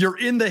you're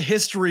in the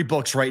history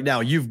books right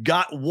now. You've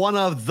got one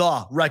of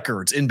the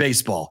records in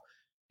baseball,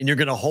 and you're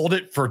going to hold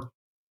it for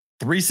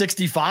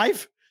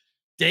 365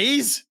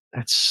 days.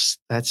 That's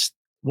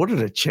what are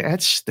the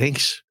chance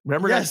stinks.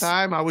 Remember that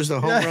time I was the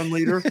home run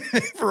leader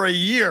for a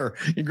year?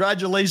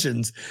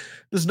 Congratulations.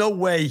 There's no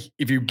way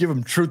if you give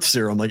him truth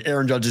serum, like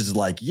Aaron Judge is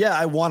like, yeah,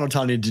 I want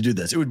Ohtani to do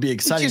this. It would be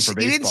exciting for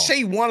baseball. He didn't say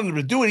he wanted him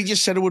to do it. He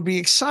just said it would be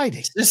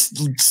exciting.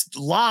 Just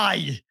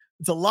lie.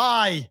 It's a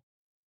lie.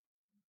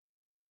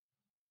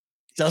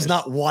 Does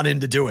not want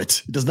him to do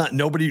it. Does not.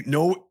 Nobody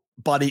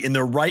in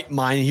their right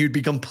mind, he would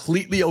be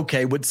completely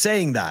okay with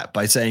saying that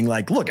by saying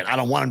like, look, I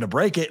don't want him to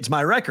break it. It's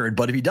my record.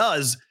 But if he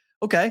does,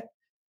 okay.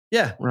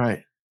 Yeah.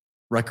 Right.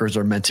 Records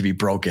are meant to be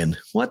broken.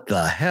 What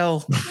the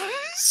hell?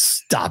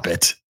 Stop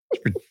it.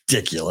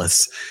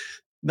 Ridiculous.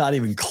 Not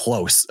even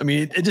close. I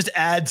mean, it just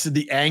adds to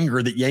the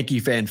anger that Yankee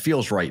fan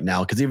feels right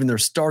now because even their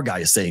star guy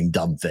is saying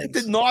dumb things. It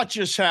did not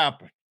just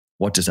happen.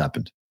 What just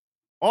happened?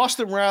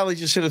 Austin Riley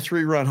just hit a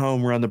 3-run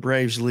home run. The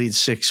Braves lead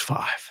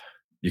 6-5.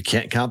 You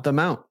can't count them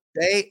out.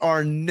 They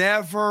are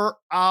never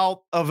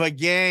out of a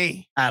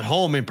game. At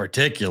home in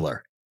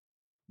particular.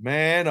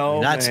 Man,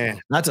 that's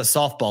man. that's a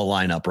softball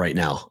lineup right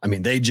now. I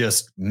mean, they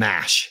just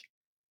mash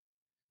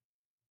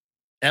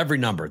every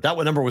number. That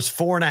one number was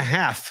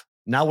 4.5.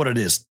 Now what it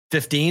is,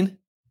 15?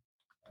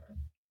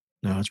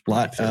 No, it's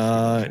it's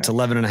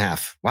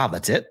 11.5. Wow,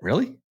 that's it?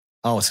 Really?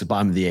 Oh, it's the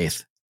bottom of the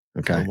 8th.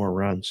 Okay. No more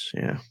runs.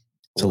 Yeah.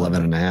 It's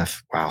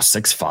 11.5. Wow,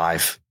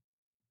 6-5.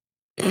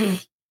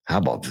 How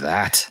about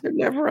that? They're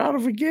never out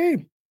of a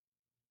game.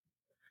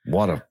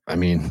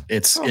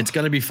 It's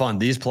going to be fun.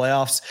 These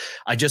playoffs,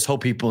 I just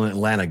hope people in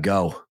Atlanta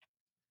go.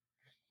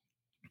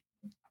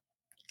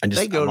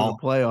 They go to the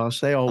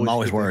playoffs. I'm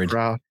always worried.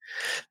 Crowd.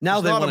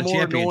 Now they won a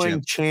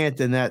championship. Chant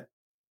than that.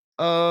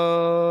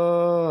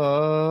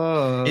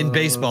 In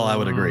baseball, I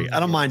would agree.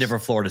 I don't mind it for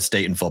Florida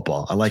State in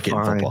football. I like it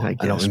in football. I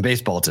don't. In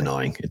baseball, it's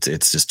annoying.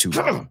 It's just too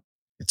long.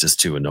 It's just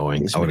too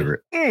annoying. I would agree.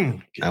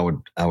 I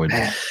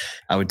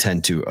would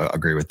tend to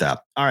agree with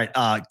that. All right.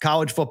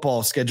 College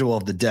football schedule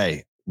of the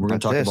day. We're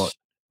going to talk about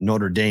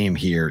Notre Dame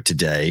here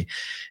today.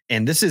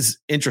 And this is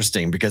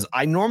interesting because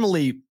I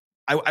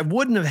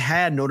wouldn't have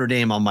had Notre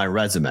Dame on my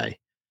resume.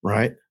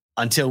 Right.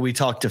 Until we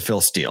talked to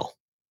Phil Steele.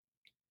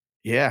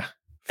 Yeah.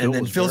 And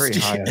then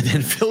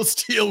Phil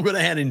Steele went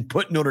ahead and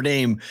put Notre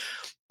Dame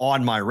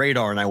on my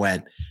radar. And I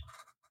went,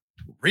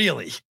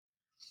 really?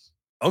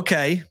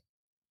 Okay.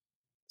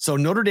 So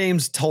Notre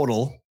Dame's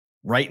total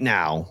right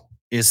now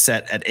is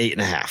set at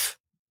 8.5.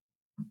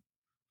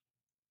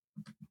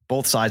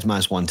 Both sides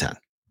minus 110.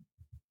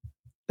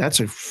 That's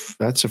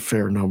a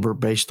fair number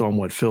based on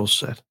what Phil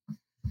said.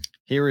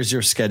 Here is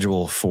your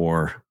schedule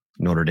for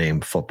Notre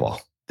Dame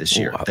football this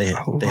year. They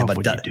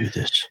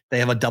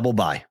have a double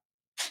bye.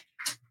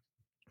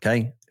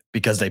 Okay.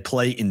 Because they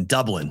play in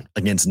Dublin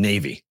against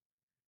Navy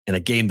in a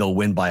game they'll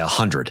win by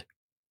 100.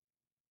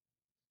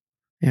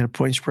 And a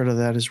point spread of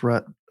that is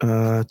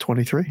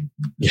 23.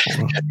 Yeah.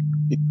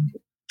 They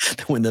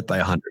win that by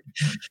 100.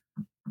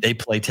 They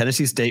play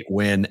Tennessee State,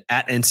 win,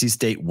 at NC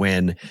State,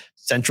 win,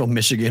 Central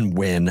Michigan,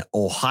 win,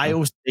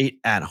 Ohio State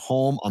at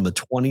home on the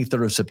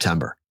 23rd of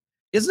September.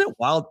 Isn't it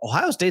wild?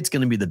 Ohio State's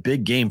going to be the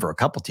big game for a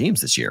couple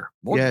teams this year.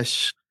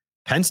 Yes.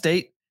 Penn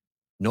State,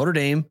 Notre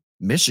Dame,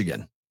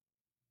 Michigan.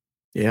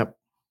 Yep.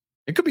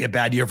 It could be a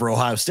bad year for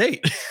Ohio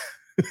State.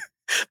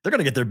 They're going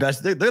to get their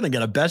best. They're going to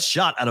get a best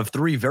shot out of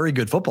 3 very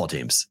good football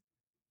teams.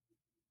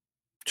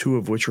 2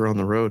 of which are on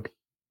the road.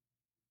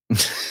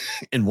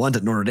 And one's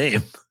at Notre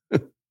Dame.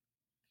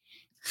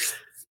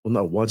 Well,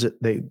 no,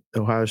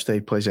 Ohio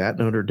State plays at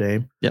Notre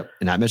Dame. Yep.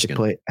 And at Michigan.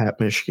 Play at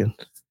Michigan.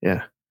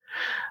 Yeah.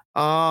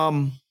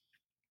 Ohio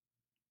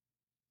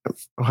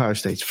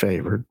State's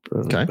favored.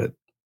 Okay. But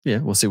yeah,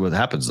 we'll see what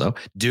happens though.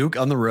 Duke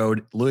on the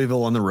road,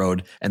 Louisville on the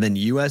road, and then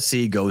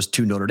USC goes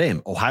to Notre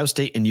Dame. Ohio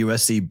State and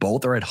USC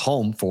both are at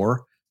home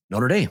for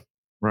Notre Dame.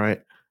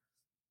 Right.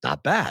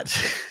 Not bad.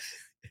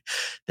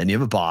 Then you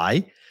have a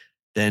bye.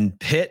 Then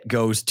Pitt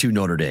goes to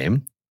Notre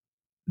Dame.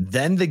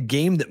 Then the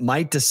game that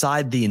might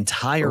decide the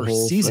entire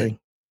season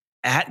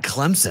at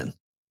Clemson.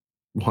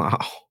 Wow.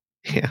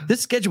 Yeah.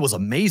 This schedule was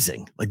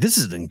amazing. Like, this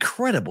is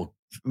incredible.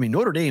 I mean,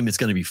 Notre Dame is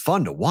going to be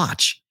fun to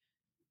watch.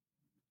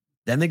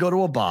 Then they go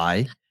to a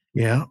bye.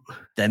 Yeah.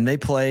 Then they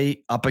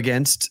play up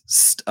against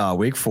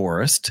Wake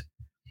Forest.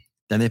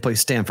 Then they play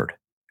Stanford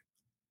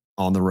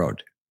on the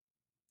road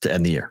to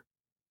end the year.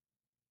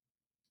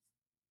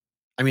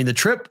 I mean, the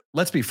trip,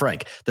 let's be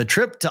frank, the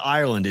trip to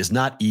Ireland is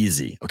not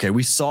easy. Okay.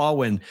 We saw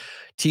when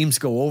teams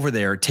go over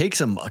there, it takes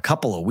them a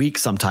couple of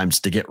weeks sometimes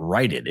to get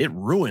righted. It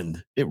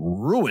ruined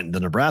the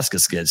Nebraska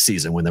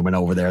season when they went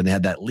over there and they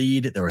had that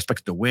lead. They were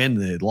expected to win.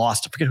 They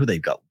lost. I forget who they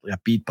got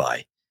beat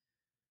by.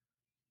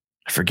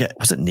 I forget.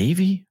 Was it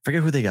Navy? I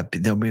forget who they got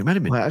beat. It might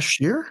have been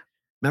last year.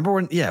 Remember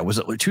when? Yeah. Was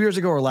it 2 years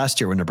ago or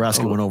last year when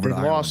Nebraska went over to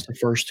Ireland? They lost the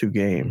first 2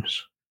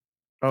 games.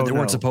 But they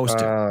weren't supposed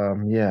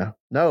to. Yeah.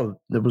 No,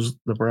 it was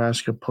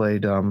Nebraska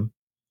played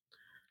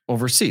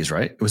overseas,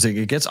 right? It was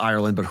against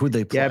Ireland, but who'd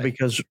they play? Yeah,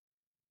 because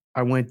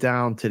I went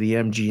down to the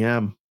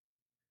MGM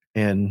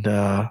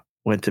and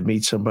went to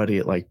meet somebody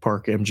at like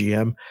Park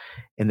MGM,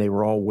 and they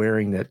were all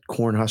wearing that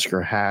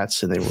Cornhusker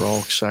hats, and they were all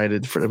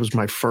excited for it. Was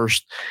my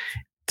first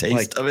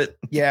taste of it.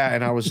 Yeah,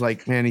 and I was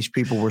like, man, these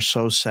people were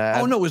so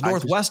sad. Oh no, it was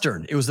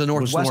Northwestern. It was the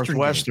Northwestern.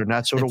 Northwestern.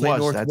 That's what it was.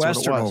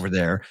 Northwestern over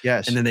there.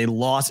 Yes, and then they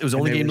lost. It was the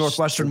only game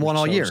Northwestern won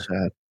all year.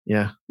 Sad.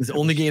 Yeah, it was the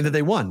only game that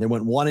they won. They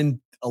went 1-11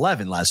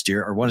 last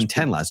year, or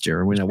 1-10 last year,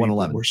 and we went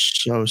 1-11. We're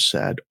so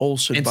sad.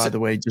 Olsen, by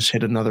the way, just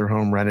hit another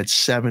home run. It's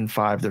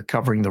 7-5. They're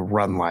covering the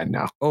run line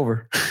now.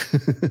 Over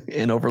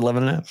and over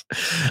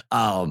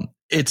 11.5.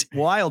 It's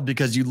wild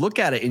because you look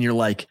at it and you're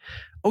like,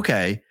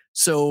 okay,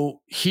 so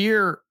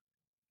here.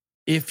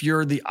 If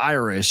you're the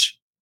Irish,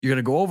 you're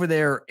going to go over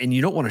there and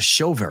you don't want to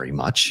show very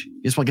much.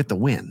 You just want to get the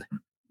win.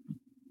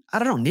 I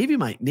don't know.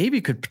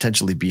 Navy could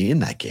potentially be in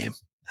that game.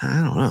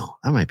 I don't know.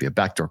 That might be a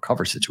backdoor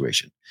cover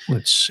situation.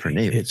 Let's see. For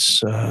Navy. It's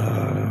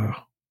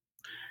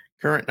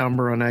current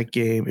number on that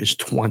game is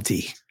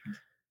 20.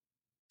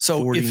 So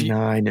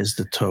 49 is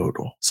the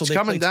total. So it's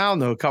coming down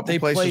though. A couple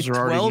places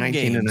are already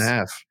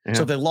 19.5. Yeah.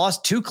 So if they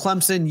lost to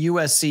Clemson,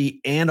 USC,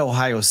 and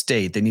Ohio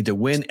State, they need to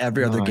win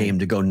every other game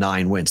to go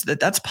 9 wins.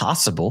 That's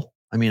possible.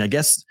 I mean, I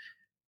guess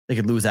they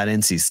could lose at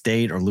NC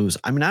State or lose.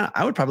 I mean,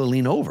 I would probably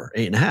lean over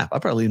 8.5.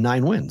 I'd probably lean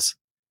 9 wins.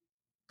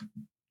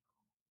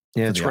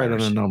 Yeah, it's right on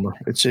the number.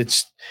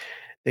 It's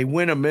they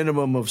win a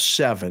minimum of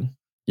 7.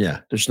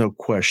 Yeah, there's no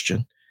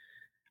question.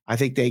 I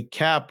think they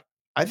cap.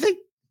 I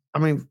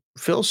mean,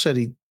 Phil said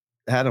he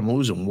had them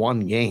losing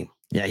 1 game.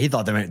 Yeah, he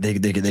thought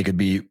they could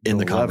be in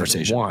the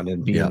conversation, 1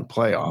 and be in the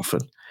playoff.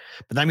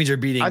 But that means you're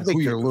beating. I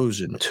think they're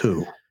losing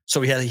 2.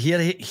 So he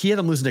had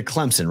them losing to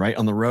Clemson, right,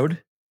 on the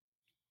road.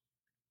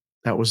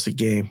 That was the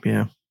game.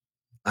 Yeah,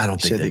 I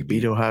don't think they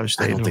beat Ohio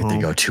State. I don't think they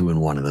go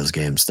 2-1 of those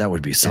games. That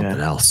would be something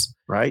else,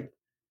 right?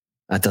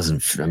 That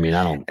doesn't. I mean,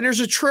 I don't. And there's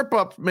a trip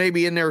up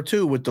maybe in there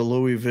too with the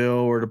Louisville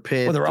or the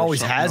Pitt. Well, there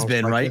always has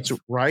been, right?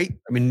 Right.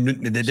 I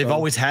mean, they've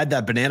always had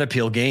that banana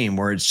peel game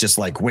where it's just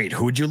like, wait,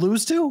 who'd you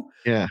lose to?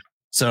 Yeah.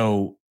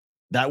 So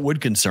that would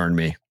concern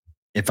me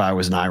if I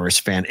was an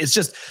Irish fan. It's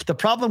just the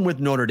problem with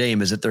Notre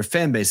Dame is that their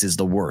fan base is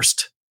the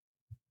worst.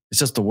 It's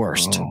just the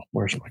worst. Oh,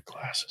 where's my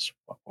glasses?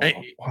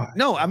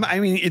 No, I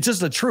mean, it's just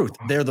the truth.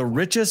 They're the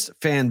richest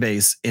fan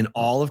base in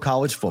all of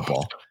college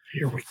football.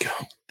 Here we go.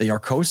 They are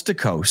coast to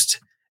coast.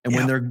 And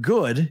when they're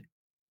good,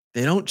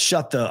 they don't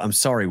shut the, I'm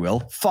sorry, Will,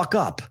 fuck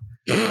up.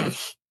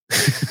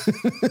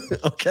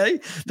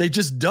 Okay? They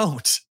just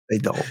don't. They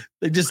don't.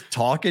 They just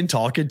talk and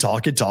talk and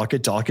talk and talk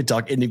and talk and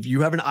talk. And if you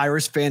have an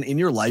Irish fan in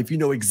your life, you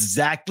know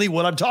exactly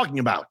what I'm talking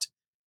about.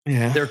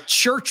 Yeah. They're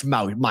church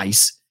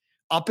mice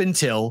up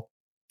until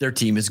their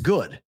team is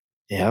good.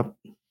 Yep.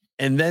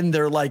 And then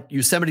they're like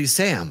Yosemite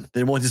Sam.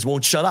 They just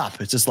won't shut up.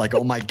 It's just like,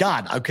 oh my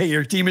God, okay,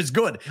 your team is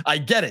good. I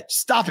get it.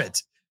 Stop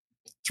it.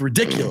 It's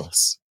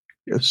ridiculous.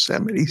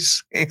 Yosemite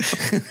Sam.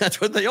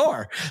 That's what they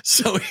are.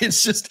 So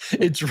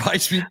it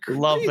drives me crazy.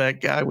 Love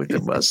that guy with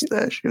the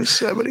mustache,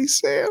 Yosemite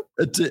Sam.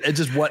 It's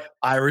just what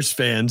Irish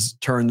fans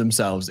turn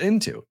themselves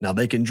into. Now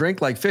they can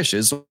drink like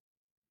fishes.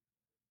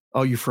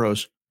 Oh, you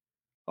froze.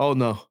 Oh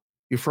no,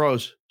 you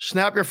froze.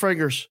 Snap your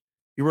fingers.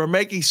 You were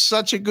making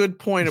such a good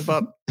point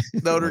about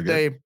Notre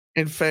Dame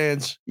and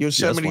fans.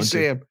 Yosemite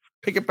Sam.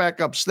 Pick it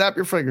back up. Snap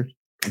your fingers.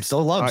 I'm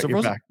still alive. Right,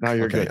 you're back. Now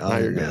you're good. Now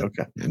you're good.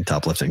 Okay. In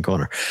top left-hand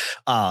corner.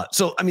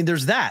 So, I mean,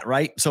 there's that,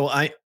 right? So,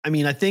 I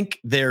mean, I think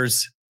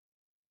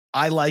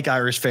I like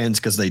Irish fans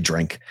because they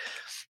drink.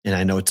 And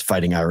I know it's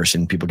fighting Irish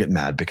and people get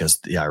mad because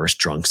the Irish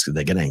drunks,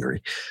 they get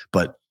angry.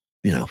 But,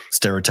 you know,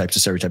 stereotypes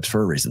are stereotypes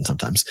for a reason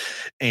sometimes.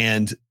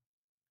 And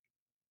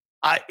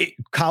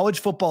college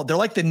football, they're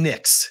like the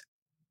Knicks.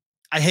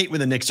 I hate when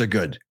the Knicks are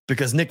good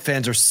because Knicks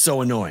fans are so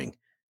annoying.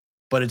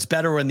 But it's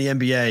better when the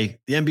NBA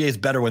is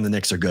better when the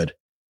Knicks are good.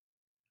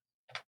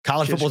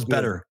 College football is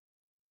better.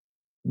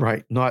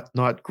 Right.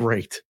 Not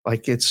great.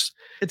 Like it's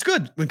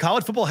good. When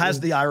college football has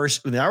when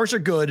the Irish are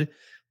good,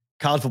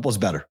 college football is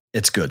better.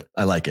 It's good.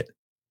 I like it.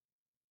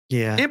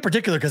 Yeah. In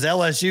particular, because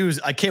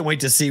I can't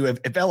wait to see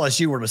if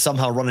LSU were to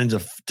somehow run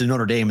into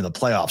Notre Dame in the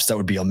playoffs. That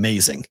would be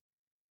amazing.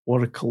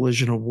 What a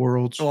collision of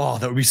worlds. Oh,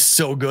 that would be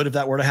so good if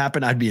that were to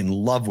happen. I'd be in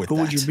love with Who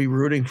would you be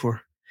rooting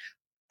for?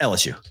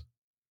 LSU.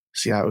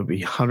 See, I would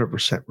be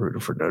 100%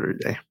 rooting for Notre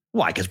Dame.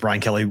 Why? Because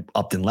Brian Kelly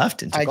upped and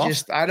left and took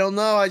off? I don't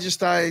know.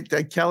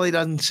 Kelly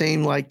doesn't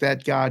seem like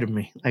that guy to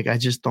me. Like, I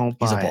just don't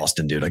buy it. He's a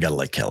Boston dude. I got to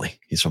like Kelly.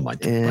 He's from my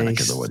neck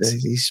of the woods.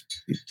 He's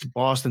the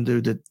Boston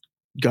dude that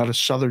got a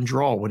Southern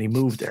drawl when he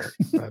moved there.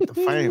 The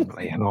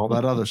family and all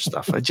that other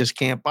stuff. I just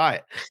can't buy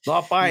it.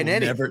 Not buying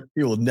anything.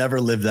 You will never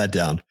live that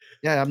down.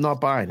 Yeah, I'm not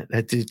buying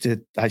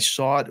it. I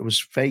saw it. It was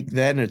fake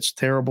then. It's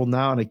terrible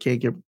now, and I can't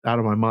get out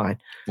of my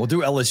mind. We'll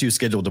do LSU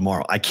schedule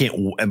tomorrow. I think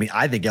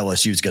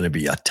LSU is going to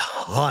be a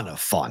ton of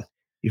fun.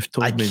 You've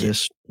told me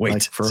this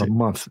for a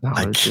month now.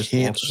 I just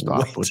can't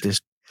stop with this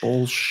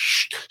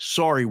bullshit.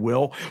 Sorry,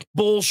 Will.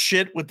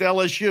 Bullshit with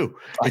LSU.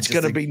 It's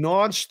going to be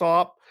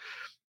nonstop.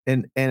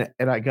 And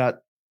I got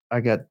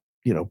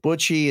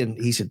Butchie,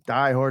 and he's a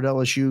diehard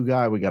LSU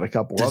guy. We got a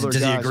couple other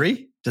guys.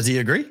 Does he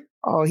agree?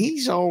 Oh,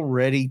 he's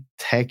already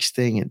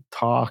texting and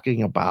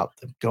talking about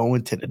them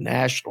going to the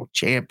national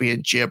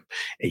championship,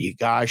 and you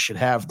guys should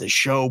have the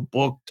show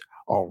booked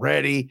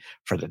already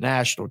for the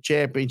national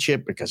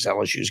championship because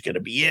LSU is going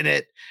to be in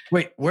it.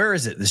 Wait, where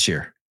is it this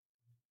year?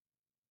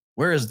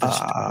 Where is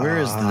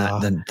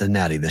the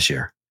Natty this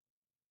year?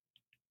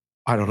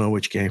 I don't know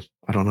which game.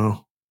 I don't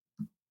know.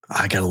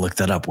 I got to look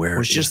that up.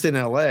 Where it's just in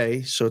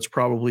LA, so it's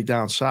probably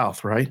down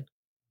south, right?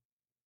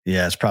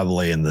 Yeah, it's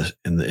probably in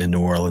New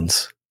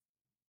Orleans.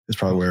 It's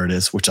probably where it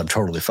is, which I'm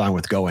totally fine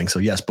with going. So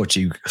yes,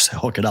 Butchie,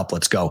 hook it up.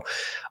 Let's go.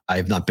 I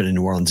have not been in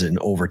New Orleans in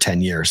over 10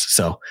 years,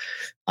 so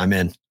I'm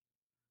in.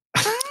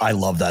 I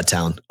love that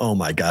town. Oh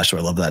my gosh, I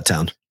love that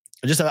town.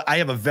 I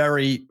have a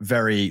very,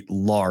 very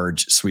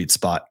large sweet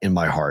spot in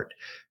my heart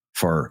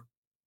for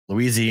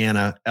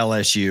Louisiana,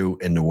 LSU,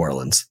 and New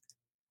Orleans.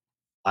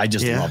 I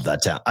just love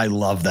that town. I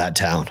love that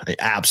town. I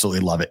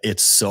absolutely love it.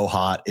 It's so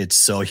hot. It's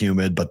so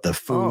humid, but the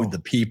food, the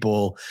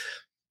people,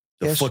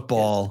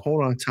 football.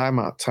 Hold on. Time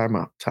out.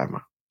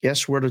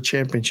 Guess where the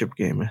championship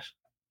game is?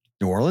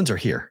 New Orleans or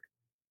here?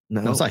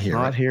 No, it's not here.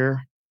 Not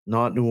here.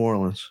 Not New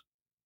Orleans.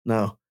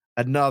 No.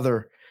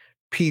 Another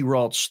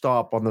P-Ralt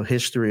stop on the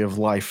history of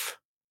life.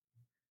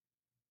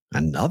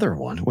 Another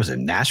one. Was it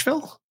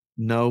Nashville?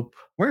 Nope.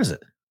 Where is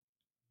it?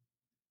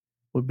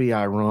 Would be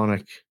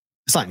ironic.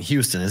 It's not in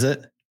Houston, is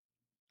it?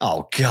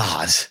 Oh,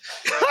 God.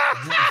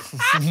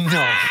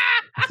 No.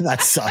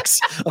 That sucks.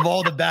 Of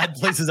all the bad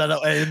places I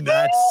know,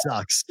 that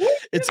sucks.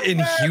 It's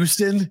in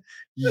Houston?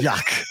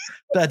 Yuck.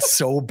 That's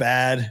so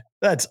bad.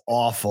 That's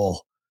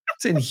awful.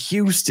 It's in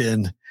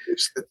Houston.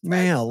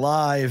 Man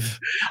alive.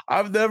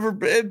 I've never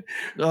been.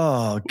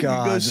 Oh,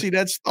 God. You go see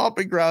that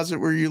stomping grounds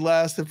where you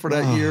lasted for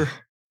that year.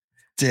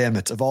 Damn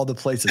it. Of all the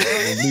places,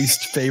 the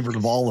least favorite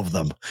of all of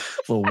them.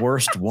 The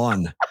worst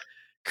one.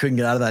 Couldn't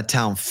get out of that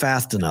town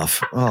fast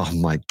enough. Oh,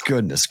 my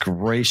goodness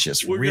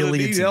gracious. We're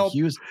really? It's help.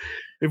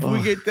 If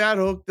we get that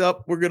hooked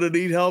up, we're gonna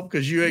need help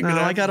because you ain't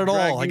gonna. I got it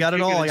all. I got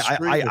it all.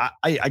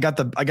 I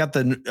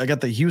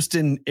got the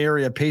Houston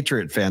area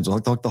Patriot fans. I'll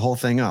hook the whole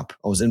thing up.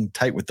 I was in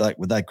tight with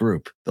that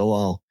group.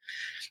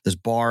 There's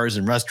bars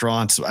and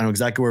restaurants. I know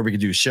exactly where we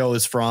could do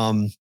shows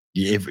from.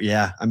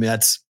 Yeah. I mean,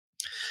 that's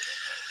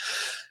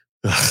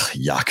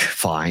yuck.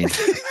 Fine.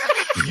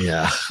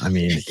 Yeah. I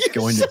mean,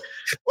 going to.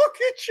 Look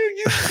at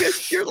you.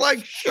 You're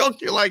like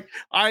shook. You're like,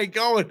 I ain't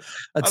going.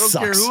 That I don't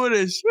care who it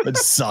is. It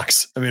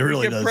sucks. I mean, it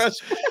really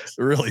does.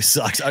 It really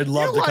sucks. I'd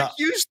love to. Like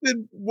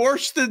Houston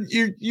worse than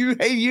you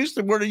hate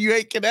Houston more than you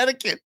hate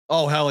Connecticut.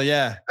 Oh, hell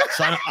yeah.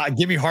 So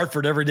give me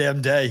Hartford every damn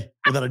day,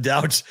 without a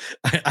doubt.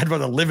 I'd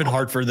rather live in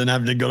Hartford than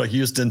having to go to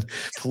Houston.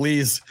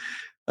 Please.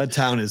 That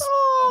town is.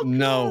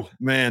 No,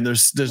 man,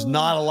 there's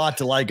not a lot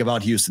to like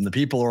about Houston. The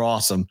people are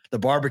awesome. The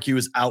barbecue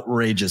is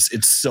outrageous.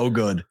 It's so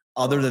good.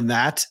 Other than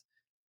that,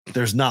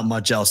 there's not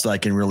much else that I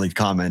can really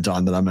comment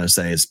on that I'm going to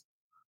say is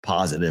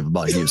positive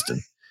about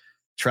Houston.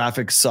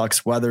 Traffic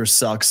sucks. Weather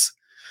sucks.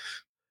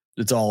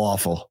 It's all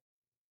awful.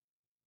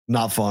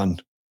 Not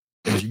fun.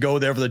 And if you go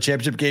there for the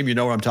championship game, you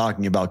know what I'm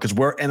talking about. Because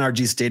where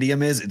NRG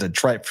Stadium is, it's a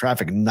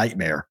traffic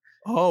nightmare.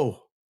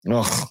 Oh.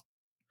 Ugh.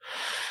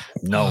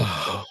 No.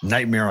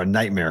 Nightmare on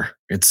nightmare.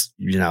 It's,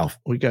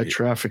 we got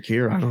traffic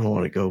here. I don't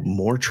want to go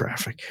more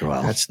traffic.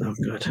 Well, that's no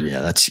good.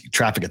 Yeah, that's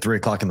traffic at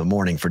 3:00 in the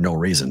morning for no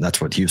reason.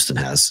 That's what Houston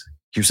has.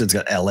 Houston's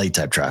got LA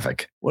type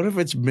traffic. What if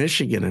it's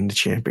Michigan in the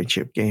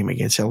championship game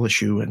against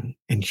LSU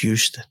and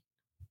Houston?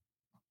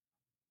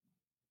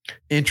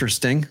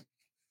 Interesting.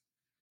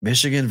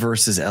 Michigan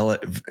versus LA.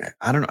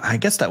 I don't know. I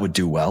guess that would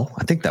do well.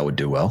 I think that would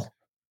do well.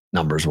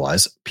 Numbers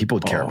wise, people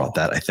would care about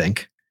that. I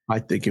think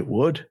it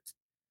would.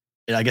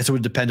 And I guess it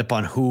would depend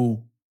upon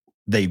who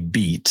they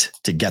beat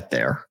to get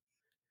there.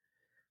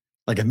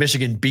 Like if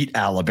Michigan beat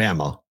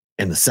Alabama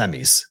in the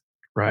semis,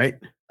 right?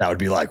 That would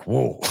be like,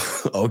 whoa,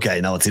 okay,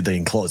 now let's see if they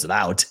can close it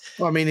out.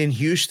 Well, I mean, in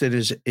Houston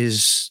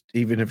is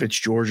even if it's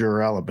Georgia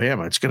or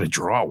Alabama, it's going to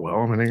draw well.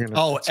 I mean,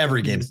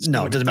 every game.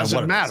 No, it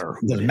doesn't matter.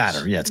 It doesn't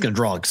matter. Yeah, it's going to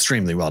draw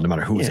extremely well no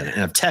matter who's in it.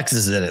 And if Texas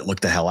is in it, look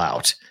the hell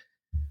out.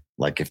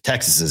 Like if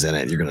Texas is in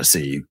it, you're going to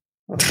see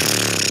a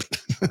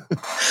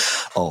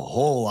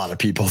whole lot of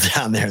people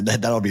down there.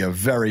 That'll be a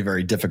very,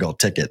 very difficult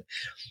ticket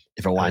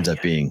if it winds up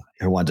being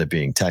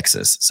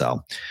Texas.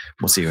 So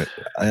we'll see.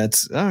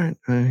 It's all right.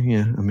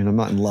 Yeah. I mean, I'm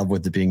not in love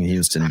with it being in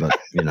Houston, but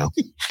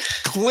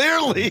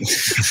clearly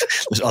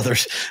there's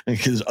others. I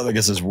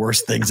guess there's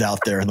worse things out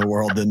there in the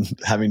world than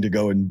having to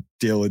go and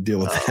deal with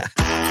that.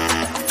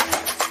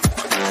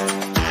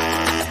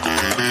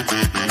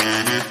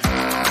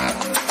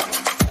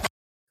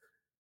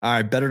 All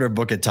right. Better to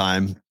book it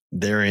time.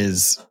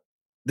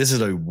 This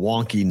is a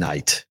wonky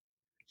night.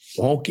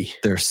 Wonky.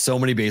 There's so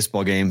many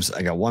baseball games.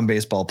 I got one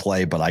baseball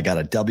play, but I got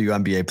a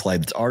WNBA play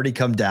that's already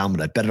come down,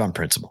 but I bet it on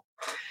principle.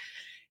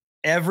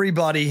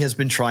 Everybody has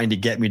been trying to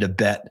get me to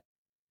bet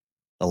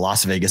the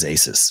Las Vegas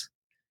Aces.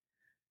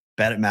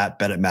 Bet it, Matt.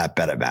 Bet it, Matt.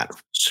 Bet it, Matt.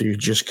 So you're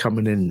just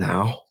coming in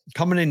now?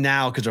 Coming in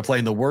now because they're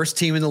playing the worst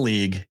team in the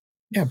league.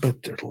 Yeah,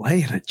 but they're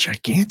laying a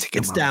gigantic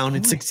amount. It's down.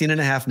 It's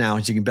 16.5 now,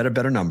 so you can bet a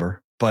better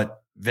number.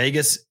 But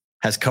Vegas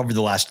has covered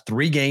the last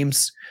 3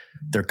 games.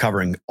 They're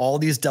covering all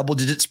these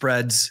double-digit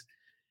spreads.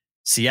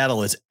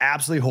 Seattle is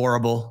absolutely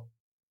horrible.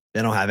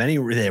 They don't have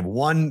they have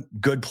one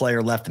good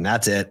player left, and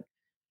that's it.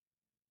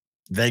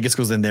 Vegas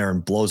goes in there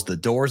and blows the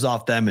doors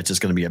off them. It's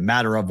just going to be a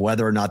matter of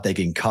whether or not they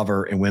can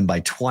cover and win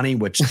by 20,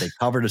 which they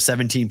covered a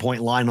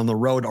 17-point line on the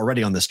road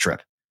already on this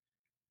trip.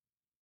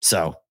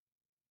 So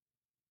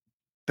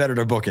better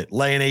to book it.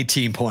 Laying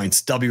 18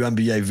 points.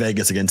 WNBA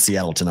Vegas against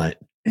Seattle tonight.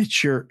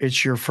 It's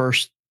your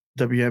first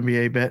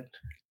WNBA bet?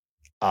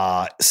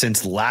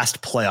 Since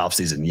last playoff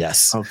season,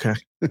 yes. Okay.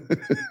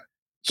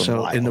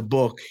 So in the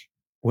book,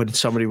 when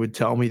somebody would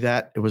tell me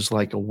that, it was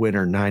like a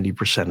winner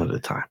 90% of the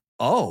time.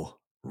 Oh,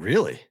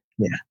 really?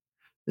 Yeah.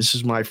 This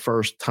is my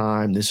first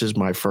time. This is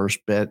my first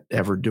bet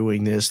ever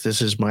doing this.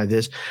 This is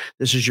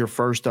your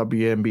first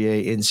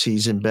WNBA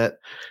in-season bet.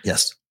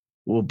 Yes.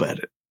 We'll bet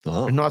it.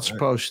 Oh, You're not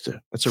supposed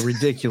to. That's a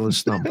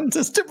ridiculous number. It's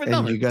a stupid And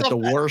number. you got Stop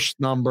the that. worst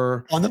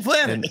number On the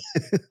planet.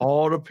 And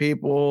all the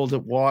people that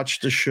watch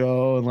the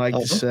show and like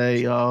to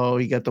say, "Oh,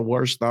 he got the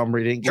worst number.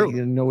 He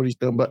didn't know what he's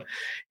doing." But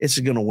it's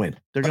going to win.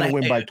 They're going to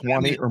win by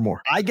 20 or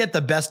more. I get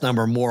the best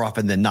number more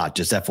often than not,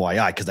 just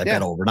FYI, because I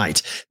bet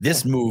overnight.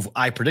 This move,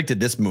 I predicted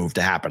this move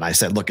to happen. I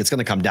said, look, it's going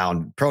to come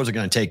down. Pros are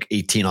going to take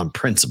 18 on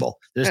principle.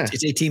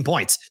 It's 18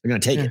 points. They're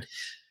going to take it.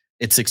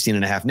 It's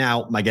 16.5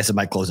 now. My guess it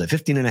might close at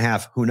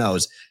 15.5. Who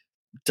knows?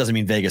 Doesn't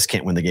mean Vegas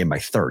can't win the game by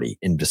 30.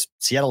 And just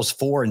Seattle's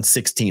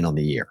 4-16 on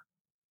the year.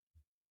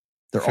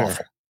 They're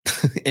awful.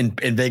 and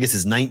Vegas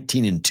is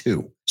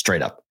 19-2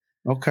 straight up.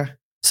 Okay.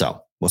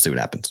 So we'll see what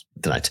happens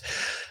tonight.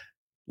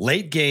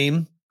 Late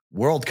game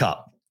World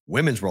Cup,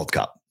 Women's World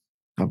Cup.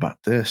 How about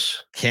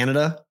this?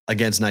 Canada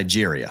against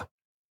Nigeria.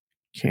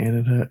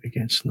 Canada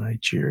against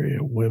Nigeria,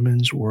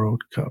 Women's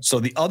World Cup. So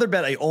the other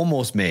bet I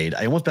almost made,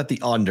 I almost bet the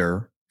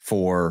under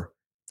for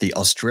the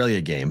Australia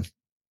game.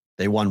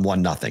 They won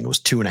 1-0. It was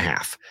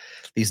 2.5.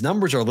 These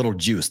numbers are a little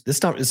juiced.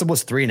 This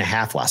was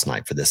 3.5 last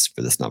night for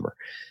this number.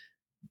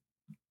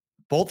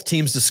 Both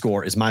teams to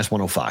score is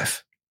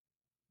 -105.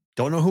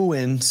 Don't know who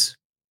wins.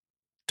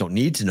 Don't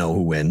need to know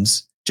who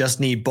wins. Just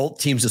need both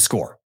teams to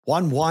score.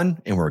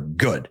 1-1, and we're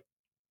good.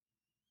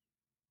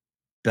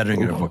 Better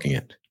than good at booking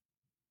it.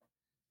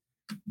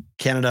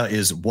 Canada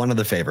is one of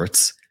the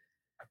favorites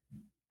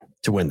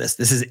to win this.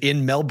 This is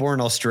in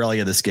Melbourne,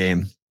 Australia, this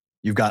game.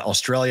 You've got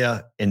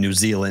Australia and New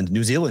Zealand.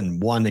 New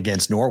Zealand won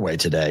against Norway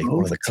today.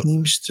 Both the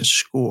teams to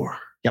score.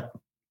 Yep.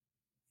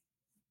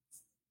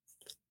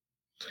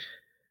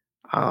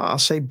 I'll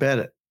say bet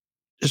it.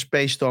 Just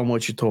based on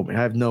what you told me.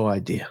 I have no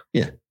idea.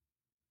 Yeah.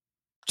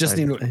 Just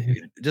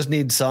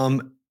need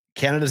some.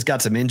 Canada's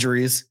got some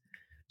injuries.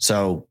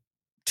 So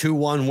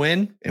 2-1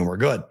 win, and we're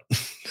good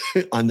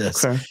on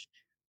this. Okay.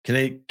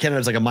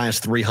 Canada's like a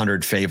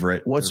 -300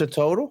 favorite. What's the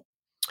total?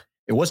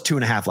 It was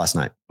 2.5 last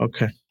night.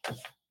 Okay.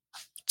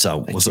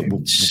 So we'll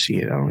see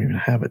it. I don't even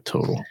have a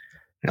total.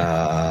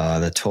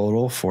 The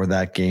total for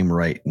that game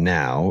right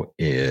now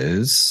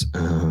is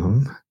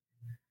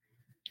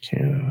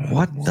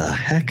what the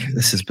heck?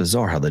 This is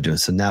bizarre how they're doing.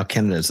 So now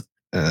Canada's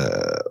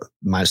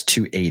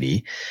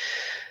 -280.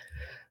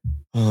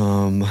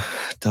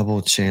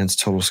 Double chance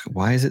total.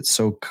 Why is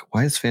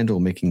FanDuel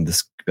making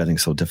this betting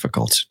so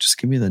difficult? Just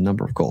give me the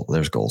number of goals.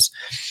 There's goals.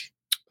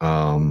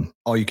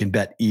 You can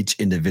bet each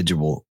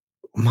individual.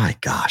 My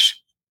gosh,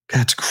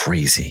 that's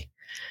crazy.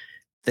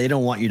 They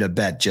don't want you to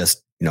bet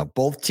just,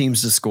 both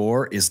teams to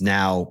score is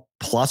now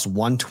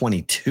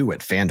 +122 at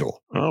FanDuel.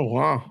 Oh,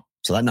 wow.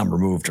 So that number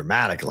moved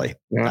dramatically.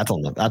 Yeah.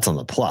 That's on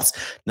the plus.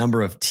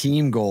 Number of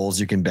team goals,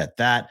 you can bet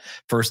that.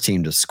 First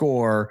team to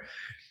score,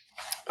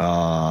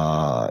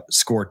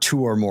 score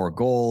 2 or more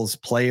goals.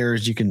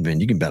 Players, you can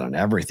bet on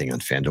everything on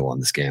FanDuel on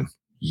this game.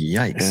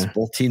 Yikes. Yeah.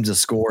 Both teams to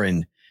score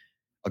and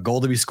a goal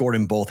to be scored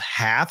in both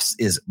halves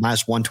is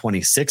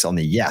 -126 on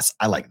the yes.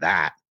 I like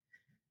that.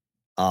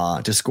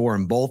 To score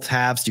in both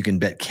halves, you can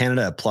bet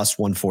Canada at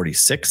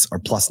 +146 or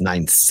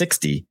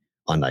 +960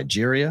 on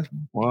Nigeria.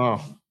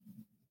 Wow.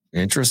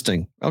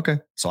 Interesting. Okay.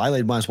 So I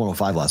laid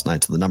 -105 last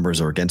night. So the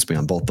numbers are against me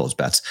on both those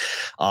bets.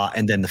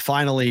 And then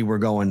finally, we're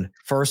going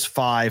first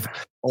 5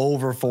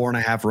 over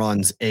 4.5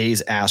 runs,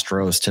 A's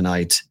Astros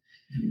tonight,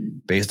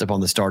 based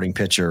upon the starting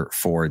pitcher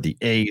for the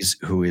A's,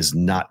 who is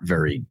not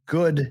very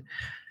good.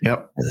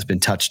 Yep. It's been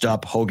touched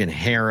up. Hogan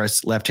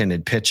Harris,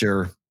 left-handed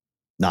pitcher.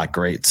 Not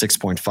great,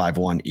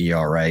 6.51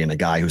 ERA, and a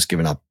guy who's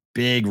given up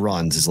big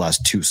runs his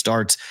last 2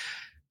 starts.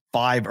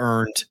 5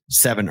 earned,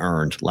 7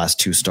 earned last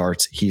 2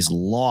 starts. He's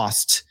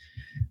lost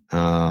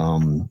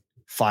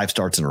 5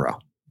 starts in a row.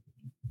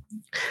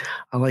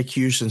 I like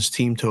Houston's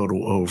team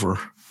total over.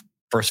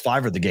 First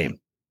 5 of the game.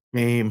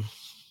 I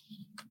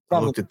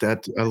looked at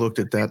that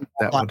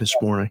one this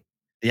morning.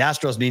 The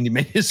Astros need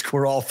to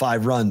score all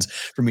 5 runs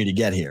for me to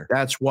get here.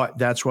 That's why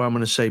I'm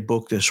going to say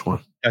book this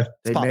one. Okay.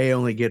 They may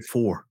only get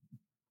 4.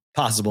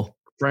 Possible.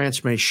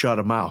 France may shut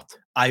them out.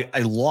 I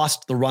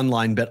lost the run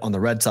line bet on the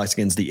Red Sox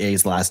against the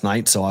A's last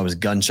night, so I was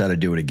gun shy to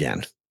do it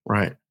again.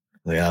 Right.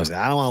 I don't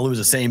want to lose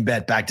the same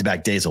bet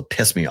back-to-back days. It'll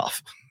piss me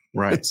off.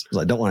 Right. So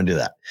I don't want to do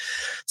that.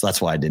 So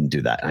that's why I didn't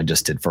do that. I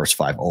just did first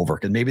 5 over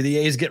because maybe the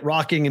A's get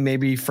rocking and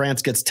maybe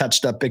France gets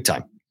touched up big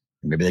time.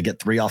 Maybe they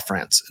get 3 off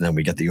France and then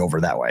we get the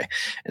over that way.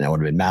 And I would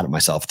have been mad at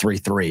myself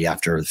 3-3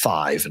 after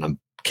 5. And I'm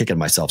kicking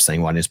myself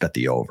saying, why didn't I just bet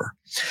the over?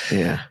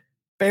 Yeah.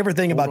 Favorite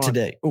thing about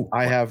today. Ooh,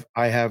 I have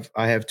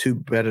 2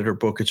 betted or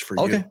bookets for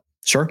you. Okay.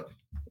 Sure.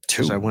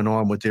 2. I went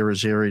on with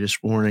Irizarry this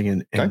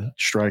morning and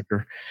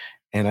Stryker,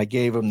 and I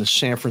gave him the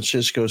San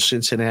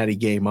Francisco-Cincinnati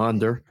game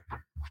under,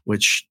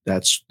 which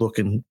that's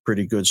looking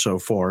pretty good so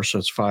far. So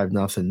it's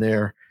 5-0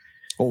 there.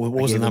 What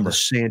was the number?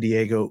 San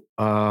Diego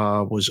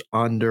was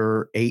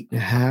under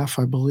 8.5,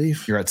 I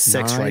believe. You're at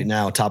 6 right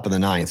now, top of the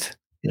 9th.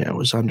 Yeah, it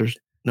was under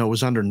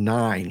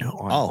 9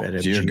 on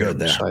BetMGM. So you're good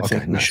there. So I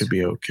think we should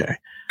be okay.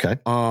 Okay.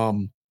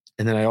 And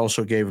then I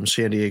also gave him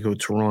San Diego,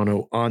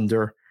 Toronto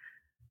under,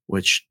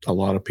 which a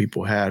lot of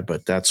people had,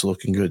 but that's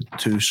looking good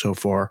too so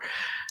far.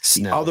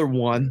 The other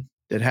one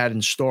that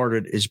hadn't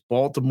started is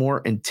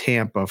Baltimore and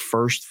Tampa,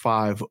 first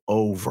 5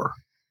 over.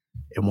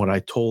 And what I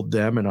told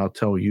them, and I'll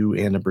tell you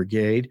and the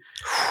brigade,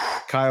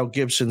 Kyle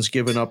Gibson's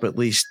given up at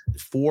least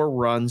 4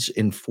 runs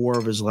in 4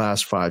 of his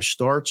last 5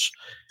 starts.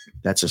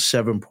 That's a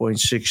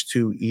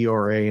 7.62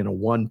 ERA and a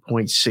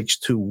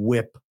 1.62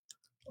 whip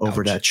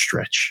over that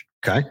stretch.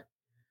 Okay.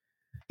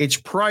 It's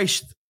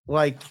priced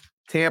like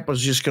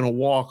Tampa's just going to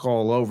walk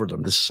all over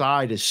them. The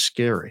side is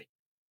scary,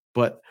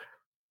 but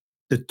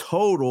the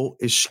total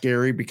is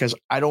scary because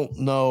I don't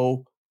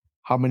know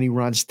how many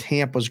runs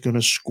Tampa's going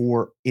to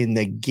score in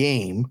the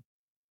game.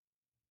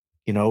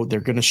 You know, they're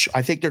going to,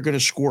 I think they're going to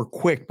score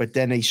quick, but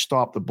then they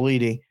stop the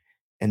bleeding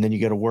and then you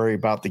got to worry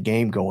about the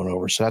game going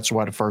over. So that's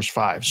why the first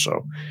 5.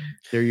 So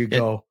there you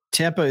go.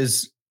 Tampa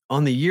is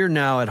on the year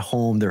now at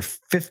home. They're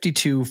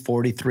 52,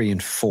 43,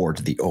 and 4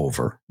 to the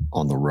over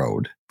on the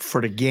road for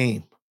the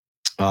game.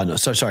 No,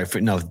 so sorry.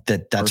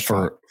 That's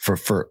for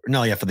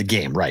the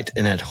game. Right.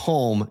 And at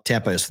home,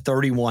 Tampa is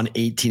 31,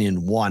 18,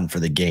 and 1 for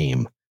the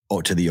game.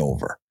 To the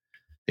over.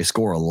 They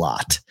score a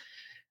lot.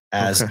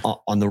 As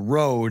on the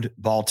road,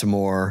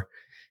 Baltimore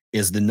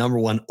is the number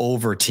 1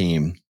 over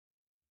team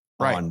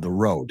on the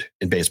road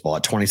in baseball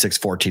at 26,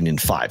 14,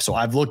 and 5. So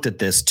I've looked at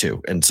this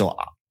too. And so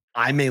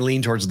I may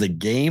lean towards the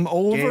game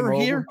over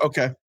here.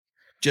 Okay.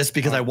 Just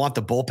because I want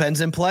the bullpens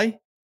in play.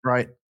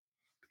 Right.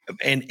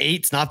 And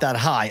 8's not that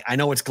high. I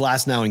know it's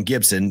Glasnow and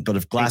Gibson, but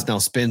if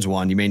Glasnow spins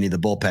one, you may need the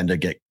bullpen to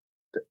get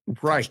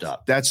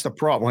up. That's the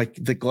problem. Like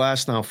the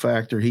Glasnow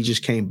factor, he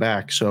just came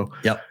back. So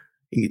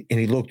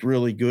he looked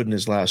really good in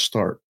his last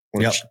start.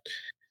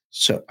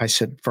 So I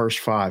said first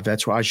 5.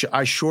 That's why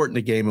I shortened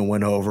the game and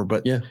went over.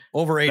 But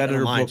over 8.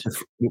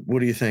 What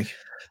do you think?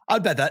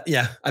 I'd bet that.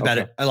 Yeah, I bet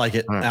it. I like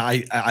it.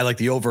 Right. I like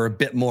the over a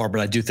bit more, but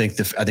I do think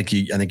I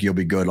think you'll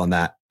be good on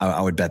that.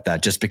 I would bet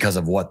that just because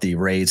of what the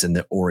Rays and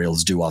the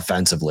Orioles do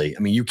offensively. I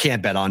mean, you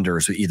can't bet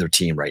unders with either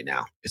team right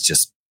now. It's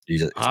just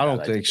I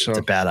don't think so. It's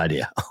a bad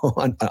idea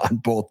on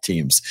both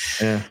teams.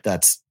 Yeah,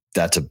 that's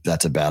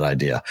a bad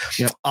idea.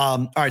 Yep.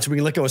 All right, so we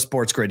can look at a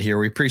Sports Grid here.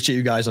 We appreciate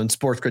you guys on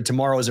Sports Grid.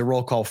 Tomorrow is a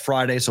roll call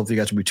Friday, so hopefully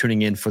you guys will be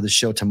tuning in for the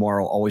show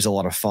tomorrow. Always a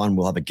lot of fun.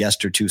 We'll have a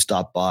guest or 2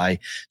 stop by.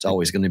 It's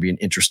always going to be an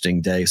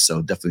interesting day,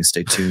 so definitely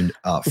stay tuned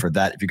for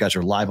that. If you guys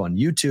are live on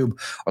YouTube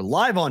or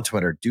live on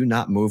Twitter, do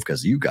not move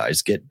because you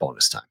guys get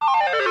bonus time.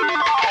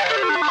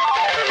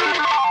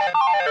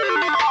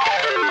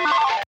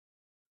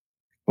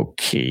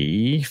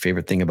 Okay,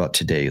 favorite thing about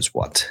today is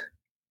what?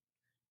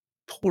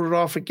 Pulled it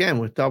off again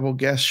with double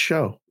guest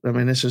show. I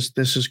mean, this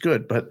is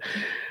good, but a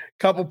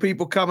couple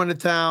people coming to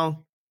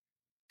town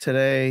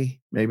today,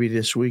 maybe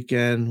this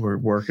weekend. We're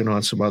working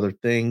on some other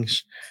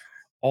things.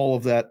 All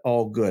of that,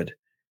 all good.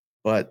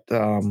 But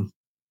I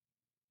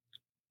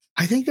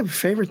think the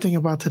favorite thing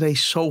about today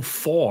so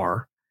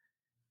far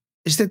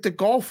is that the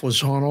golf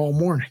was on all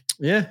morning.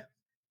 Yeah.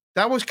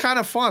 That was kind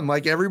of fun.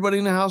 Like everybody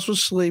in the house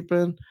was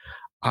sleeping.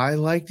 I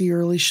like the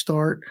early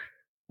start.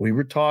 We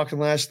were talking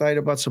last night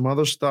about some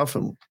other stuff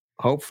and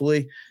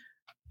hopefully.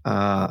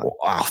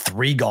 Wow.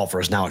 3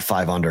 golfers now at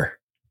 5 under.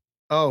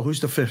 Oh, who's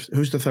the 5th?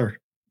 Who's the 3rd?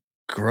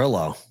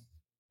 Grillo.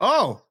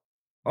 Oh.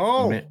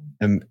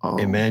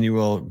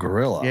 Emmanuel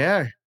Grillo.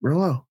 Yeah,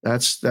 Grillo.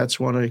 That's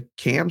one of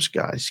Cam's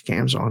guys.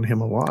 Cam's on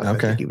him a lot. Okay. I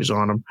think he was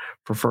on him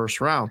for first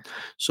round.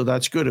 So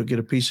that's good. He'll get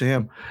a piece of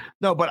him.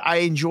 No, but I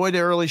enjoyed the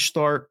early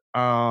start.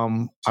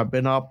 I've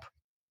been up.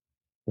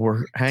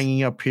 We're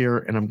hanging up here,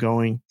 and I'm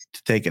going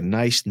to take a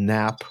nice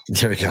nap.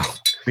 There we go.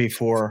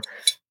 Before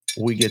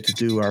we get to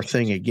do our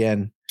thing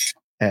again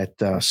at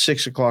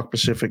 6 o'clock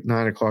Pacific,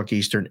 9 o'clock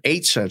Eastern,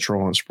 8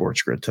 Central on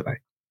Sports Grid tonight.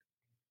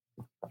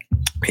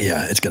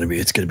 Yeah, it's gonna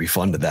be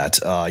fun to that.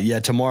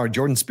 Tomorrow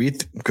Jordan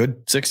Spieth,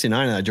 good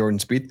 69 on Jordan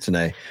Spieth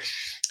today.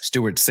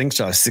 Stuart Sink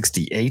shot a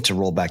 68 to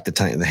roll back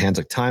the hands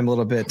of time a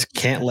little bit.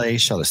 Cantlay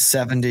shot a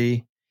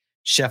 70.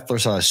 Scheffler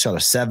shot a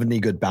 70.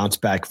 Good bounce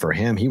back for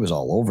him. He was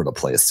all over the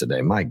place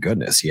today. My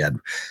goodness, he had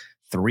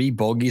 3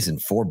 bogeys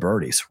and 4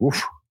 birdies.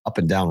 Woof, up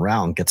and down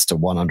round, gets to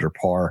 1 under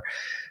par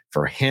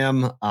for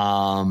him.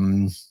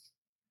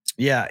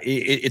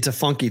 It's a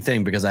funky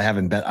thing because I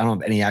don't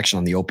have any action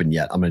on the Open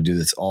yet. I'm going to do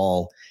this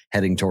all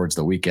heading towards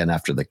the weekend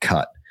after the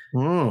cut.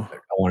 I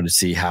wanted to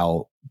see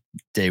how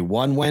day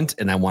 1 went,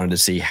 and I wanted to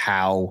see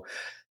how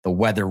the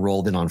weather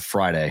rolled in on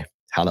Friday,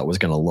 how that was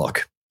going to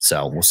look.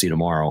 So we'll see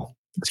tomorrow.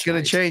 It's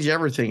going to change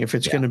everything. If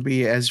it's going to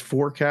be as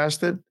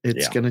forecasted,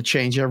 it's going to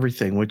change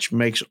everything, which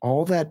makes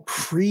all that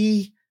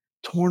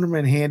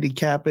pre-tournament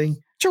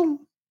handicapping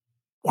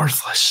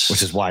worthless.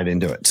 Which is why I didn't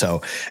do it.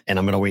 So, and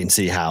I'm going to wait and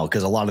see how,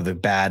 because a lot of the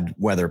bad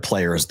weather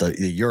players, the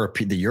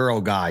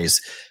Euro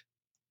guys,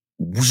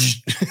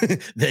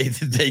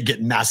 they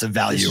get massive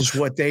value. This is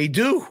what they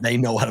do. They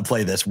know how to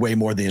play this way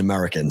more than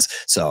Americans.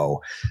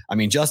 So, I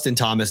mean, Justin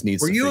Thomas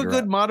needs. Were you a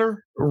good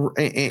mutter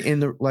in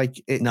the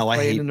like? No, I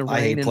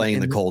hate playing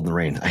in the cold and the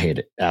rain. I hate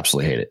it.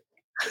 Absolutely hate it.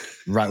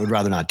 Would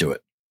rather not do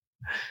it.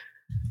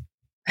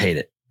 Hate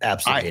it.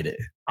 Absolutely hate it.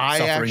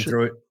 Suffering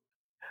through it.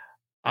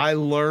 I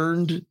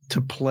learned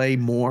to play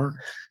more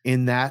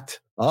in that.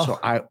 So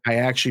I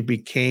actually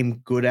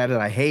became good at it.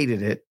 I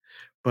hated it,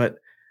 but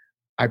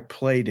I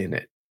played in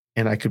it,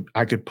 and I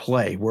could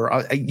play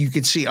where you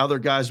could see other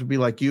guys would be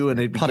like you, and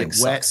it'd Putting get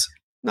wet. sucks.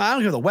 No, I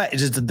don't hear the wet.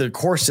 It's just the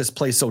course just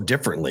plays so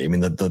differently. I mean,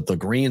 the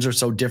greens are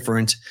so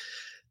different.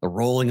 The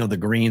rolling of the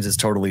greens is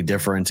totally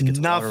different. It gets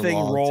Nothing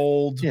waterlogged.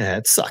 rolled. Yeah,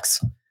 it sucks.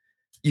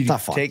 You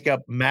not fun. take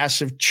up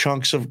massive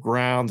chunks of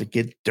ground that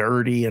get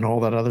dirty and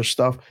all that other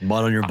stuff.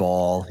 Mud on your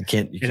ball. You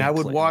can't. And I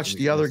would watch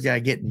the other guy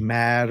get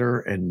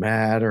madder and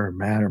madder and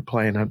madder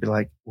playing. I'd be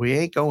like, we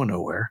ain't going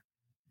nowhere.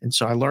 And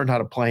so I learned how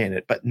to play in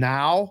it. But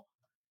now,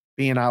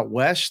 being out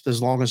west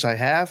as long as I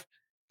have,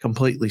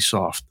 completely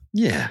soft.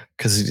 Yeah,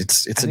 because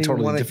it's a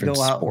totally different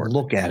sport. And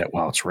look at it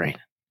while it's raining.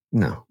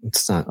 No,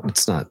 it's not.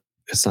 It's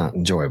not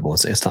enjoyable.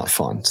 It's not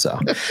fun. So,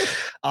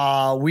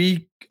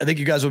 I think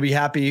you guys will be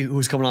happy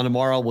who's coming on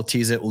tomorrow. We'll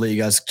tease it. We'll let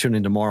you guys tune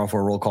in tomorrow for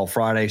a Roll Call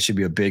Friday. Should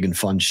be a big and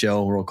fun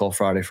show. Roll Call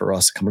Friday for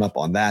us coming up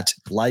on that.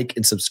 Like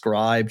and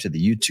subscribe to the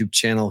YouTube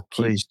channel.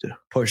 Please do.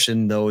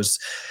 Pushing those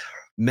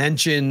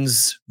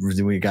mentions.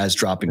 You guys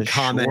dropping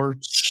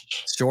comments.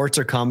 Shorts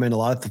are coming. A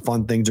lot of the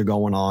fun things are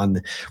going on.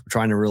 We're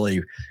trying to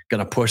really going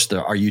to push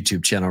our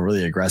YouTube channel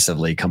really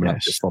aggressively coming up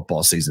this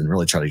football season.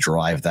 Really try to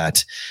drive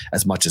that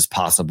as much as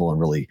possible and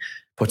really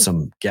put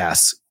some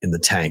gas in the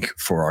tank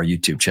for our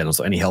YouTube channel.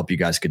 So any help you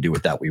guys could do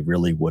with that, we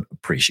really would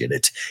appreciate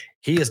it.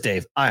 He is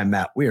Dave. I am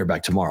Matt. We are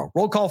back tomorrow.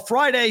 Roll Call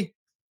Friday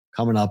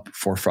coming up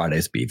for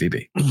Friday's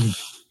BVB.